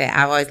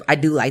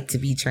do like to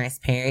be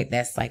transparent.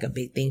 That's like a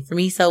big thing for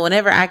me. So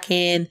whenever I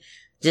can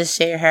just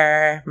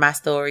share my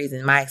stories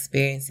and my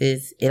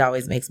experiences, it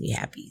always makes me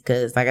happy.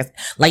 Cause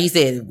like you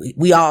said,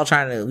 we all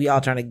trying to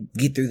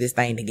get through this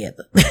thing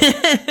together.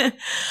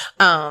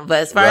 But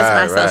as far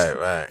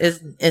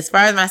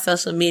as my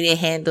social media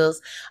handles,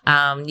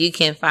 you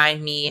can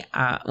find me,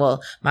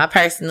 my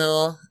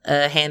personal,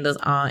 handles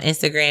on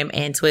Instagram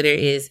and Twitter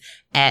is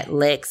at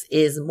Lex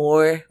is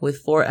more with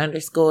 4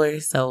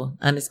 underscores. So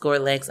 _Lex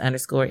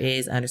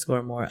 _is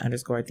 _more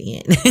 _ at the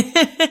end.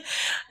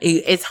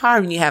 It's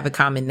hard when you have a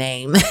common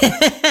name.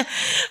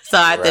 So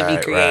I have to be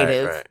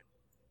creative. Right.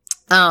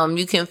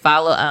 You can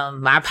follow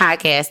my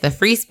podcast, The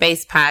Free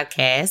Space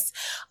Podcast,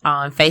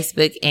 on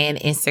Facebook and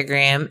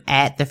Instagram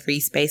at The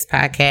Free Space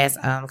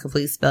Podcast,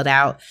 completely spelled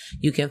out.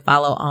 You can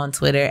follow on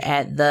Twitter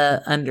at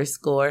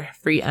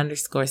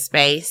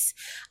 _free_space.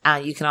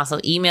 You can also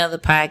email the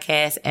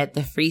podcast at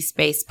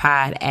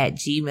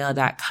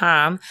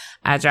thefreespacepod@gmail.com.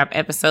 I drop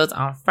episodes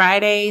on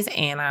Fridays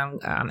and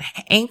on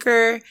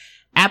Anchor,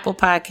 Apple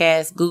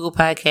Podcasts, Google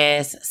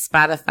Podcasts,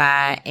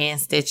 Spotify, and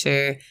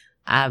Stitcher.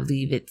 I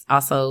believe it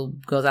also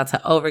goes out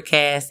to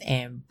Overcast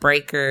and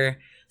Breaker.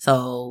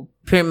 So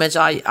pretty much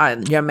all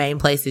your main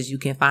places you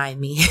can find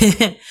me.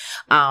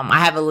 I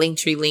have a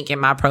Linktree link in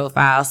my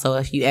profile. So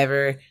if you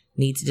ever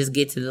need to just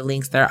get to the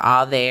links, they're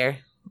all there.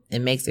 It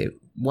makes it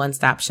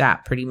one-stop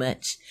shop pretty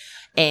much.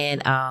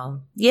 And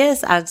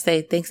yes, I'd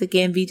say thanks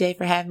again, VJ,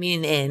 for having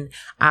me. And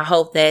I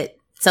hope that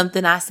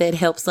something I said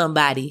helped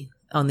somebody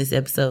on this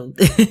episode.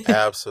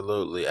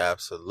 Absolutely.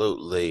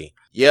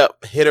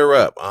 Yep. Hit her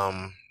up.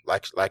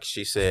 Like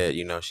she said,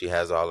 she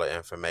has all the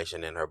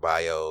information in her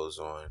bios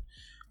on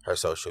her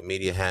social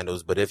media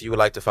handles. But if you would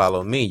like to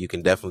follow me, you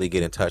can definitely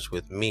get in touch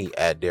with me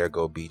at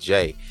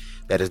DergoBJ.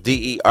 That is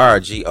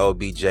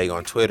DergoBJ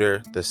on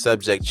Twitter. The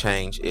subject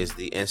change is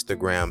the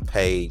Instagram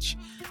page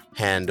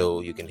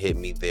handle. You can hit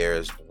me there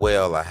as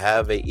well. I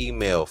have an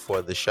email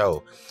for the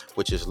show,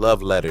 which is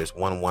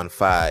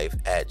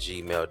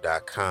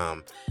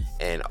loveletters115@gmail.com.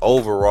 And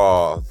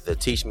overall, the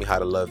Teach Me How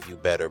to Love You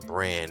Better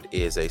brand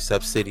is a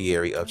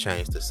subsidiary of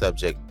Change the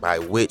Subject, by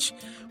which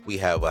we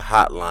have a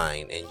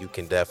hotline, and you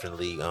can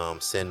definitely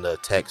send a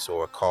text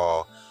or a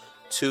call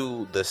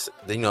to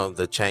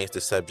the Change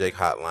the Subject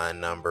hotline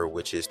number,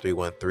 which is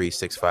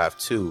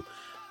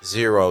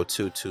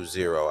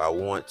 313-652-0220. I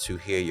want to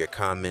hear your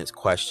comments,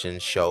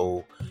 questions,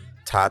 show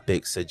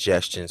topics,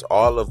 suggestions,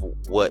 all of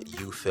what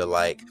you feel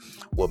like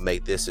will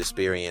make this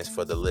experience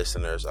for the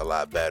listeners a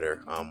lot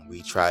better.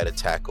 We try to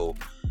tackle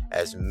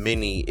as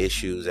many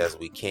issues as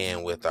we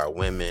can with our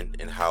women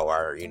and how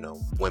our,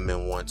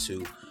 women want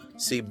to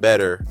see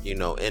better,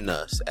 in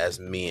us as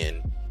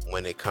men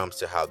when it comes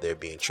to how they're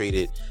being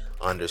treated,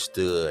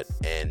 understood,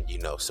 and,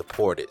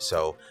 supported.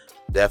 So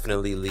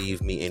definitely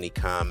leave me any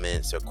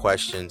comments or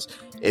questions.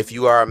 If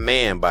you are a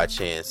man by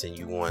chance and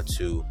you want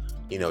to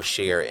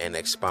share and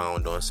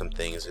expound on some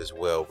things as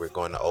well. We're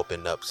going to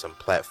open up some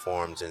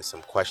platforms and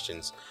some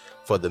questions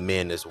for the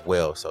men as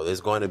well. So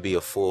there's going to be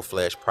a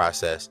full-fledged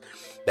process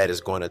that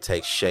is going to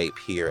take shape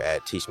here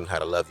at Teach Me How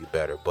to Love You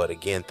Better. But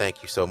again,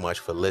 thank you so much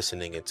for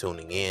listening and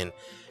tuning in.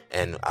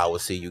 And I will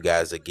see you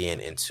guys again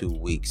in 2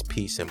 weeks.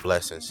 Peace and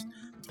blessings.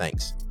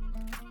 Thanks.